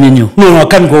Angola menu. No, I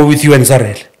can't go with you and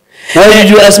Sarel. Why did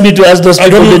you ask me to ask those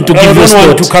people then to give you a slot? I don't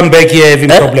want to come back here having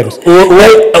problems.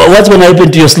 What's going to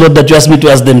happen to your slot that you asked me to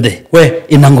ask them there? Where?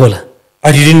 In Angola.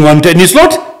 I didn't want any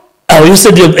slot. Oh, you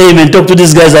said, hey man, talk to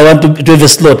these guys, I want to have a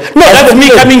slot. No, that's me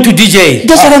coming to DJ.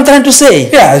 That's what I'm trying to say.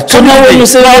 Yeah. So now when you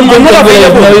say, I'm not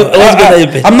available. What's going to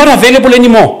happen? I'm not available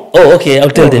anymore. Oh, okay, I'll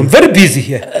tell them. I'm very busy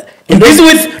here. I'm busy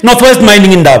with Northwest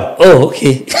Mining in Dab. Oh,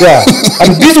 okay. Yeah.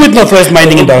 I'm busy with Northwest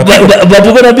Mining in Dab. But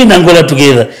we're going to be in Angola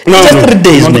together. No, just 3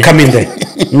 days, man. man. Come in there.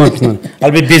 No.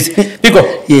 I'll be busy.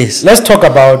 Pico. Yes. Let's talk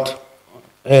about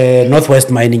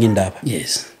Northwest Mining in Dab.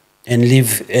 Yes. And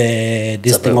leave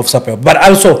this thing of Sapa Yopa. But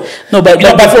also, no, but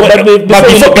before we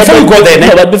go there,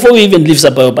 no, but before we even leave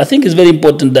Sapa Yopa, I think it's very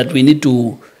important that we need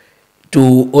to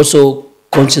also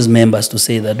conscious members to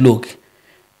say that, look,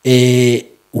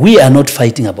 we are not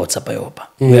fighting about Sapa Yopa.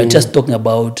 We are just talking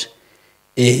about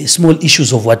small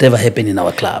issues of whatever happened in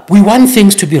our club. We want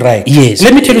things to be right. Yes.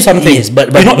 Let me tell you something. Yes, but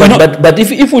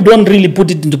if we don't really put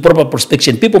it into proper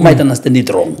perspective, people might understand it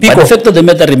wrong. But the fact of the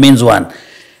matter remains one.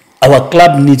 Our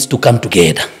club needs to come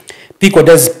together. Pico,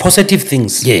 there's positive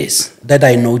things that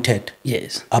I noted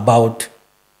about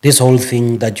this whole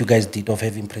thing that you guys did of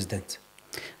having presidents.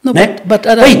 No, but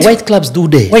other white clubs do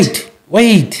that. Wait.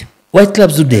 White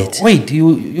clubs do that. Wait,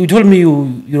 you told me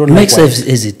you don't like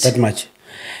whites that much.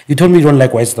 You told me you don't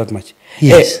like whites that much.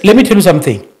 Yes. Let me tell you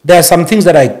something. There are some things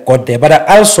that I got there, but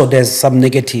also there's some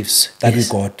negatives that we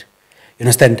got. You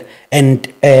understand?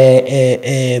 And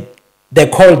they're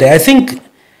called there. I think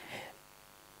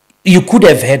you could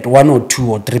have had 1 or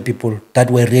 2 or 3 people that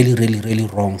were really, really, really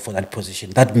wrong for that position,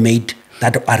 that made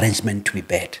that arrangement to be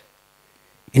bad.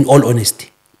 In all honesty,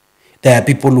 there are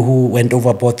people who went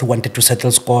overboard, who wanted to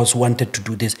settle scores, who wanted to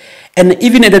do this. And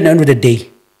even at the end of the day,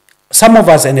 some of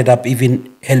us ended up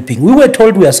even helping. We were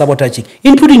told we are sabotaging,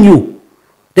 including you.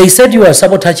 They said you are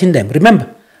sabotaging them.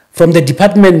 Remember? From the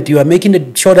department, you are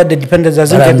making sure that the department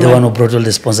doesn't get money. I'm the one who brought all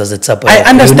the sponsors at Sapa Yopa. I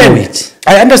understand. You know it.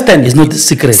 I understand. It's not a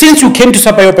secret. Since you came to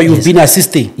Sapa Yopa, you've been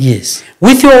assisting. Yes.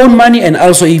 With your own money and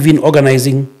also even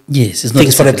organizing it's not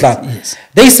things for the club. Yes.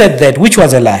 They said that, which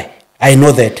was a lie. I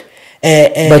know that.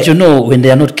 But you know, when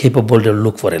they are not capable, they'll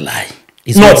look for a lie.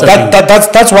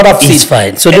 That's what I've seen. It's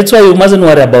fine. So that's why you mustn't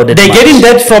worry about it. They're getting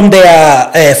that from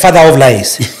their father of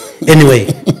lies. Anyway,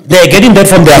 they're getting that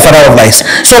from their father of lies.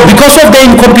 So because of their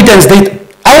incompetence,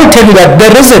 I will tell you that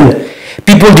the reason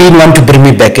people didn't want to bring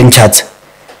me back in chat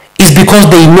is because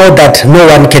they know that no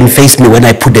one can face me when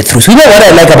I put the truth. You know what I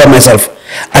like about myself?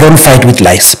 I don't fight with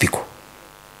lies, Pico.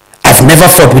 I've never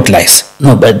fought with lies.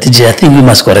 No, but DJ, I think you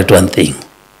must correct one thing.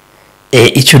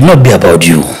 It should not be about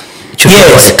you. It should be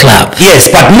about the club.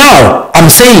 Yes, but now I'm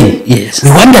saying we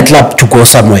want the club to go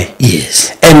somewhere.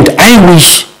 Yes. And I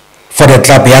wish for the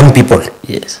club, young people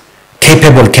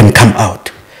capable can come out.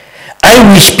 I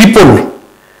wish people,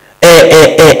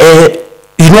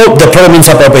 you know, the problem in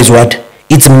Sapa Yopa is what?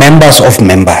 It's members of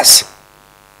members.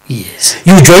 Yes.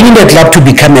 You joining the club to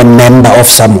become a member of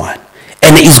someone,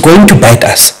 and it's going to bite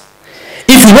us.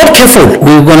 If we're not careful,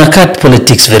 we're going to cut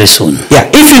politics very soon. Yeah.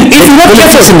 If you're not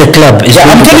careful in the club,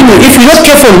 I'm telling you, if you're not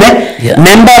careful,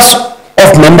 members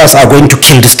of members are going to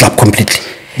kill this club completely.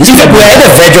 In fact, we're at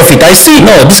the verge of it. I see.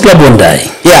 No, this club won't die.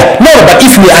 Yeah. No, but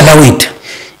if we allow it.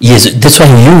 Yes, that's why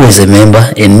you as a member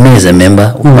and me as a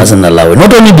member mustn't allow it.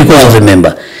 Not only because of a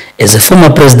member. As a former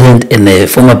president and a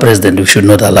former president, we should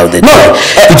not allow that. No,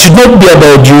 it should not be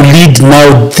about you lead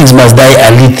now, things must die, I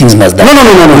lead, things must die. No.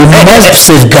 We must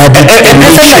safeguard it and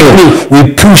make sure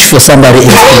we push for somebody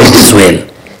else to lead as well.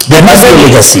 There must be a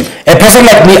legacy. A person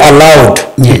like me allowed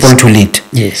people to lead.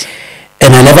 Yes.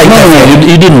 And I never... No,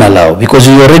 you didn't allow, because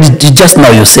just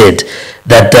now you said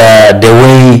that the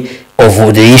way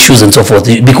of the issues and so forth,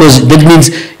 because that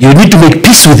means you need to make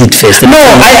peace with it first. No,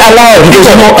 I allow. Because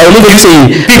I will even say,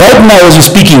 right now as you're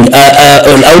speaking, I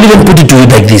will even put it to you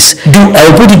like this. I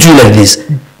will put it to you like this.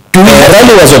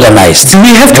 Rally was organized. Do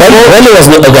we have to Rally was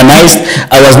not organized.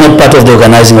 I was not part of the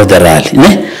organizing of the rally.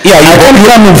 Yeah, I can't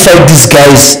come and fight these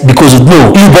guys because you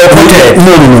boycotted.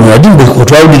 No, I didn't boycott.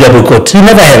 Why did I boycott? You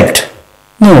never helped.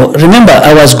 No, remember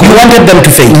I was going... You wanted them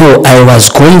to fail. No, I was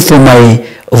going for my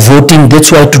voting.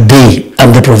 That's why today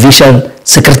I'm the provincial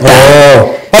secretary.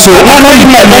 Oh. So I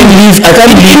can't leave.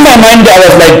 In my mind I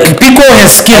was like, Pico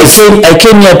has skills. I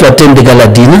came here to attend the gala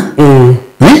dinner.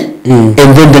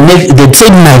 And then the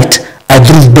same night I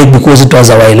drove back because it was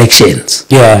our elections.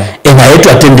 Yeah. And I had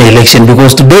to attend the election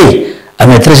because today I'm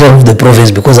a treasurer of the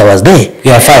province because I was there.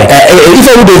 Yeah, fine. If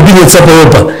I would have been at Sapa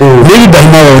Yopa, maybe by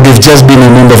now I would have just been a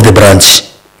member of the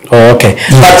branch. Oh, okay.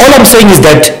 Yes. But all I'm saying is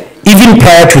that even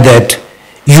prior to that,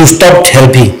 you stopped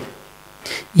helping.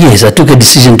 Yes, I took a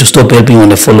decision to stop helping on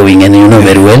the following, and you know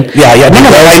very well. Yeah.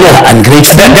 No, I know.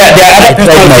 Ungrateful. I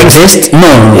tried my best.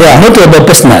 No, not about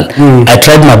personal. I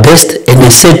tried my best, and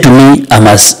they said to me, I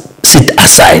must sit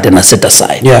aside, and I set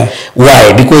aside. Yeah.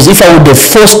 Why? Because if I would have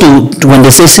forced to when they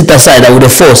say sit aside, I would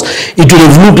have forced. It would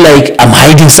have looked like I'm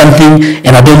hiding something,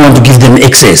 and I don't want to give them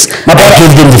access. But I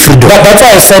gave them the freedom. But that's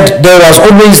why I said there was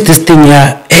always this thing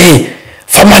here. Hey,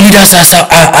 former leaders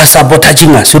are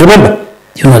sabotaging us. You remember?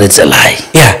 You know that's a lie.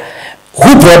 Yeah.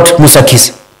 Who brought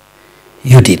Musakis?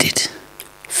 You did it.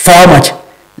 For how much?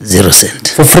 0 cent.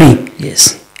 For free?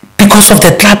 Yes. Because of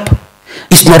the club.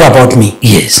 It's not about me.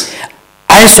 Yes.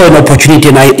 I saw an opportunity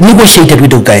and I negotiated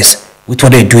with the guys with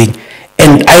what they're doing.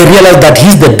 And I realized that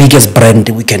he's the biggest brand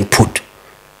we can put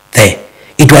there.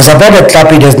 It was about the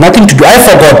club. It has nothing to do. I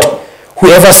forgot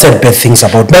whoever said bad things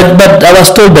about me. But I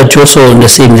was told that you also on the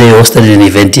same day hosted an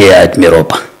event here at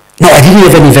Miropa. No, I didn't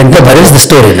have an event. No, but that's the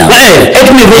story now. At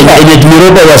Miropa. And at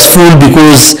Miropa was full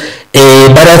because,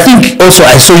 but I think also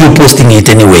I saw you posting it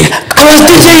anyway. I was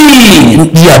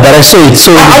DJing. Yeah, but I saw it.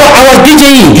 So I was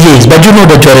DJing. Yes, but you know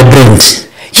that you're a brand.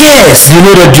 Yes. You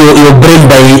know that your brain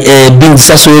by being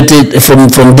associated from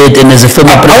that, and as a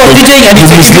former president, I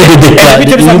was DJing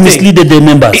and you misleaded the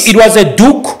members. It was a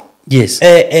Duke. Yes.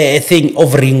 A thing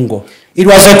of Ringo. It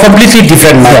was a completely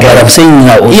different market. Yeah, but I'm saying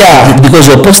now,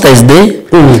 because your poster is there,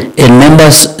 and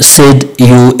members said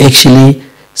you actually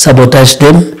sabotaged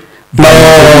them. No,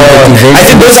 I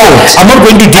think I'm not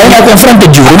going to deal. I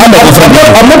confronted you. I'm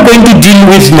not going to deal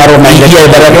with narrow-minded.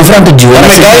 Yeah, but I confronted you. I'm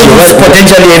a guy who was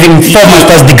potentially having 4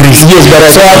 master's degrees. Yes, but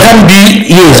so I can't be.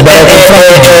 Yes, but I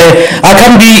confronted you. I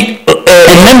can't be.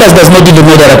 And members does not even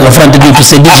know that I confronted you to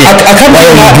say, DJ, I can't be.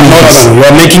 No, you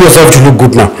are making yourself to look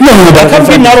good now. No, but I can't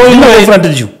be narrowing my.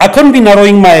 Confronted you. I can't be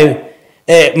narrowing my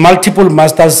multiple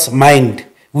masters mind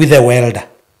with a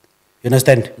welder. You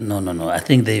understand? No. I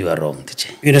think there you are wrong,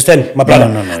 DJ. You understand, my brother?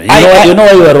 No. You know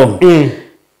why you are wrong?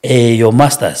 Your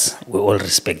masters, we all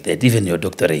respect that, even your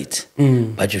doctorate.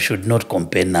 But you should not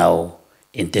compare now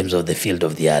in terms of the field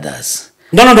of the others.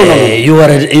 No. You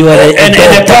are a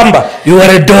plumber. You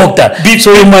are a doctor.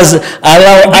 So you must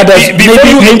allow others.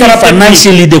 Maybe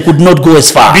financially they could not go as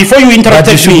far. Before you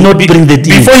interrupted me,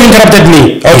 Before you interrupted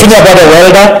me, I was talking about a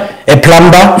welder, a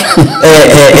plumber,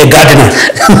 a gardener.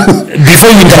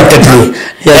 Before you interrupted me,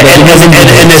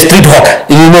 and a street hawker.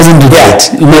 You mustn't do that.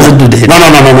 You mustn't do that. No.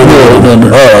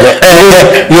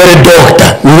 You're a doctor.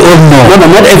 We all know. No,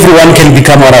 not everyone can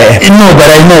become what I am. No, but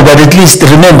I know. But at least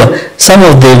remember, some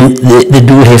of them they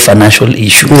do have financial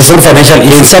issues. Some financial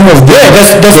issues. And some of them,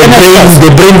 the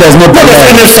brain does not.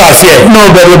 No, No,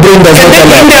 but the brain does not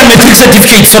allow. They have matric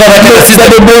certificates.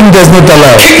 But the brain does not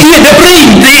allow. Yeah, the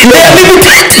brain. They are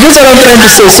limited. That's what I'm trying to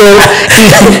say. So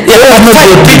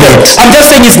I'm just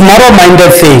saying it's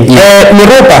narrow-minded thing.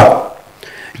 Miropa,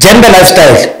 gender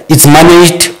lifestyle, it's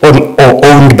managed or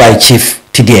owned by Chief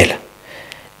TDL.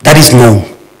 That is known.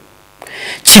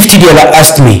 Chief TDL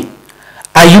asked me,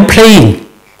 are you playing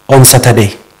on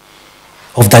Saturday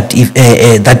of that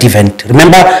event?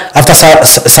 Remember, after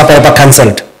Sapa Yopa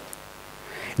cancelled,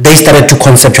 they started to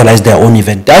conceptualize their own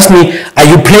event. They asked me, are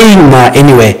you playing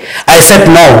anyway? I said,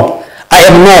 no. I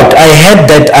am not. I heard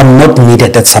that I'm not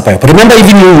needed at Sapa Yopa. Remember,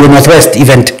 even your Northwest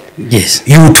event? Yes.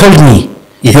 You told me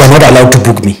you are not allowed to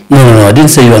book me. No. I didn't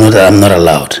say I'm not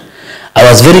allowed. I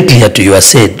was very clear to you. I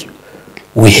said,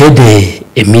 we had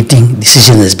a meeting,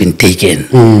 decision has been taken.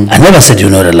 I never said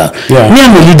you're not allowed. Yeah. Me,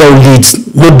 I'm a leader who leads,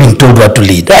 not being told what to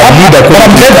lead. I lead But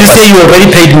I'm glad to say you already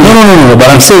paid me. No,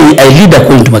 but I'm saying I lead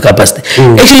according to my capacity.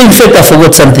 Actually, in fact, I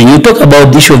forgot something. You talk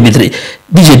about the issue of betrayal.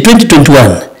 DJ,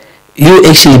 2021, you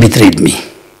actually betrayed me.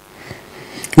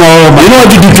 No, you know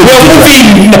what you did to me?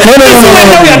 No.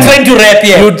 We are trying to rap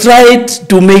here. You tried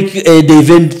to make the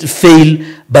event fail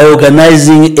by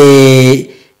organizing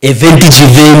a vintage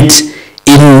event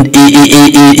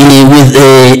with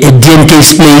a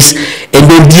DNK's place,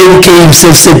 and then DNK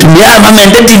himself said to me,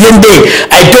 man, that event there,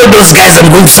 I told those guys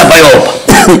I'm going to Sapa Yopa.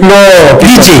 No,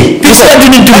 DJ, this is what you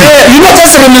need to do. You not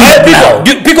just remember now.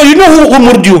 Because you know who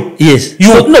moved you? Yes.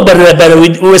 You. No, but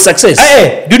we were success.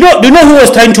 Do you know who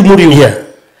was trying to move you? Yeah.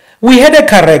 We had a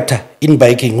character in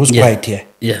biking who's quite here.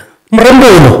 Yeah.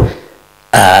 Mrembolo.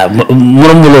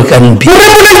 Murumbulo can beat.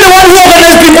 Mrembolo is the one who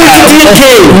organized people to DNK.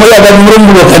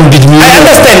 Murumbulo can beat me. I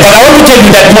understand, but I want to tell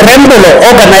you that Mrembolo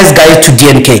organized guys to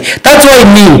DNK. That's what I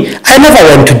mean. I never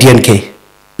went to DNK.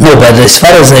 No, but as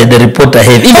far as the report I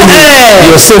have, even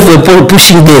yourself were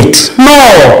pushing that.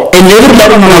 No. And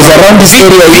everybody knows around this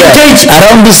area Vintage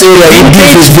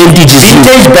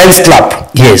Bands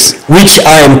Club. Yes. Which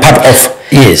I am part of.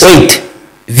 Yes. Wait.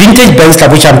 Vintage Bands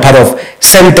Club, which I'm part of,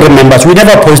 sent 3 members. We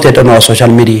never posted on our social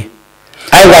media.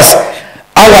 I was.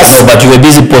 No, but you were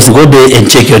busy posting. Go there and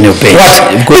check on your page.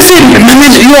 What? Listen,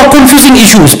 you are confusing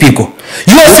issues, Pico.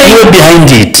 You are saying you were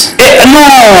behind it. No.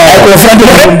 I confronted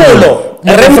Mrembolo.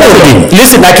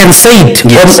 Listen, I can say it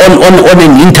on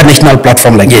an international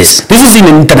platform like this. This is in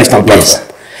an international platform.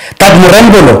 That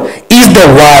Mrembolo is the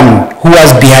one who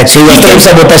was behind. So he was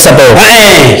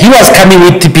he was coming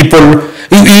with the people.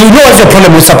 You know what's the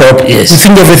problem with Sapa Yopa? Yes. You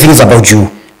think everything is about you.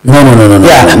 No.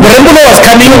 Yeah. Mrembolo was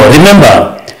coming.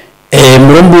 Remember,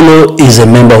 Mrembolo is a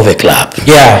member of a club.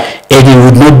 Yeah. And he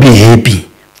would not be happy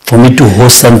for me to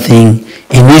host something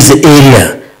in his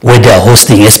area where they are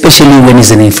hosting, especially when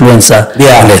he's an influencer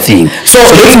on a thing. So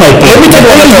that's my point.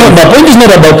 My point is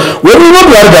not about, we're not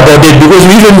worried about it because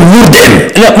we even moved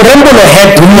them. Mrembolo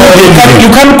had you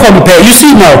can't compare. You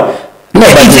see now,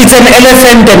 it's an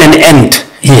elephant and an ant.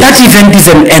 Yes. That event is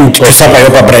an ant to Sapa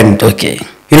Yopa brand. Okay.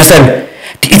 You understand?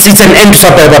 It's an ant to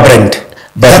Sapa Yopa brand.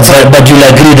 But you'll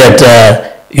agree that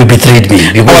you betrayed me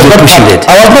because you pushing it.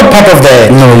 I was not part of the.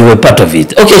 No, you were part of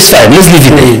it. Okay, it's fine. Let's leave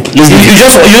it there. Let's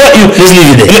leave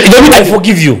it there. I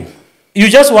forgive you. You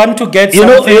just want to get you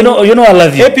know I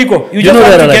love you. Hey Pico, you just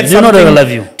want to get something that I love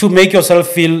you. To make yourself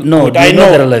feel good. I know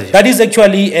that I love you. That is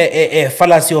actually a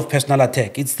fallacy of personal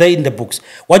attack. It's there in the books.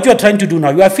 What you are trying to do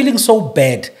now, you are feeling so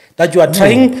bad that you are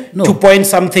trying to point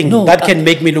something that can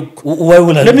make me look. Why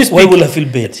will I feel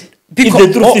bad? Pico,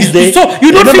 if the truth is there, so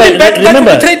you don't feel bad that you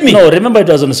betrayed me. No, remember it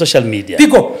was on social media.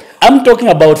 Pico, I'm talking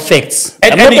about facts.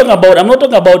 I'm not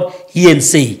talking about he and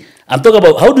say. I'm talking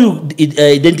about how do you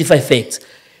identify facts.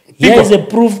 Here is a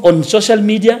proof on social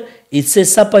media. It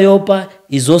says Sapa Yopa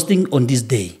is hosting on this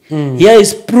day. Here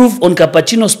is proof on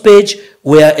Cappuccino's page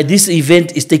where this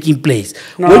event is taking place.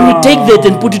 No. When you take that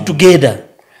and put it together,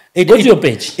 go to your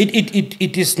page.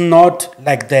 It is not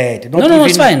like that. No,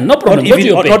 it's fine. No problem. Go to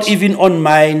your page. Not even on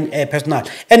mine personal.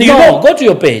 And go to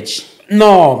your page.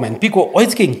 No, man. Pico,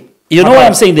 it's king. You know why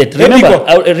I'm saying that?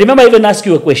 Remember, I even asked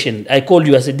you a question. I called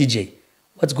you. I said, DJ,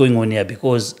 what's going on here?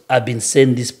 Because I've been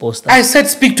sent this poster. I said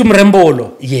speak to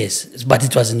Mrembolo. Yes, but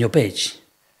it was in your page.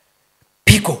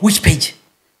 Pico, which page?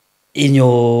 In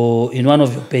one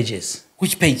of your pages.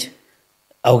 Which page?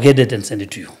 I'll get it and send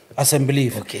it to you. As I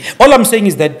believe. Okay. All I'm saying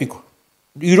is that, Pico,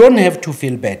 you don't have to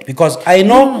feel bad because I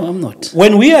know no, I'm not.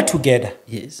 When we are together,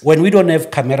 yes, when we don't have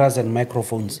cameras and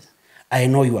microphones, yes, I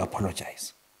know you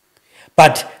apologize.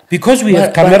 But because we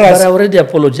have cameras, but I already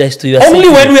apologized to you. Only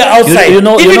when we are outside. Even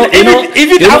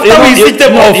after we switch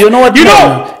them off.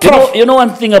 You know one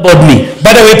thing about me.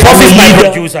 By the way, Prof is my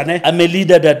producer. I'm a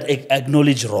leader that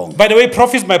acknowledge wrong. By the way,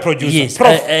 Prof is my producer. Yes,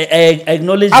 Prof. I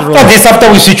acknowledge wrong.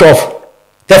 After we switch off,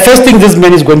 the first thing this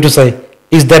man is going to say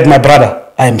is that, my brother,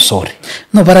 I am sorry.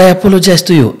 No, but I apologize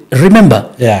to you.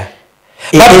 Remember. Yeah.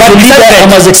 But as a leader, I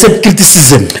must accept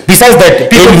criticism. Besides that,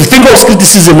 Pico, if think of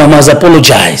criticism, I must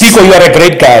apologize. Pico, you are a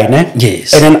great guy, ne?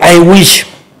 Yes. And then I wish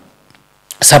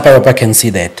Sapa Yopa can see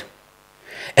that.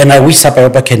 And I wish Sapa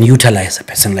Yopa can utilize a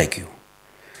person like you.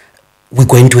 We're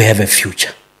going to have a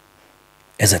future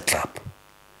as a club.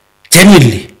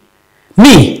 Genuinely.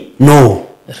 Me? No.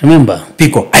 Remember.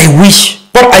 Pico,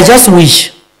 I just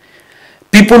wish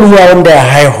people who are on their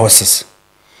high horses,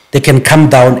 they can come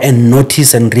down and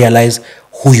notice and realize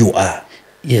who you are.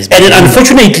 Yes. And then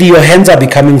unfortunately, your hands are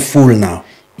becoming full now.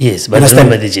 Yes, but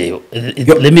remember, DJ,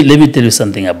 let me tell you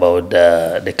something about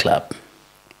the club.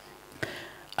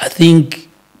 I think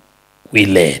we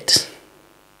led.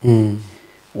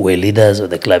 We're leaders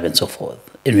of the club and so forth,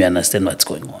 and we understand what's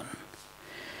going on.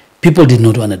 People did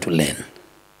not want to learn.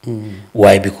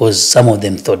 Why? Because some of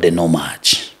them thought they know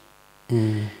much.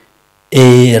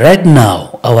 Right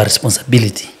now, our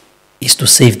responsibility is to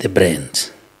save the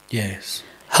brand. Yes.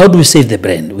 How do we save the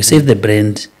brand? We save the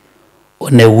brand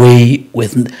on a way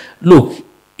with... Look,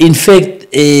 in fact,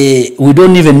 we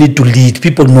don't even need to lead.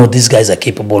 People know these guys are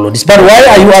capable. Or But why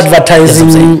are you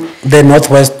advertising the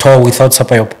Northwest tour without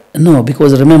Sapa Yopa? No,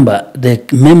 because remember, the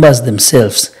members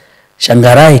themselves,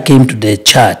 Shangarai came to the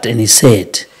chat and he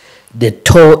said, the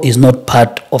tour is not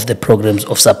part of the programs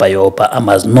of Sapa Yopa. I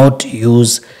must not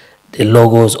use the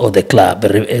logos of the club.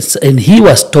 And he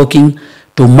was talking,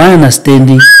 to my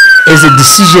understanding, as a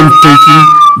decision taking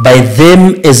by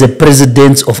them as a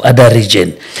presidents of other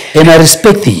region. And I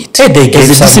respect it. Hey, they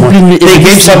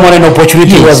gave someone an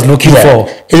opportunity he was looking for.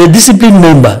 As a disciplined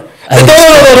member. No.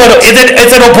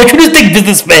 It's an opportunistic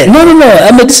businessman. No.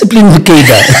 I'm a disciplined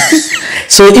cadre.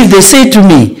 So if they say to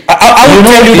me, I will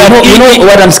tell you that you know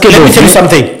what I'm scared of. Let me tell you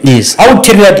something. Yes. I would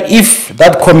tell you that if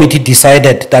that committee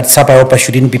decided that Sapa Yopa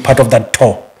shouldn't be part of that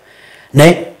tour,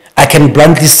 I can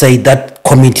bluntly say that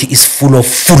committee is full of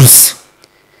fools.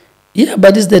 Yeah,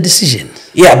 but it's the decision.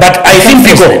 Yeah, but I think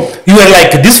Pico, you were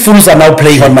like, these fools are now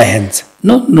playing on my hands.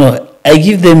 No. I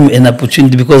give them an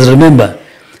opportunity because remember,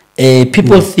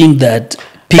 people think that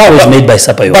Pico is made by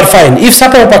Sapa Yopa. But fine, if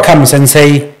Sapa Yopa comes and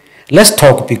say, let's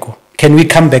talk, Pico, can we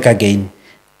come back again?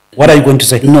 What are you going to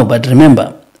say? No, but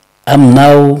remember, I'm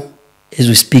now, as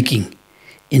we're speaking,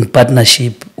 in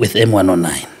partnership with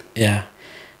M109. Yeah.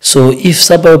 So if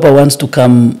Sapa Yopa wants to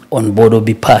come on board or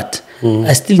be part,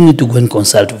 I still need to go and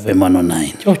consult with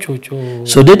M109.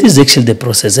 So that is actually the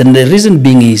process. And the reason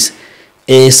being is,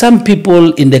 some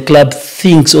people in the club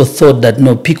thinks or thought that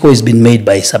no, Pico has been made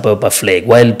by Sapa Yopa flag,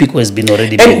 while Pico has been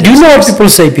already made. And do you know what people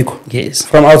say, Pico? Yes.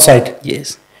 From outside?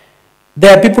 Yes.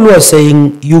 There are people who are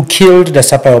saying you killed the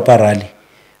Sapa Yopa rally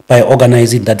by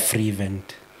organizing that free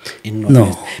event in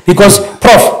Northwest. No. Because,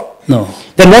 Prof,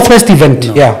 the Northwest event,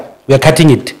 we are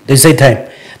cutting it. They say time.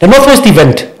 The Northwest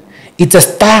event, it's a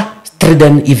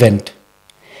star-stridden event.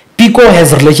 Pico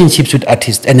has relationships with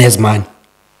artists and has money.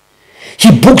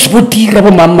 He books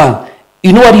mama.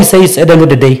 You know what he says at the end of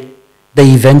the day? The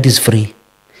event is free.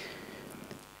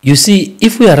 You see,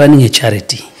 if we are running a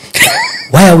charity,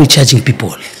 why are we charging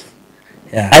people?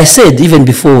 Yeah. I said even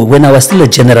before, when I was still a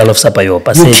general of Sapa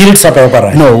Yopa. You killed Sapa Yopa,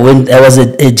 right? No, when I was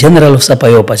a general of Sapa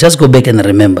Yopa, just go back and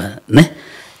remember.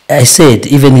 I said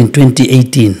even in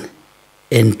 2018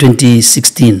 and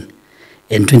 2016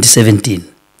 and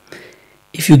 2017,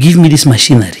 if you give me this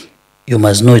machinery, you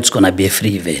must know it's going to be a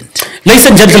free event. Ladies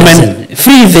and gentlemen,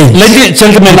 free event. Ladies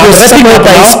and gentlemen, Sapa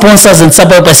Yopa is sponsors and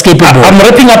Sapa Yopa is capable. I'm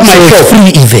wrapping up my show.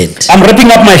 Free event. I'm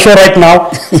wrapping up my show right now.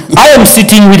 I am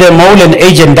sitting with a mole and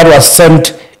agent that was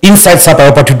sent inside Sapa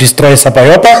Yopa to destroy Sapa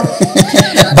Yopa.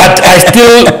 But I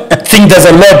still think there's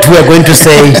a lot we are going to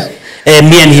say.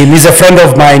 Me and him. He's a friend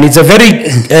of mine. He's a very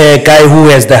guy who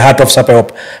has the heart of Sapa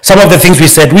Yopa. Some of the things we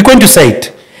said, we're going to say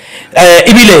it.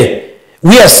 Ibile,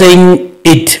 we are saying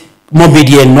it more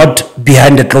media, not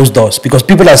behind the closed doors, because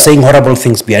people are saying horrible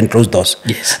things behind closed doors.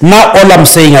 Yes. Now all I'm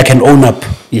saying I can own up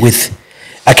with.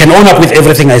 I can own up with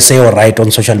everything I say or write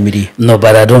on social media. No,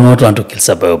 but I don't want to kill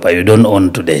Sapa Yopa. You don't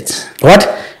own to that. What?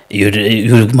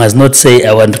 You must not say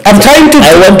I want to.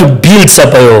 I want to build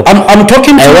Sapa Yopa. I'm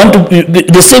talking. I want to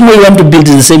the same way you want to build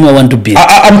is the same way I want to build.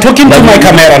 I'm talking to my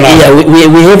camera now. Yeah,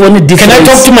 we have only different. Can I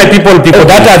talk to my people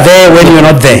that are there when you're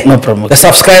not there? No problem. The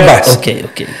subscribers. Okay.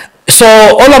 So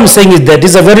all I'm saying is that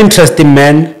he's a very interesting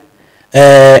man,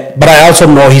 but I also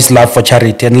know his love for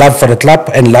charity and love for the club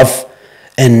and love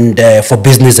and for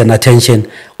business and attention.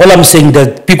 All I'm saying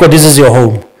that Pico, this is your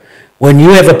home. When you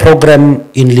have a program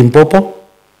in Limpopo,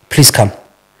 please come.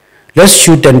 Let's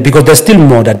shoot, and because there's still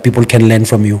more that people can learn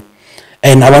from you.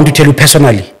 And I want to tell you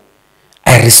personally,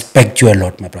 I respect you a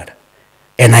lot, my brother.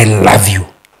 And I love you.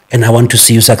 And I want to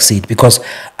see you succeed, because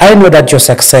I know that your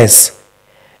success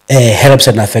helps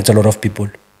and affects a lot of people.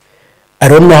 I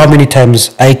don't know how many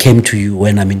times I came to you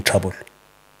when I'm in trouble.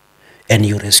 And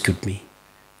you rescued me.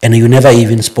 And you never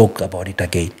even spoke about it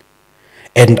again.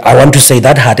 And I want to say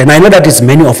that heart. And I know that it's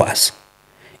many of us.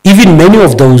 Even many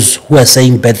of those who are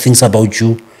saying bad things about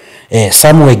you,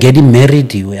 some were getting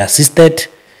married, you were assisted,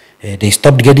 they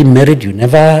stopped getting married, you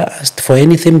never asked for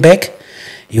anything back,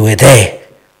 you were there,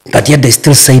 but yet they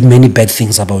still say many bad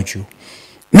things about you.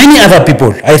 Many other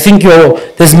people, I think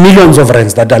there's millions of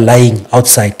rands that are lying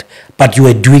outside, but you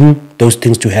are doing those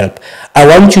things to help. I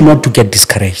want you not to get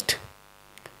discouraged.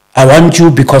 I want you,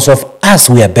 because of us,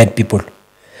 we are bad people,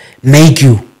 make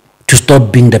you to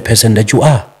stop being the person that you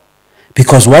are.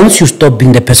 Because once you stop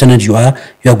being the person that you are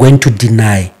going to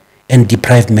deny and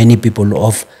deprive many people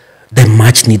of the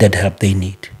much needed help they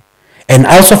need. And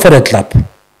also for the club,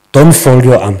 don't fold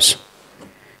your arms.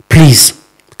 Please,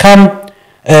 come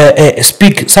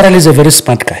speak. Sarah is a very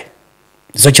smart guy.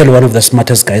 He's actually one of the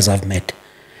smartest guys I've met.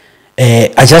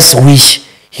 I just wish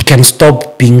he can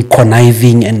stop being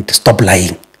conniving and stop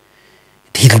lying.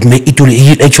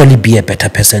 He'll actually be a better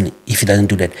person if he doesn't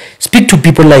do that. Speak to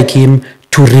people like him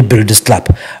to rebuild this club.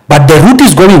 But the route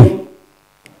is going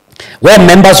where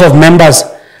members of members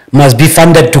must be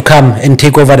funded to come and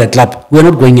take over the club. We're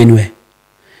not going anywhere.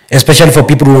 Especially for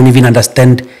people who don't even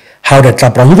understand how the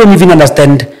club runs, who don't even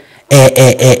understand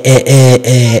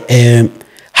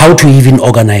how to even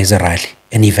organize a rally,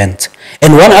 an event.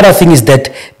 And one other thing is that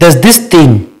there's this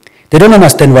thing, they don't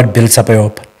understand what built Sapa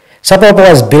Yopa. Sapa Yopa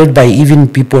was built by even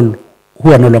people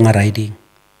who are no longer riding.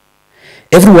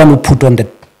 Everyone who put on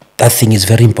that thing is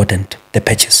very important, the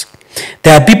patches.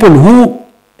 There are people who,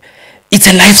 it's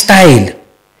a lifestyle.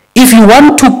 If you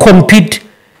want to compete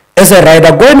as a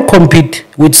rider, go and compete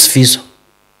with Sfiso.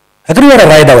 I don't know what a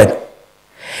rider when.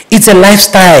 It's a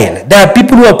lifestyle. There are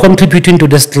people who are contributing to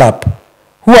this club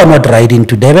who are not riding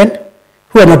to Durban,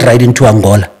 who are not riding to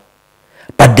Angola.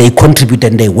 But they contribute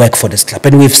and they work for this club.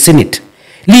 And we've seen it.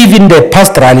 Leaving the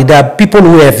past rally, there are people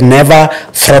who have never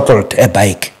throttled a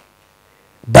bike.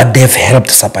 But they've helped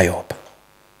Sapa Yopa.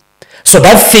 So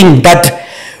that thing that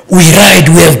we ride,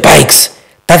 we have bikes,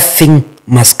 that thing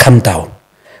must come down.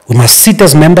 We must sit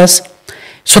as members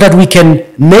so that we can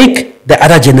make the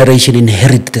other generation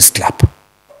inherit this club.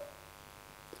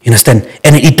 You understand?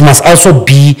 And it must also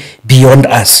be beyond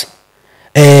us.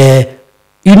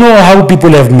 You know how people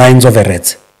have minds of a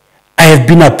rat. I have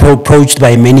been approached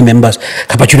by many members.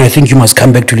 Kapachino, I think you must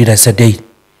come back to lead. I said, hey,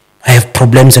 I have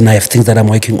problems and I have things that I'm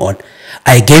working on.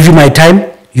 I gave you my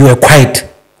time. You were quiet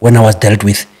when I was dealt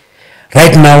with.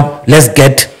 Right now, let's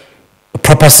get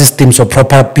proper systems or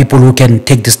proper people who can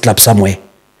take this club somewhere.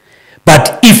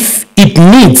 But if it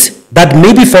needs that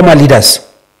maybe former leaders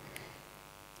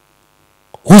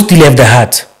who still have the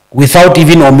heart, without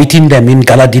even omitting them in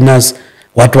gala dinners,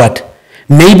 what,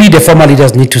 maybe the former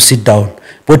leaders need to sit down.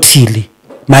 Botili,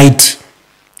 Mighty,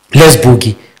 Les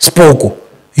Boogie, Spoko,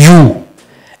 you,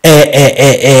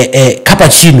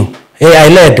 Cappuccino, I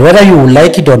led, whether you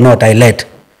like it or not, I led.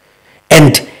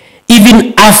 And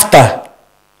even after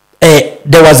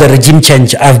there was a regime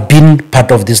change, I've been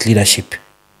part of this leadership,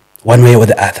 one way or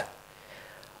the other.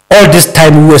 All this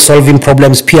time we were solving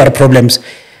problems, PR problems.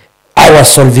 I was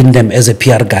solving them as a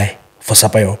PR guy for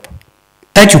Sapa Yopa.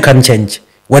 That you can change,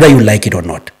 whether you like it or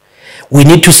not. We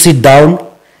need to sit down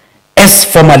as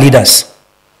former leaders,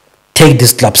 take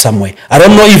this club somewhere. I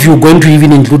don't know if you're going to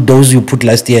even include those you put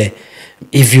last year.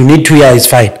 If you need to, yeah, it's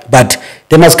fine. But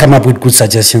they must come up with good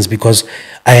suggestions, because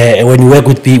when you work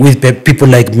with people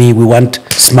like me, we want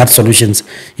smart solutions.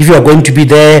 If you are going to be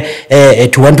there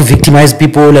to want to victimize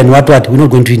people and what, we're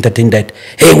not going to entertain that.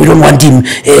 Hey, we don't want him.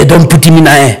 Don't put him in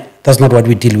air. That's not what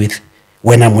we deal with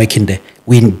when I'm working there.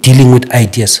 We're dealing with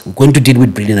ideas. We're going to deal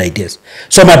with brilliant ideas.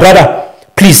 So my brother,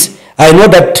 please, I know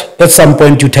that at some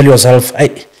point you tell yourself,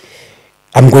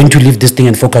 I'm going to leave this thing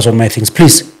and focus on my things.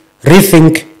 Please,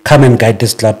 rethink, come and guide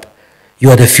this club.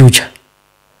 You are the future.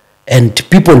 And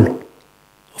people,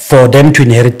 for them to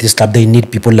inherit this club, they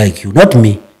need people like you, not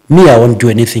me. Me, I won't do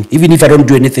anything. Even if I don't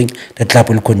do anything, the club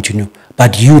will continue.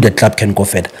 But you, the club, can go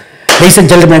further. Ladies and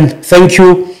gentlemen, thank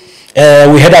you.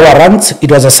 We had our rants. It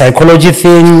was a psychology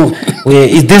thing.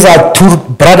 These are two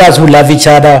brothers who love each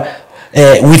other,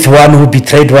 with one who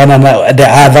betrayed one another, the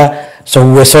other. So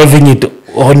we were solving it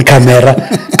on camera.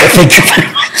 Thank you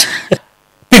very much.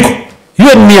 Pico, you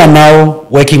and me are now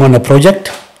working on a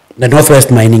project, the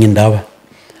Northwest Mining in Dawa.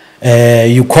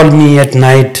 You call me at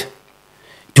night,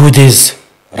 do this,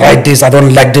 write this, I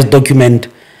don't like this document,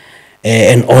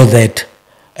 and all that.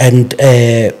 And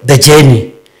the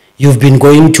journey, you've been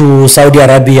going to Saudi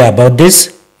Arabia about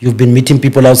this. You've been meeting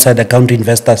people outside, account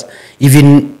investors.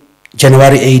 Even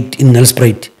January 8 in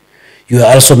Nelspruit, you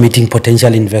are also meeting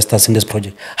potential investors in this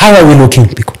project. How are we looking,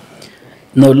 Pico?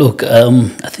 No, look,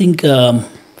 I think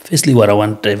firstly what I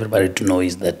want everybody to know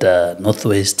is that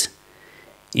Northwest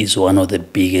is one of the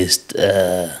biggest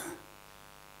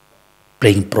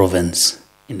playing province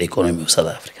in the economy of South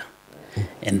Africa.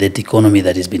 And that economy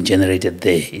that has been generated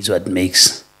there is what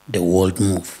makes the world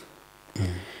move.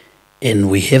 And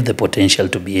we have the potential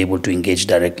to be able to engage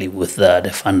directly with the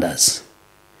funders.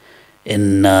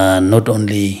 And not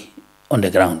only on the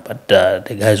ground, but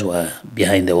the guys who are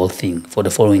behind the whole thing for the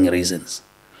following reasons.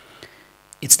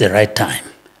 It's the right time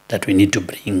that we need to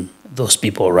bring those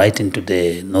people right into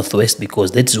the Northwest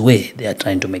because that's where they are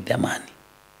trying to make their money.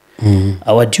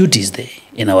 Our duty is there,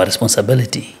 and our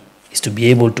responsibility is to be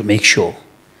able to make sure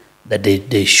that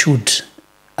they should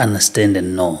understand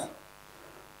and know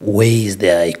where is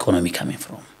their economy coming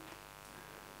from.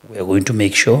 We are going to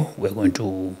make sure we're going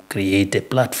to create a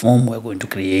platform, we're going to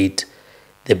create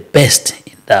the best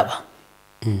in Daba.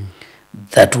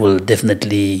 That will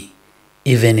definitely,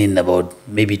 even in about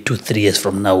maybe 2-3 years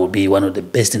from now, will be one of the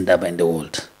best in Daba in the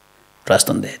world. Trust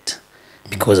on that.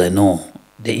 Because I know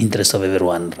the interest of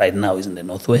everyone right now is in the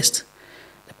Northwest.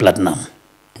 The platinum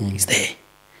is there.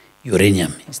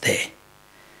 Uranium is there.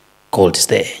 Gold is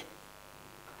there.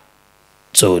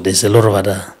 So there's a lot of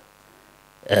other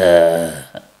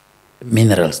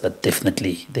minerals that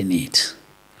definitely they need.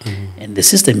 And the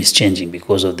system is changing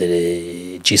because of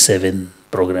the G7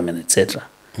 program and etc.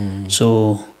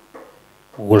 So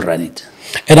we'll run it.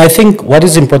 And I think what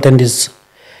is important is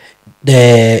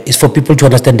for people to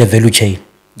understand the value chain.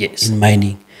 Yes. In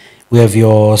mining. We have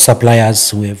your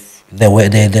suppliers, we have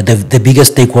the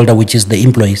biggest stakeholder, which is the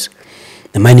employees,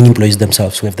 the mining employees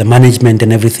themselves. We have the management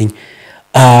and everything.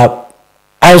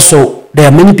 Also, there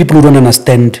are many people who don't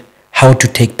understand how to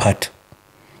take part,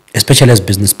 especially as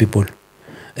business people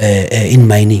in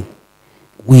mining.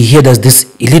 We hear there's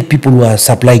this elite people who are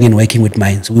supplying and working with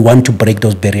mines. We want to break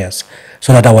those barriers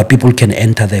so that our people can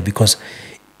enter there, because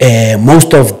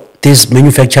most of this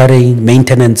manufacturing,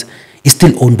 maintenance is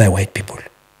still owned by white people.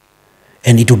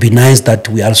 And it would be nice that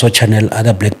we also channel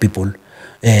other black people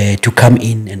to come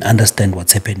in and understand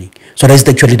what's happening. So that's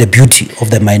actually the beauty of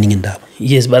the mining in Daba.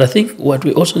 Yes, but I think what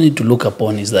we also need to look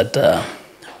upon is that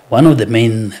one of the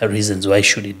main reasons why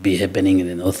should it be happening in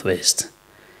the Northwest,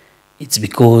 it's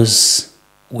because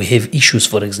we have issues,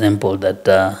 for example, that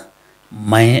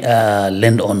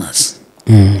landowners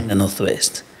in the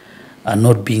Northwest are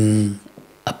not being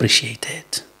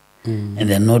appreciated. And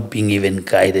they're not being even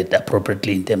guided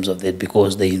appropriately in terms of that,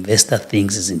 because the investor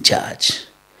thinks is in charge.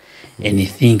 And he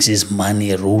thinks his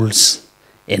money rules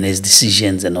and his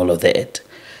decisions and all of that.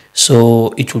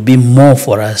 So it will be more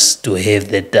for us to have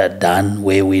that done,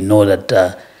 where we know that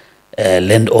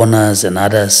landowners and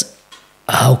others,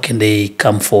 how can they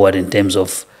come forward in terms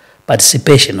of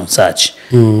participation on such.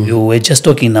 You were just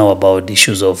talking now about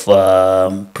issues of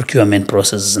procurement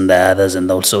processes and the others,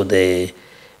 and also the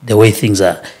way things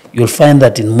are. You'll find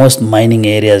that in most mining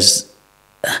areas,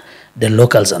 the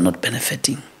locals are not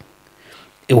benefiting.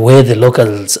 Where the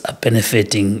locals are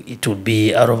benefiting, it would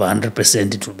be out of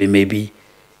 100%, it would be maybe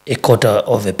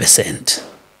 0.25%.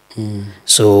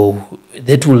 So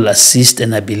that will assist,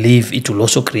 and I believe it will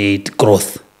also create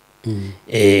growth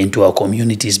into our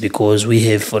communities, because we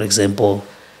have, for example,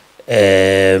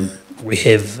 we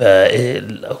have,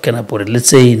 how can I put it, let's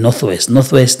say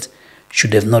Northwest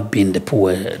should have not been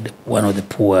one of the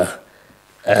poor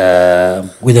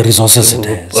with the resources it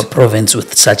has. A province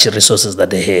with such resources that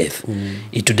they have.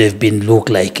 It would have been look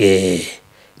like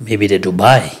maybe the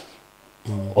Dubai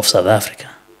of South Africa.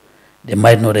 They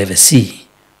might not have a sea,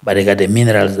 but they got the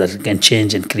minerals that can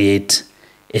change and create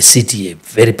a city, a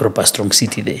very proper, strong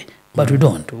city there. But we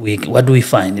don't. What do we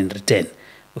find in return?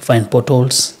 We find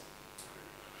potholes,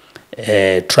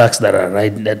 trucks that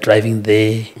are driving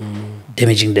there,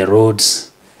 damaging the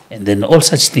roads, and then all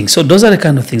such things. So those are the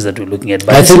kind of things that we're looking at.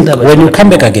 But I think when you come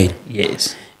back again,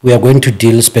 yes, we are going to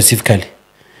deal specifically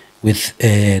with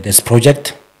this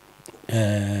project.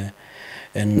 And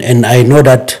I know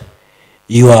that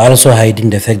you are also hiding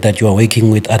the fact that you are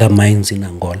working with other mines in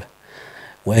Angola,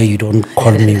 where you don't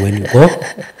call me when you go.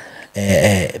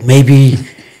 Maybe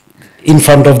in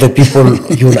front of the people,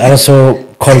 you'll also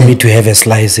call me to have a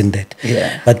slice in that.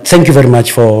 Yeah. But thank you very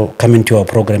much for coming to our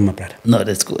program, my brother. No,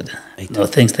 that's good. No,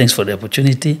 thanks for the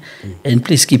opportunity. And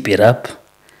please keep it up,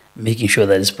 making sure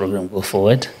that this program go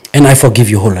forward. And I forgive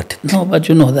you wholeheartedly. No, but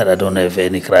you know that I don't have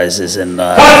any crisis, and,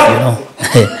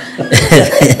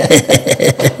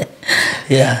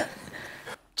 Yeah.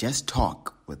 Just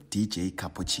talk with DJ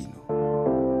Cappuccino.